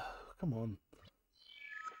 Oh, come on.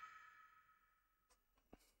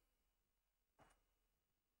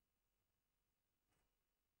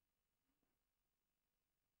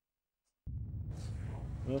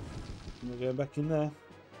 Well, I'm not going back in there.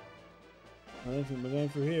 I don't think we're going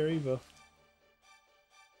through here either.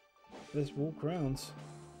 Let's walk around.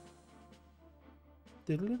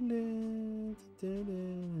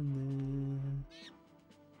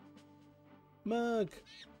 Mug!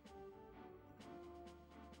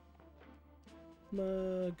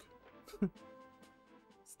 Mug!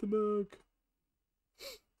 It's the mug!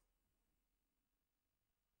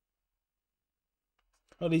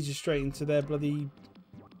 Oh, leads you straight into their bloody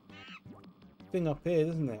thing up here,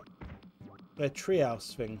 doesn't it? Their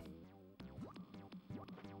treehouse thing.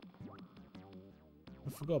 I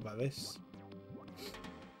forgot about this.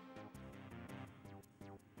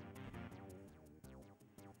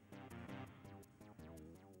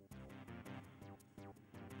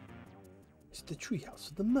 It's the treehouse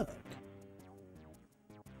of the Merc.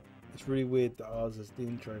 It's really weird that ours is the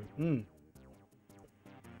intro.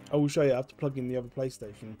 I will show you. I have to plug in the other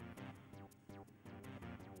PlayStation.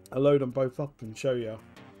 I'll load them both up and show you.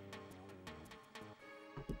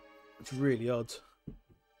 It's really odd.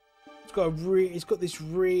 It's got this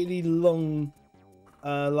really long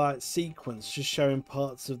like sequence just showing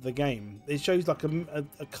parts of the game. It shows like a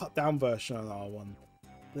cut down version of our one.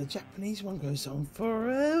 The Japanese one goes on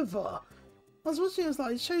forever. I was watching, I was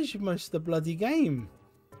like, it shows you most of the bloody game.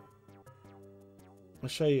 I'll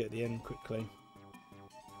show you at the end quickly.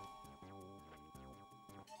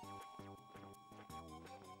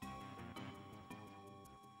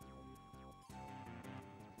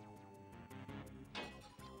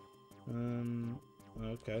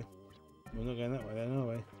 Okay. We're not going that way then, are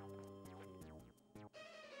we?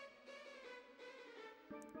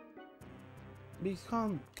 But you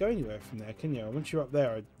can't go anywhere from there, can you? Once you're up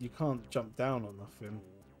there, you can't jump down or nothing.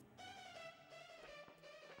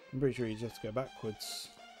 I'm pretty sure you just have to go backwards.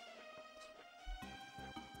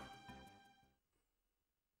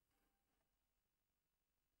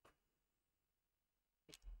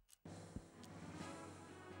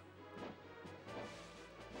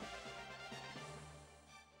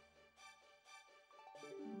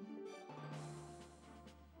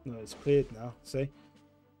 No, it's cleared now. See?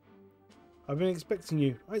 I've been expecting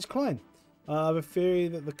you. Oh, it's Klein. I have a theory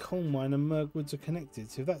that the coal mine and Mergwoods are connected.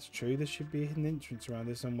 So if that's true, there should be a hidden entrance around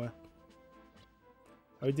here somewhere.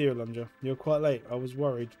 Oh dear, Alundra. You're quite late. I was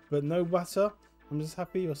worried. But no matter. I'm just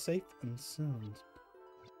happy you're safe and sound.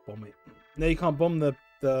 Bomb it. No, you can't bomb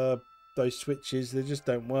those switches. They just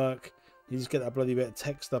don't work. You just get that bloody bit of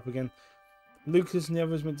text up again. Lucas and the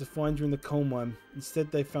others went to find you in the coal mine.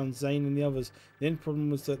 Instead, they found Zane and the others. The end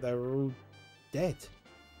problem was that they were all dead.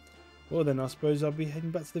 Well, then I suppose I'll be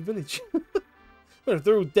heading back to the village. Well, if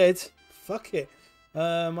they're all dead, fuck it.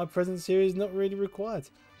 My presence here is not really required.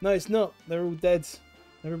 No, it's not. They're all dead.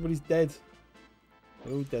 Everybody's dead.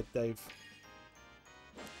 They're all dead, Dave.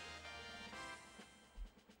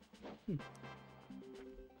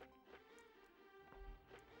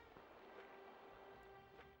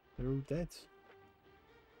 They're all dead.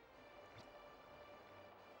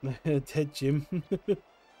 Dead Jim.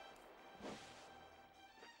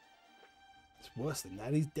 It's worse than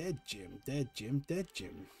that. He's dead Jim. Dead Jim. Dead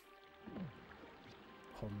Jim.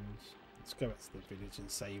 Ponds. Let's go back to the village and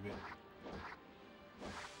save it.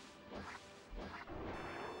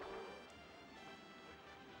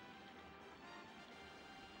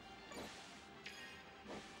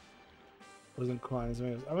 Wasn't Klein as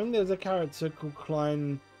well. I mean, there was a character called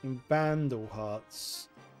Klein in Vandal Hearts,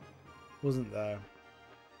 wasn't there?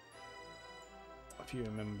 If you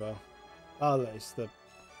remember. Oh, it's the...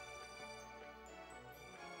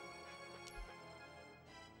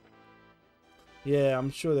 Yeah,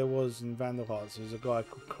 I'm sure there was in Vandal Hearts. There's a guy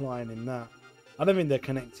called Klein in that. I don't think they're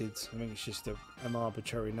connected. I think it's just an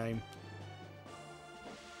arbitrary name.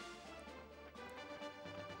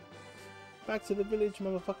 Back to the village,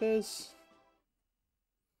 motherfuckers.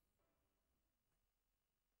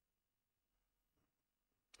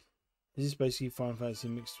 Is this basically Final Fantasy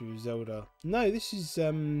mixed with Zelda? No, this is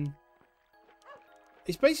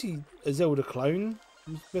it's basically a Zelda clone.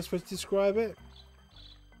 Best way to describe it.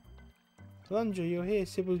 Alundra, you're here.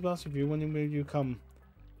 Sybil's asking for you, wondering where you come.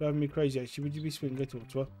 Driving me crazy actually. Would you be sweet and go talk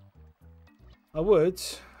to her? I would,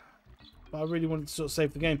 but I really wanted to sort of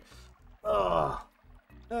save the game. Oh,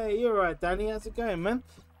 hey, you're right, Danny. How's it going, man?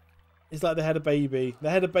 It's like they had a baby. They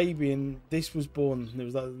had a baby, and this was born. It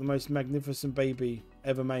was like the most magnificent baby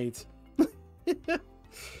ever made.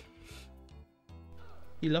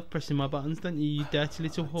 You love pressing my buttons, don't you, you dirty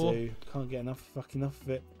little whore? I do. Can't get enough of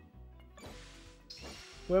it.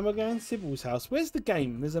 Where am I going? Sybil's house. Where's the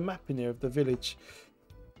game? There's a map in here of the village.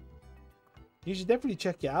 You should definitely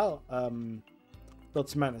check it out.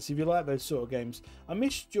 Lots of Madness, if you like those sort of games. I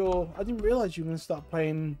missed your... I didn't realise you were going to start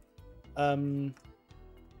playing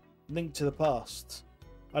Link to the Past.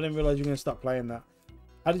 I didn't realise you were going to start playing that.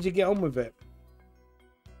 How did you get on with it?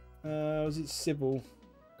 Was it Sybil?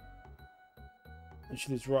 And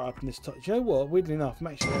she lives right up in this top. Do you know what? Weirdly enough, I'm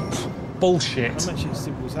actually Bullshit. I'm actually at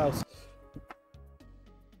Sybil's house.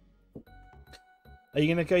 Are you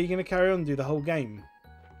gonna go? You're gonna carry on and do the whole game?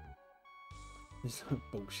 It's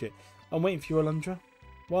bullshit. I'm waiting for you, Alundra.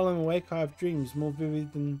 While I'm awake, I have dreams more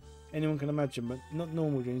vivid than anyone can imagine, but not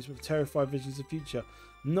normal dreams, but terrified visions of the future.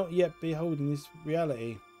 Not yet beholding this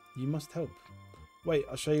reality. You must help. Wait,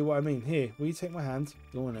 I'll show you what I mean. Here, will you take my hand?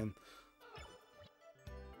 Go on then.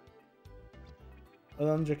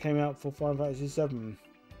 Alundra came out for Final Fantasy 7.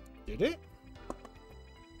 Did it?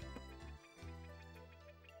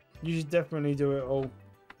 You should definitely do it all.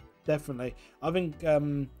 Definitely. I think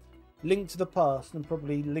Link to the Past and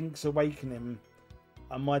probably Link's Awakening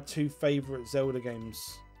are my two favourite Zelda games.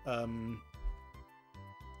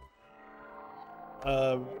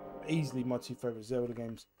 Easily my two favourite Zelda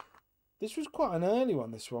games. This was quite an early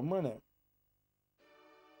one, this one, wasn't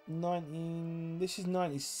it? This is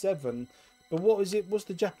 97. But what was it? What's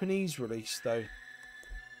the Japanese release, though?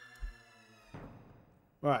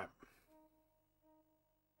 Right.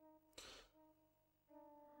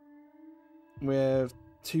 We have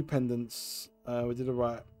 2 pendants. We did it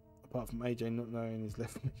right, apart from AJ not knowing his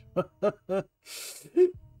left.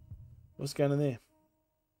 What's going on there?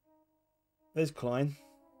 There's Klein.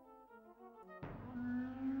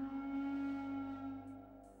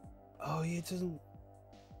 Oh, yeah, it doesn't...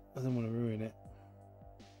 I don't want to ruin it.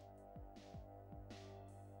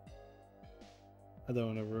 I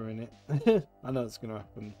don't want to ruin it. I know it's going to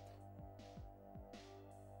happen.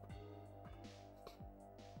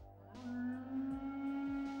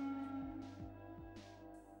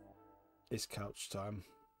 It's couch time.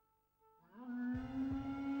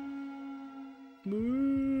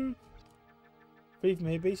 Moo. Leave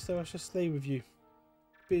me, beast, so I shall stay with you.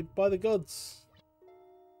 By the gods.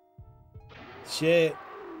 Shit.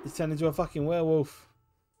 He's turned into a fucking werewolf.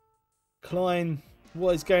 Klein,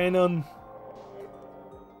 what is going on?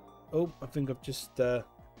 Oh, I think I've just not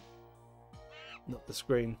the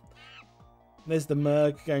screen. There's the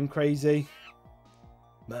Merg going crazy.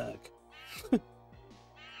 Merg.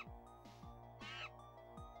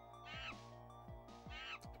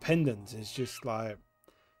 Pendant is just like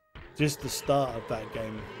the start of that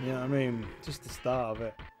game. You know what I mean? Just the start of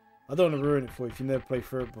it. I don't want to ruin it for you if you never played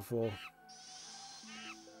through it before.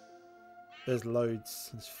 There's loads.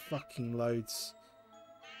 There's fucking loads.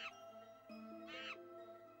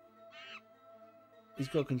 He's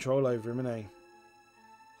got control over him, hasn't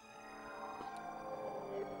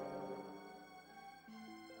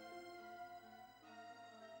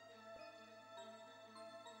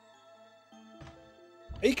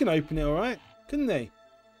he? He can open it, alright, couldn't he?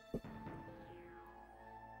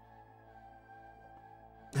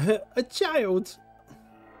 A child?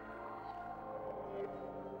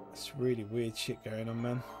 It's really weird shit going on,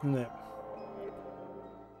 man, isn't it?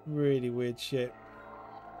 Really weird shit.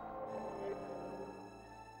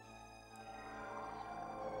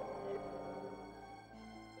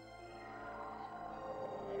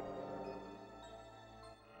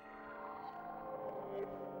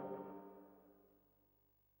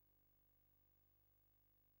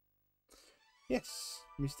 Yes,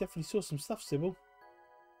 we definitely saw some stuff, Sybil.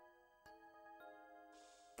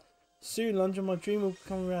 Soon, Alundra, my dream will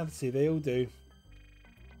become reality. They all do.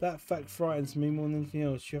 That fact frightens me more than anything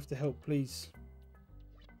else. You have to help, please.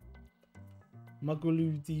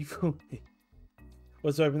 Muggaloo devil.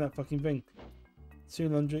 What's open that fucking thing?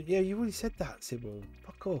 Soon, Alundra. Yeah, you already said that, Sybil.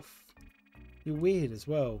 Fuck off. You're weird as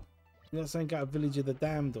well. You're not saying out of Village of the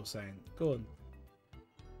Damned or something. Go on.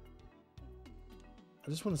 I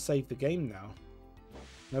just want to save the game now.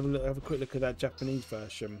 Have a quick look at that Japanese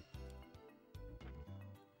version.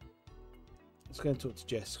 Let's go and talk to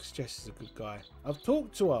Jess, because Jess is a good guy. I've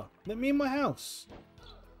talked to her. Let me in my house.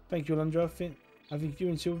 Thank you, Alundra. I think you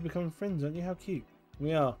and Sybil are becoming friends, aren't you? How cute.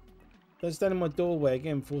 We are. Don't stand in my doorway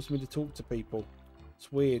again, forcing me to talk to people.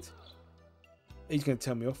 It's weird. He's going to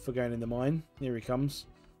tell me off for going in the mine. Here he comes.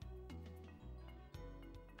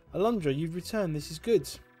 Alundra, you've returned. This is good.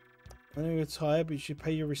 I know you're tired, but you should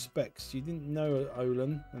pay your respects. You didn't know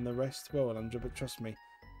Olin and the rest well, Alundra, but trust me,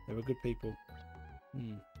 they were good people.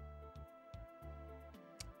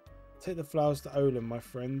 Take the flowers to Olin, my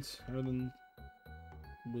friend. Olin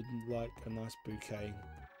would like a nice bouquet.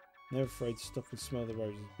 Never afraid to stop and smell the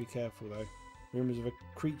roses. Be careful, though. Rumours of a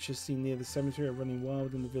creature seen near the cemetery are running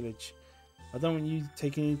wild in the village. I don't want you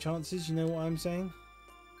taking any chances, you know what I'm saying?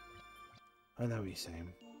 I know what you're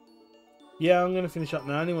saying. Yeah, I'm gonna finish up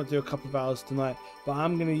now. I only want to do a couple of hours tonight, but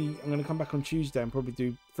I'm gonna come back on Tuesday and probably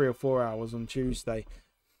do 3 or 4 hours on Tuesday.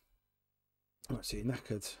 Oh, see,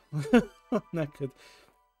 knackered, knackered.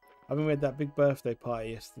 I mean, we had that big birthday party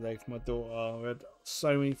yesterday for my daughter. We had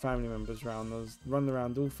so many family members around. I was running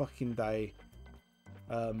around all fucking day.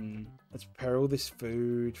 I had to prepare all this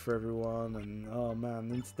food for everyone, and oh man.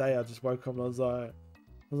 Then today I just woke up and I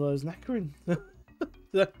was knackering.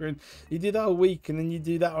 You do that a week and then you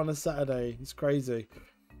do that on a Saturday. It's crazy.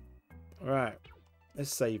 Alright,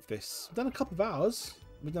 let's save this. We've done a couple of hours.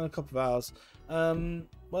 Well,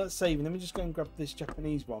 let's save. Let me just go and grab this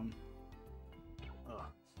Japanese one. Oh.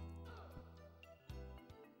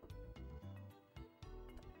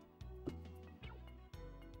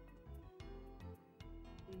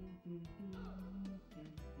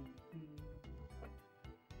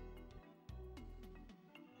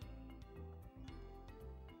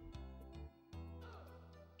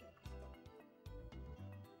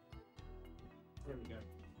 There we go.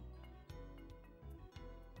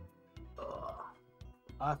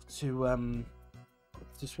 I have to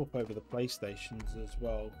swap over the PlayStations as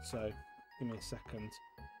well, so give me a second.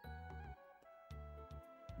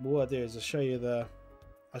 What I do is I'll show you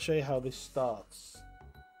how this starts.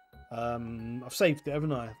 I've saved it,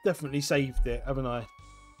 haven't I? Definitely saved it, haven't I?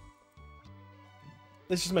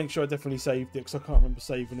 Let's just make sure I definitely saved it, because I can't remember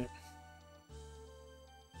saving it.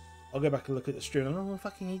 I'll go back and look at the stream. Oh,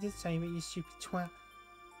 fucking, he did save it, you stupid twat.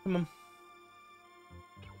 Come on.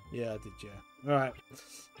 Yeah, I did, yeah. Alright.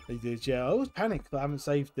 I did, yeah. I was panicked that I haven't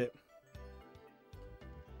saved it.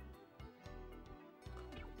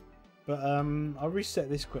 But, I'll reset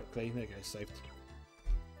this quickly. There you go, saved.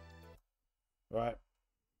 Right.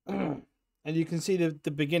 And you can see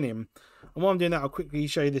the beginning. And while I'm doing that, I'll quickly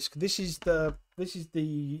show you this. This is the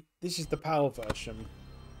PAL version.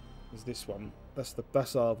 is this one.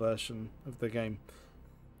 That's our version of the game.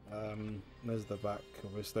 There's the back,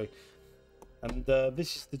 obviously, and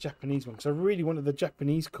this is the Japanese one because I really wanted the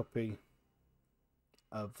Japanese copy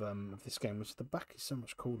of this game, which the back is so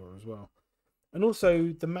much cooler as well, and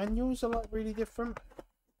also the manuals are like really different.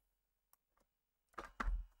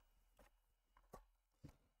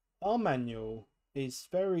 Our manual is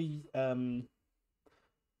very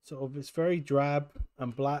it's very drab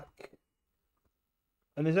and black,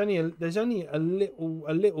 and there's only a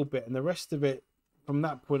little bit, and the rest of it from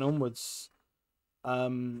that point onwards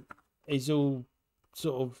is all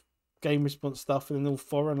sort of game response stuff and all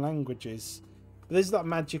foreign languages. But there's that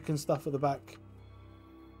magic and stuff at the back.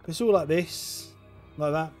 It's all like this,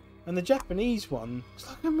 like that, and the Japanese one, it's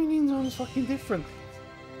like a million times fucking different.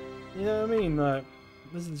 You know what I mean? Like,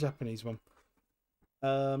 this is the Japanese one.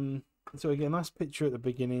 So we get a nice picture at the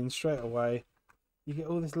beginning straight away. You get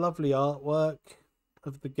all this lovely artwork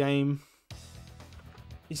of the game.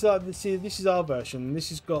 It's like, see, this is our version. This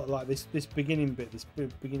has got like this beginning bit, this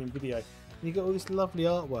beginning video. And you get all this lovely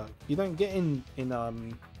artwork. You don't get in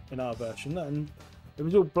our version. And it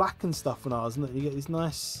was all black and stuff on ours, and you get these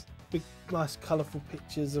nice, big, nice, colourful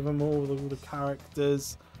pictures of them all the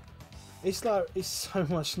characters. It's like, it's so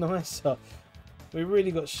much nicer. We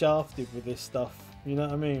really got shafted with this stuff. You know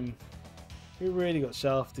what I mean? We really got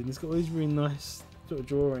shafted. It's got all these really nice sort of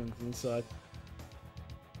drawings inside.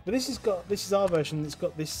 But this is our version. It's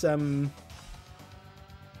got this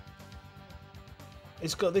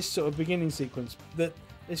it's got this sort of beginning sequence that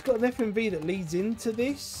it's got an FMV that leads into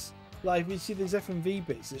this. Like, you see these FMV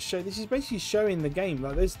bits that show, this is basically showing the game.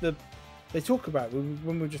 Like, there's they talk about when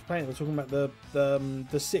we were just playing, they were talking about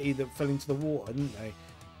the city that fell into the water, didn't they?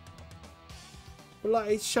 But like,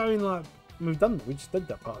 it's showing like, we just did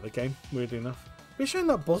that part of the game, weirdly enough. We're showing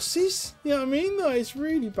like bosses, you know what I mean? Like, it's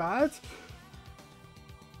really bad.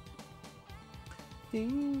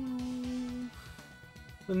 And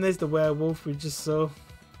there's the werewolf we just saw.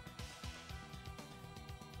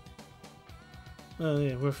 Oh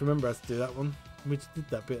yeah, we have to remember how to do that one. We just did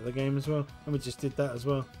that bit of the game as well. And we just did that as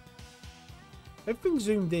well. Everything's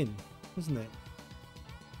zoomed in, isn't it?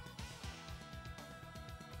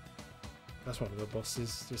 That's one of the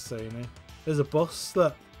bosses, just so you know. There's a boss,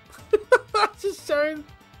 look. Just showing.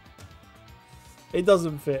 It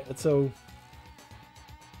doesn't fit at all.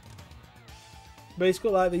 But it's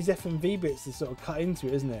got like these FMV bits that sort of cut into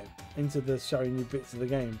it, isn't it? Into the showing you bits of the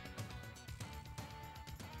game.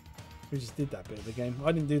 We just did that bit of the game.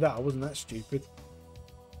 I didn't do that, I wasn't that stupid.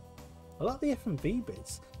 I like the FMV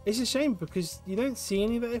bits. It's a shame because you don't see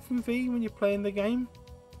any of that FMV when you're playing the game.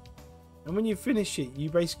 And when you finish it, you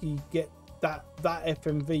basically get that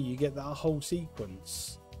FMV, you get that whole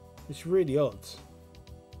sequence. It's really odd.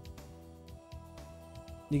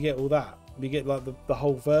 You get all that. You get like the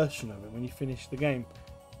whole version of it when you finish the game.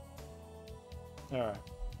 Alright.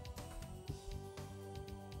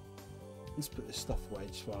 Let's put this stuff away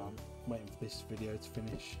just while I'm waiting for this video to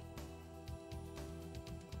finish.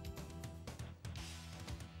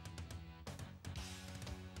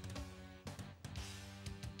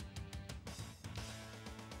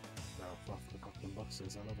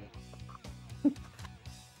 Bosses, I love it.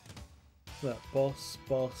 Look,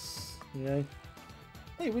 boss, you know.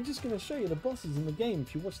 Hey, we're just going to show you the bosses in the game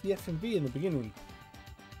if you watch the FMV in the beginning.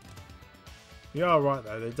 You are right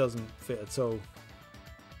though, it doesn't fit at all.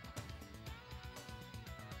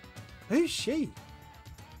 Who's she?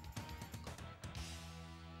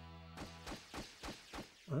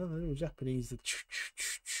 Oh, they're all Japanese.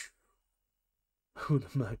 Oh, the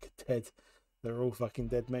Merc are dead. They're all fucking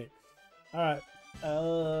dead, mate. Alright,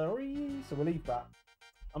 so we'll leave that.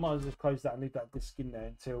 I might as well just close that and leave that disc in there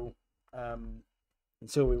until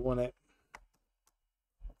we want it.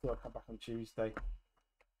 I'll come back on Tuesday.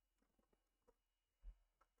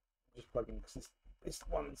 Just plug in because this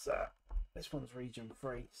one's region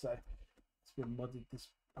free, so it's been modded, this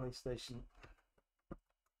PlayStation.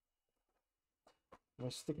 I'm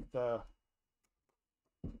gonna stick the,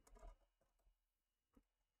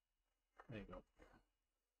 there you go.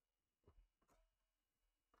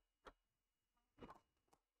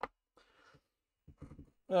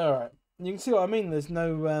 Alright, you can see what I mean. There's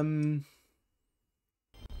no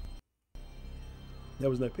there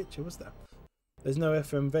was no picture, was there? There's no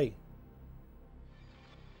FMV.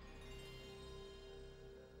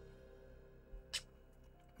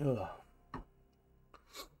 Ugh.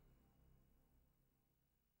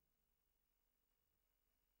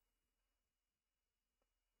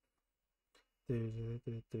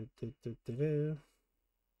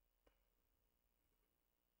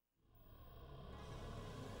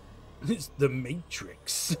 It's the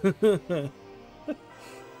Matrix.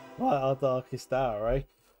 Right, our darkest hour, eh?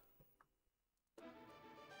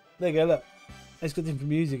 There you go, look. It's got different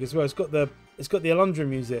music as well. It's got the Alundra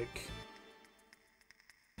music.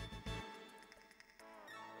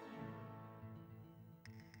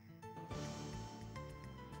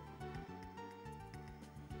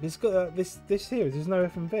 It's got this here. There's no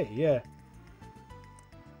FMV, yeah.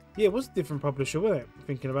 Yeah, it was a different publisher, wasn't it?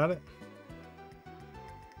 Thinking about it.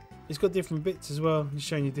 It's got different bits as well. It's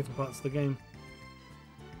showing you different parts of the game.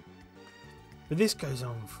 But this goes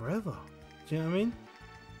on forever. Do you know what I mean?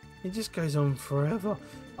 It just goes on forever.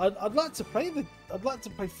 I'd like to play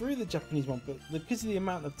through the Japanese one, but because of the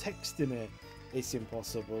amount of text in it, it's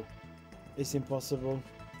impossible. It's impossible.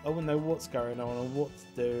 I wouldn't know what's going on or what to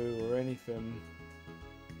do or anything.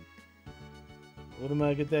 All the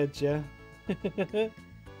Murga dead, yeah?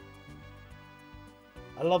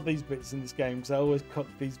 I love these bits in this game because I always cock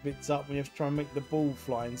these bits up when you have to try and make the ball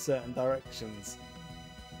fly in certain directions.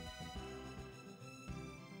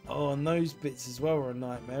 Oh, and those bits as well were a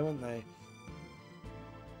nightmare, weren't they?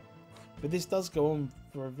 But this does go on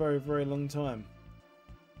for a very, very long time.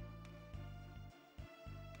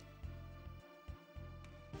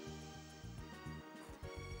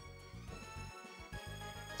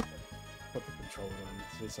 Put the controls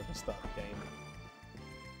on so I can start the game.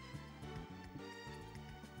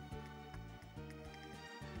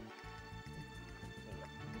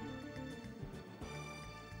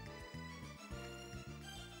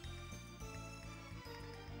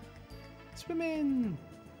 Swimming!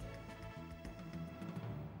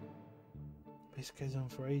 This goes on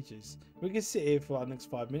for ages. We can sit here for like the next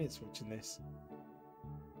 5 minutes watching this.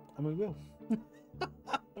 And we will.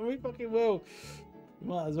 And we fucking will.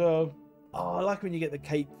 Might as well. Oh, I like when you get the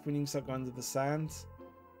cape when you start going under the sand.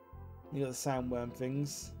 You got the sandworm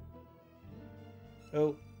things.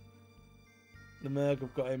 Oh. The Merg,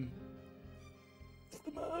 I've got him. It's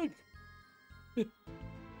the Merg!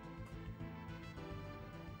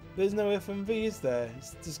 There's no FMV, is there?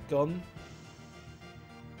 It's just gone.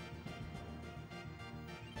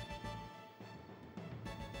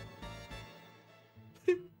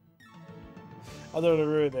 I don't want to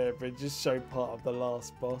ruin it, but just show part of the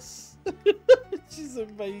last boss. Which is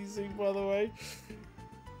amazing, by the way.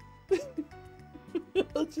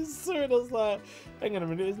 I just saw it, I was like, hang on a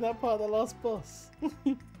minute, isn't that part of the last boss?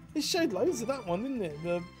 It showed loads of that one, didn't it?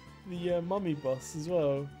 The mummy boss as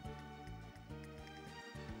well.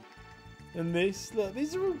 And this, look,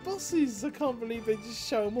 these are all bosses. I can't believe they just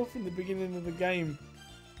show them off in the beginning of the game.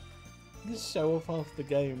 Just show off half the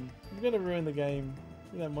game. I'm going to ruin the game.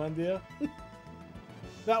 You don't mind, do you?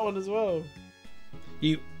 That one as well.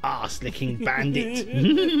 You arse-licking bandit.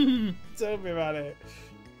 Tell me about it.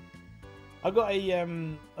 I got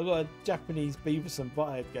a Japanese Beavis and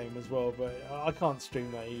Butthead game as well, but I can't stream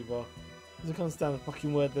that either. Because I can't stand the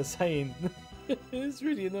fucking word they're saying. It's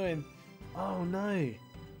really annoying. Oh no.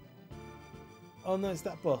 Oh no, it's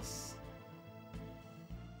that boss.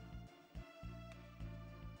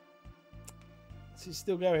 So it's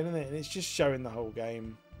still going, isn't it? And it's just showing the whole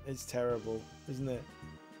game. It's terrible, isn't it?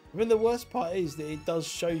 I mean, the worst part is that it does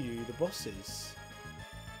show you the bosses.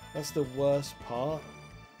 That's the worst part.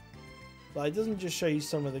 Like, it doesn't just show you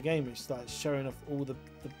some of the game, it's like showing off all the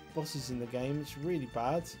bosses in the game. It's really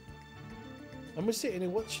bad. And we're sitting here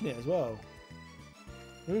watching it as well.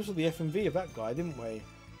 We also saw the FMV of that guy, didn't we?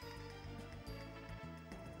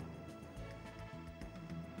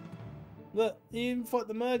 Look, you even fought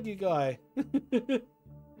the Murgy guy.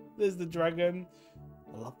 There's the dragon.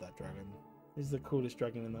 I love that dragon. This is the coolest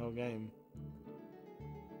dragon in the whole game.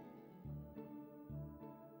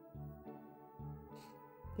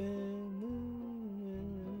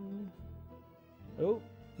 Oh,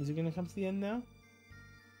 is it going to come to the end now?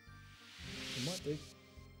 It might do.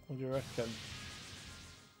 What do you reckon?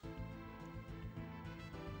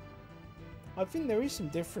 I think there is some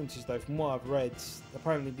differences though from what I've read.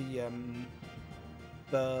 Apparently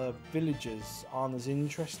the villagers aren't as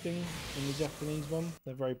interesting in the Japanese one.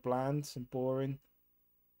 They're very bland and boring.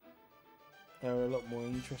 They're a lot more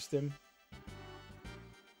interesting.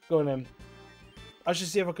 Go on then. I should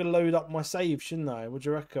see if I can load up my save, shouldn't I? What do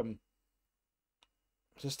you reckon?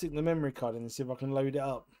 Just stick the memory card in and see if I can load it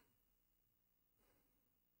up.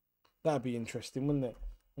 That'd be interesting, wouldn't it?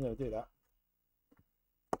 I'm going to do that.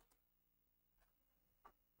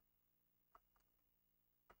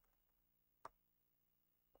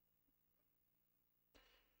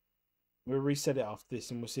 We'll reset it after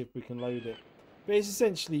this and we'll see if we can load it. But it's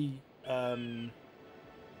essentially the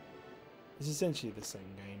same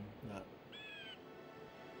game. No.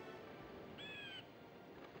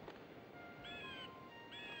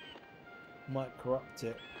 Might corrupt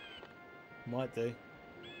it. Might do.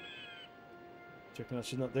 Do you reckon I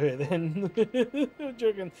should not do it then? Do you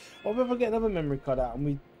reckon? Or if I get another memory card out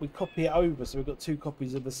and we copy it over, so we've got 2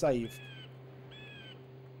 copies of the save.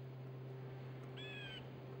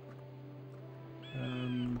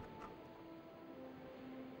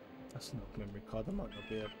 That's not a memory card. There might not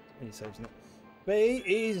be any saves in it, but it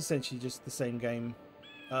is essentially just the same game.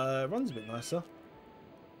 Runs a bit nicer,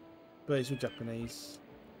 but it's all Japanese.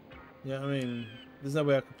 You know what I mean? There's no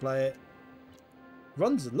way I could play it.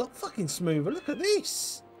 Runs a lot fucking smoother. Look at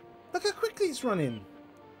this. Look how quickly it's running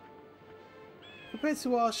compared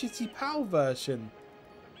to our shitty PAL version.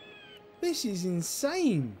 This is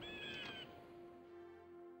insane.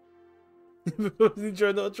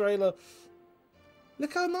 Enjoying that trailer.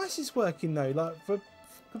 Look how nice it's working though. Like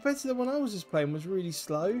compared to the one I was just playing was really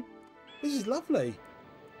slow. This is lovely.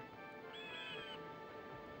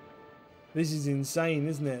 This is insane,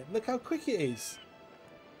 isn't it? Look how quick it is.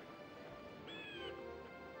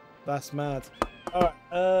 That's mad. Alright,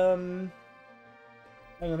 hang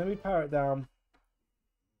on, let me power it down.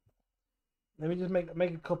 Let me just make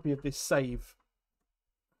a copy of this save.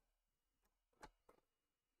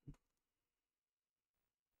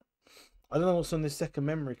 I don't know what's on this second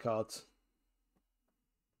memory card.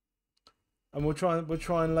 And we'll try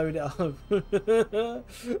and load it up. I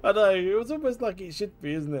know, it was almost like it should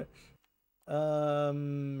be, isn't it?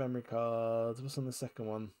 Memory card. What's on the second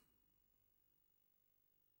one?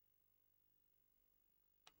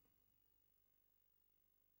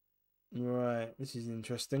 Right, this is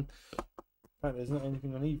interesting. In fact, there's not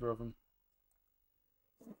anything on either of them.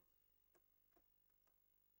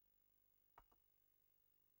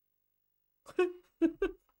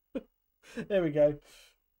 There we go.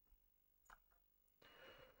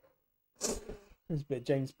 There's a bit of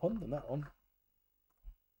James Pond on that one.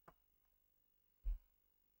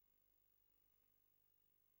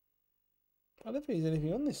 I don't think there's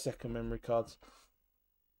anything on this second memory card.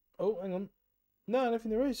 Oh, hang on. No, I don't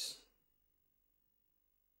think there is.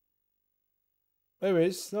 There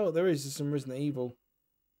is. No, there is. There's some Resident Evil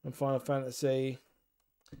and Final Fantasy.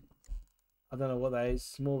 I don't know what that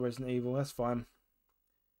is. More Resident Evil. That's fine.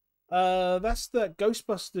 That's the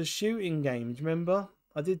Ghostbusters shooting game. Do you remember?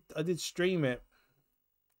 I did stream it.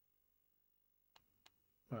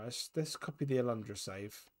 Right, let's copy the Alundra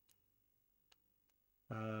save.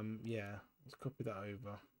 Yeah, let's copy that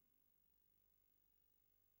over.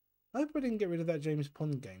 I hope I didn't get rid of that James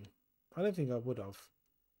Pond game. I don't think I would have.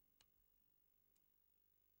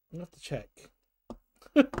 I'll have to check.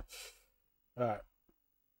 Alright.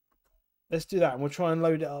 Let's do that and we'll try and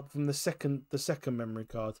load it up from the second memory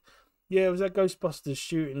card. Yeah, it was that Ghostbusters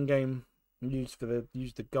shooting game. Used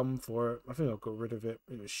the gun for it. I think I got rid of it.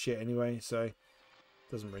 It was shit anyway, so it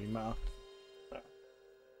doesn't really matter.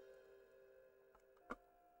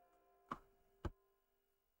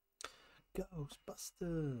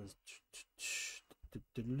 Ghostbusters. I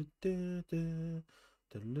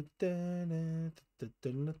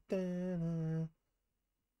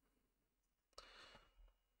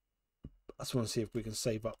just want to see if we can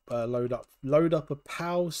save up, load up a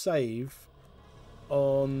PAL save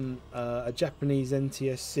on a Japanese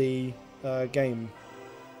NTSC game.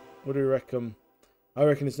 What do you reckon? I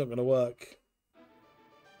reckon it's not going to work.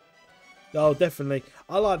 Oh, definitely.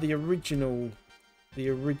 I like the original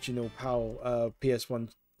PAL PS1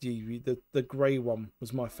 TV. The grey one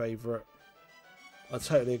was my favourite. I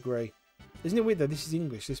totally agree. Isn't it weird though? This is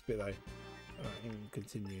English, this bit though. Alright,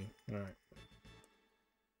 continue. Alright.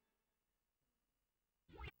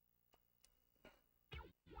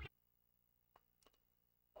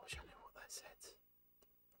 I wish I knew what that said.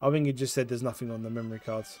 I think it just said there's nothing on the memory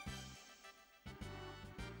cards.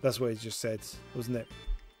 That's what it just said, wasn't it?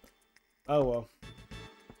 Oh well.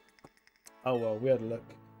 Oh well, we had a look.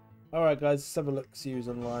 Alright guys, let's have a look, see who's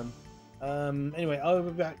online. Anyway, I'll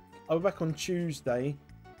be back on Tuesday.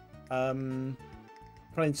 Playing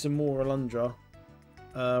some more Alundra.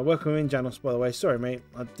 Welcome in, Janos, by the way. Sorry, mate.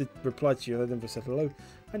 I did reply to you. I never said hello.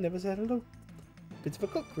 I never said hello. Bit of a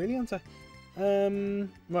cock, really, aren't I?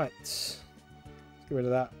 Right. Let's get rid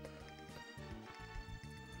of that.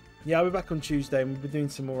 Yeah, I'll be back on Tuesday and we'll be doing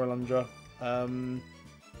some more Alundra. I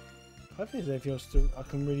don't think there's anything else I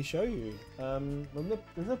can really show you. There's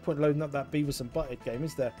no point loading up that Beavis and Butthead game,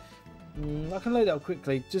 is there? I can load it up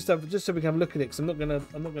quickly, just so we can have a look at it. Because I'm not gonna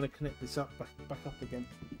connect this up back up again.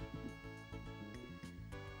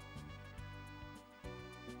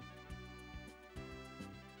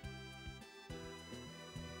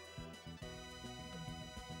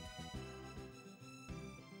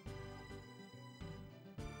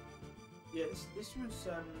 Yeah,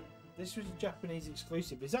 this was a Japanese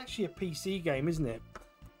exclusive. It's actually a PC game, isn't it?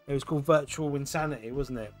 It was called Virtual Insanity,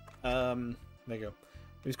 wasn't it? There you go.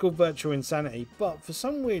 It was called Virtual Insanity, but for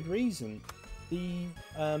some weird reason, the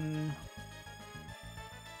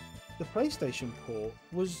PlayStation port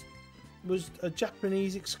was a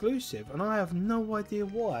Japanese exclusive, and I have no idea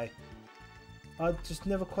why. I just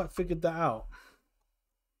never quite figured that out.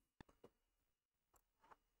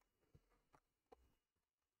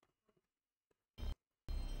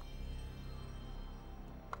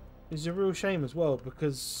 It's a real shame as well,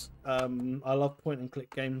 because I love point and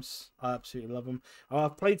click games. I absolutely love them.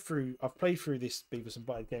 I've played through this Beavis and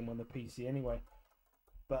Butthead game on the PC anyway,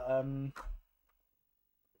 but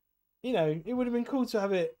you know, it would have been cool to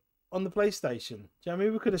have it on the PlayStation. Do you know what I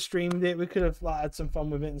mean? We could have streamed it. We could have like had some fun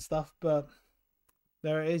with it and stuff. But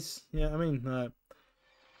there it is. Yeah, I mean,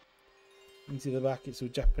 into the back, it's all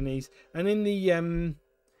Japanese, and in the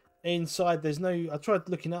inside, there's no. I tried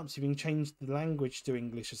looking up so you can change the language to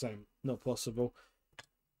English or something. Not possible.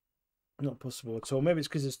 Not possible at all. Maybe it's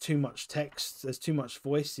because there's too much text. There's too much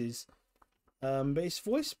voices. But it's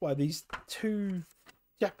voiced by these two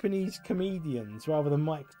Japanese comedians rather than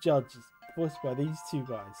Mike Judge. It's voiced by these two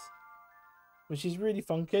guys, which is really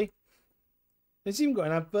funky. It's even got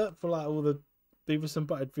an advert for like all the Beavis and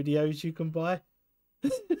Butthead videos you can buy.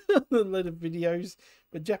 A load of videos,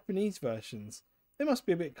 but Japanese versions. They must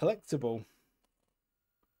be a bit collectible.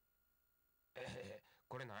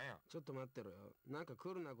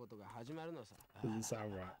 Doesn't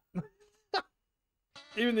sound right.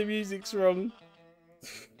 Even the music's wrong.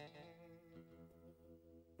 It's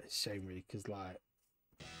a shame really, because like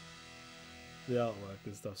the artwork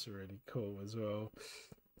and stuff's really cool as well.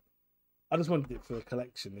 I just wanted it for the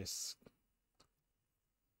collection. This.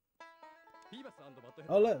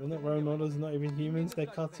 Oh look, they're not role models, not even humans, they're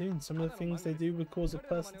cartoons. Some of the things they do would cause a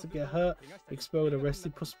person to get hurt, expelled,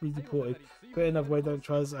 arrested, possibly deported. Put it another way, don't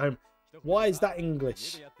try this at home. Why is that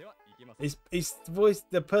English? It's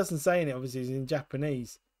voiced, the person saying it obviously is in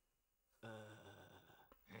Japanese.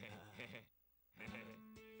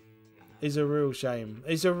 It's a real shame.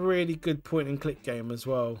 It's a really good point and click game as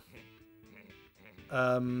well.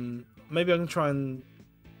 Maybe I can try and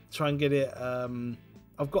get it.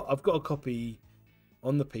 I've got a copy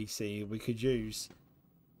on the PC we could use.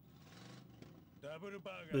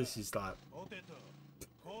 This is like.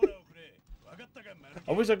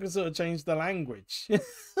 I wish I could sort of change the language.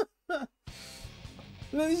 No,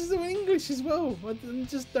 this is all English as well. I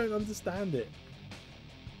just don't understand it.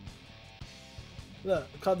 Look,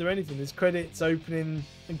 I can't do anything. There's credits, opening,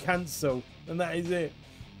 and cancel, and that is it.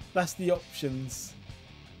 That's the options.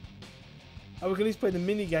 Oh, we can at least play the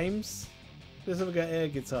mini games. Let's have a go at air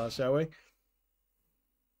guitar, shall we?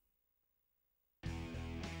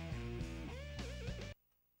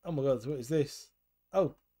 Oh my god, what is this?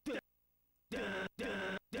 Oh.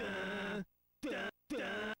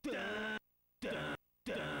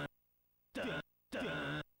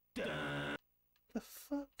 The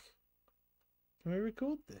fuck? Can we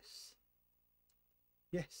record this?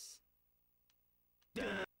 Yes.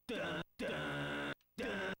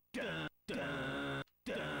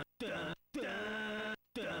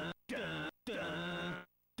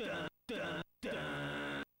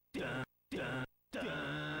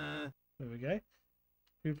 There we go. Can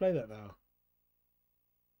we play that now?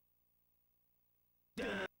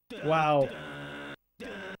 Wow.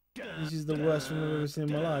 This is the worst thing I've ever seen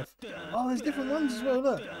in my life. Oh, there's different ones as well,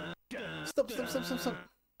 look. Stop.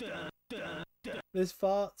 There's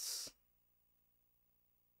farts.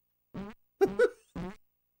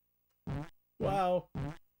 Wow.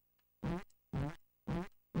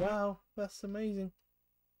 Wow, that's amazing.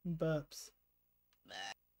 Burps.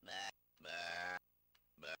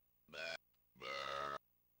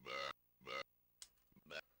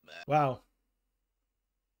 Wow.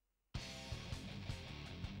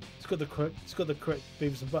 It's got the correct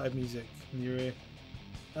Beavis and Butthead music in your ear.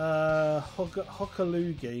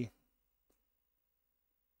 Hokalugi.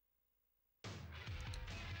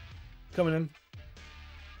 Coming in.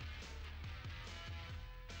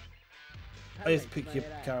 I just pick your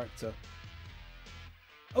character.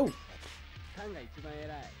 Oh! And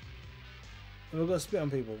we've got to spit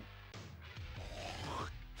on people.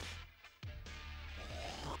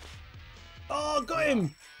 Oh, got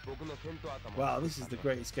him! Wow, this is the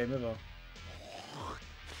greatest game ever.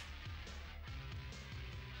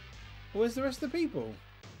 Where's the rest of the people?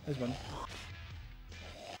 There's one.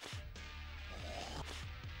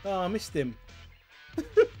 Oh, I missed him.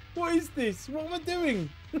 What is this? What am I doing?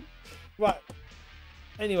 Right.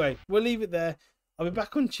 Anyway, we'll leave it there. I'll be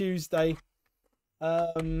back on Tuesday.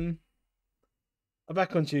 I'm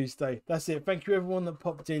back on Tuesday. That's it. Thank you everyone that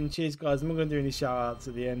popped in. Cheers, guys. I'm not going to do any shout outs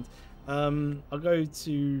at the end. I'll go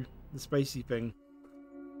to the spacey thing.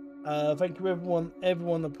 Thank you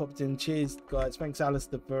everyone that popped in. Cheers, guys. Thanks,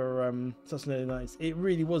 Alistair, for such an early night. It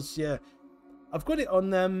really was, yeah. I've got it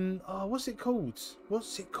on oh, what's it called?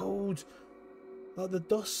 Like the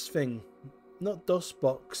DOS thing. Not DOS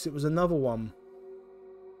box, it was another one.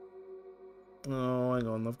 Oh, hang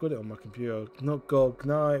on, I've got it on my computer. Not GOG,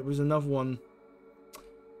 no, it was another one.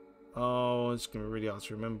 Oh, it's gonna be really hard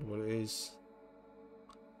to remember what it is.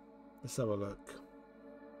 Let's have a look.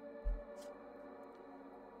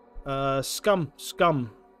 Scum. Is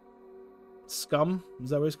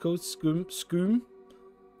that what it's called? Scum.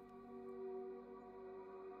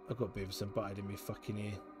 I've got Beavis and Butthead in me fucking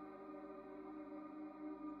ear.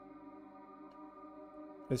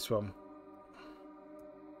 This one.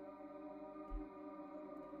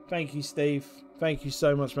 Thank you, Steve. Thank you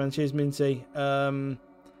so much, man. Cheers, Minty.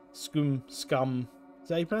 Scum. Is that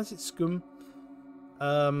how you pronounce it? Scum.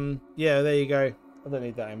 Yeah, there you go. I don't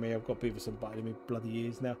need that in me. I've got Beavis and Butthead in me bloody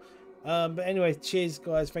ears now. But anyway, cheers,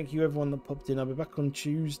 guys. Thank you, everyone that popped in. I'll be back on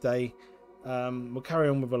Tuesday. We'll carry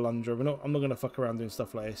on with Alundra. I'm not going to fuck around doing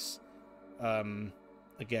stuff like this.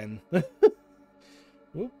 Again.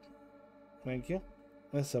 Whoop. Thank you.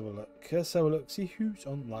 Let's have a look. See who's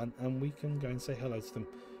online, and we can go and say hello to them.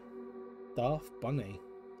 Daft Bunny.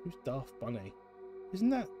 Who's Daft Bunny? Isn't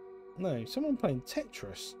that... No, someone playing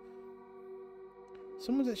Tetris.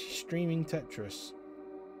 Someone's actually streaming Tetris.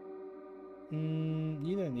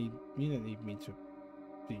 You don't need me to...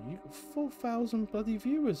 You got 4,000 bloody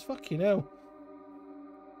viewers. Fucking hell.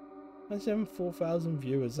 That's having 4,000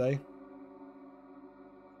 viewers, eh?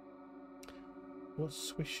 What's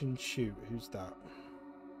Swish and Shoot? Who's that?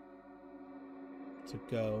 It's a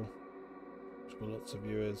girl. She's got lots of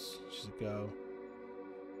viewers. She's a girl.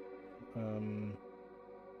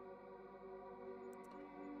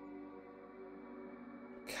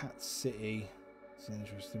 Cat City. It's an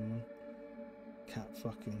interesting one. Cat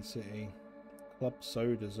fucking City. Club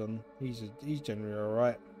Soda's on. He's generally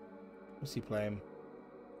alright. What's he playing?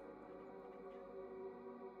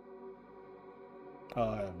 Oh,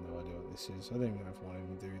 I have no idea what this is. I don't even know if I want to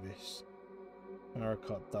even do this.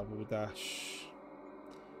 Maricot Double Dash.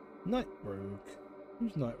 Night Rogue.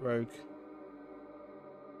 Who's Night Rogue?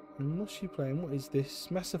 And what's she playing? What is this?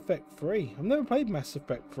 Mass Effect 3. I've never played Mass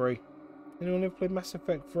Effect 3. Anyone ever played Mass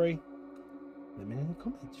Effect 3? Let me know in the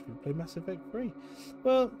comments if you played Mass Effect 3.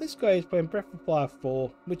 Well, this guy is playing Breath of Fire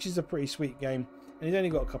 4, which is a pretty sweet game. And he's only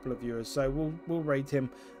got a couple of viewers, so we'll rate him.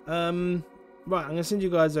 Right, I'm going to send you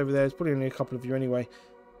guys over there. There's probably only a couple of you anyway.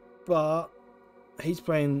 But he's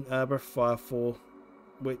playing Breath of Fire 4,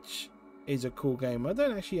 which is a cool game. I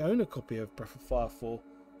don't actually own a copy of Breath of Fire 4.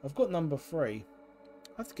 I've got number 3.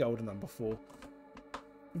 I have to get hold of number 4.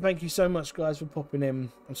 Thank you so much, guys, for popping in.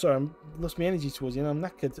 I'm sorry, I lost my energy towards the end. I'm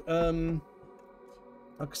knackered.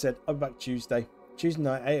 Like I said, I'll be back Tuesday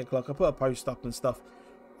night, 8 o'clock. I'll put a post up and stuff.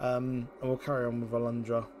 And we'll carry on with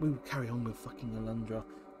Alundra. We will carry on with fucking Alundra.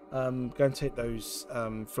 Go and take those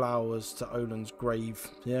flowers to Olin's grave.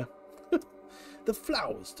 Yeah. The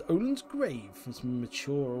flowers to Olin's grave. It's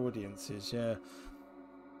mature audiences, yeah.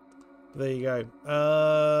 There you go.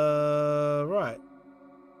 Right.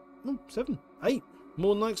 Oh, 7, 8.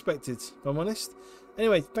 More than I expected, if I'm honest.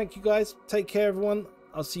 Anyway, thank you guys. Take care, everyone.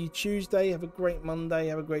 I'll see you Tuesday. Have a great Monday.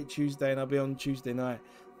 Have a great Tuesday. And I'll be on Tuesday night.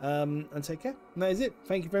 And take care. And that is it.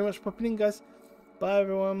 Thank you very much for popping in, guys. Bye,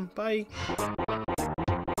 everyone. Bye.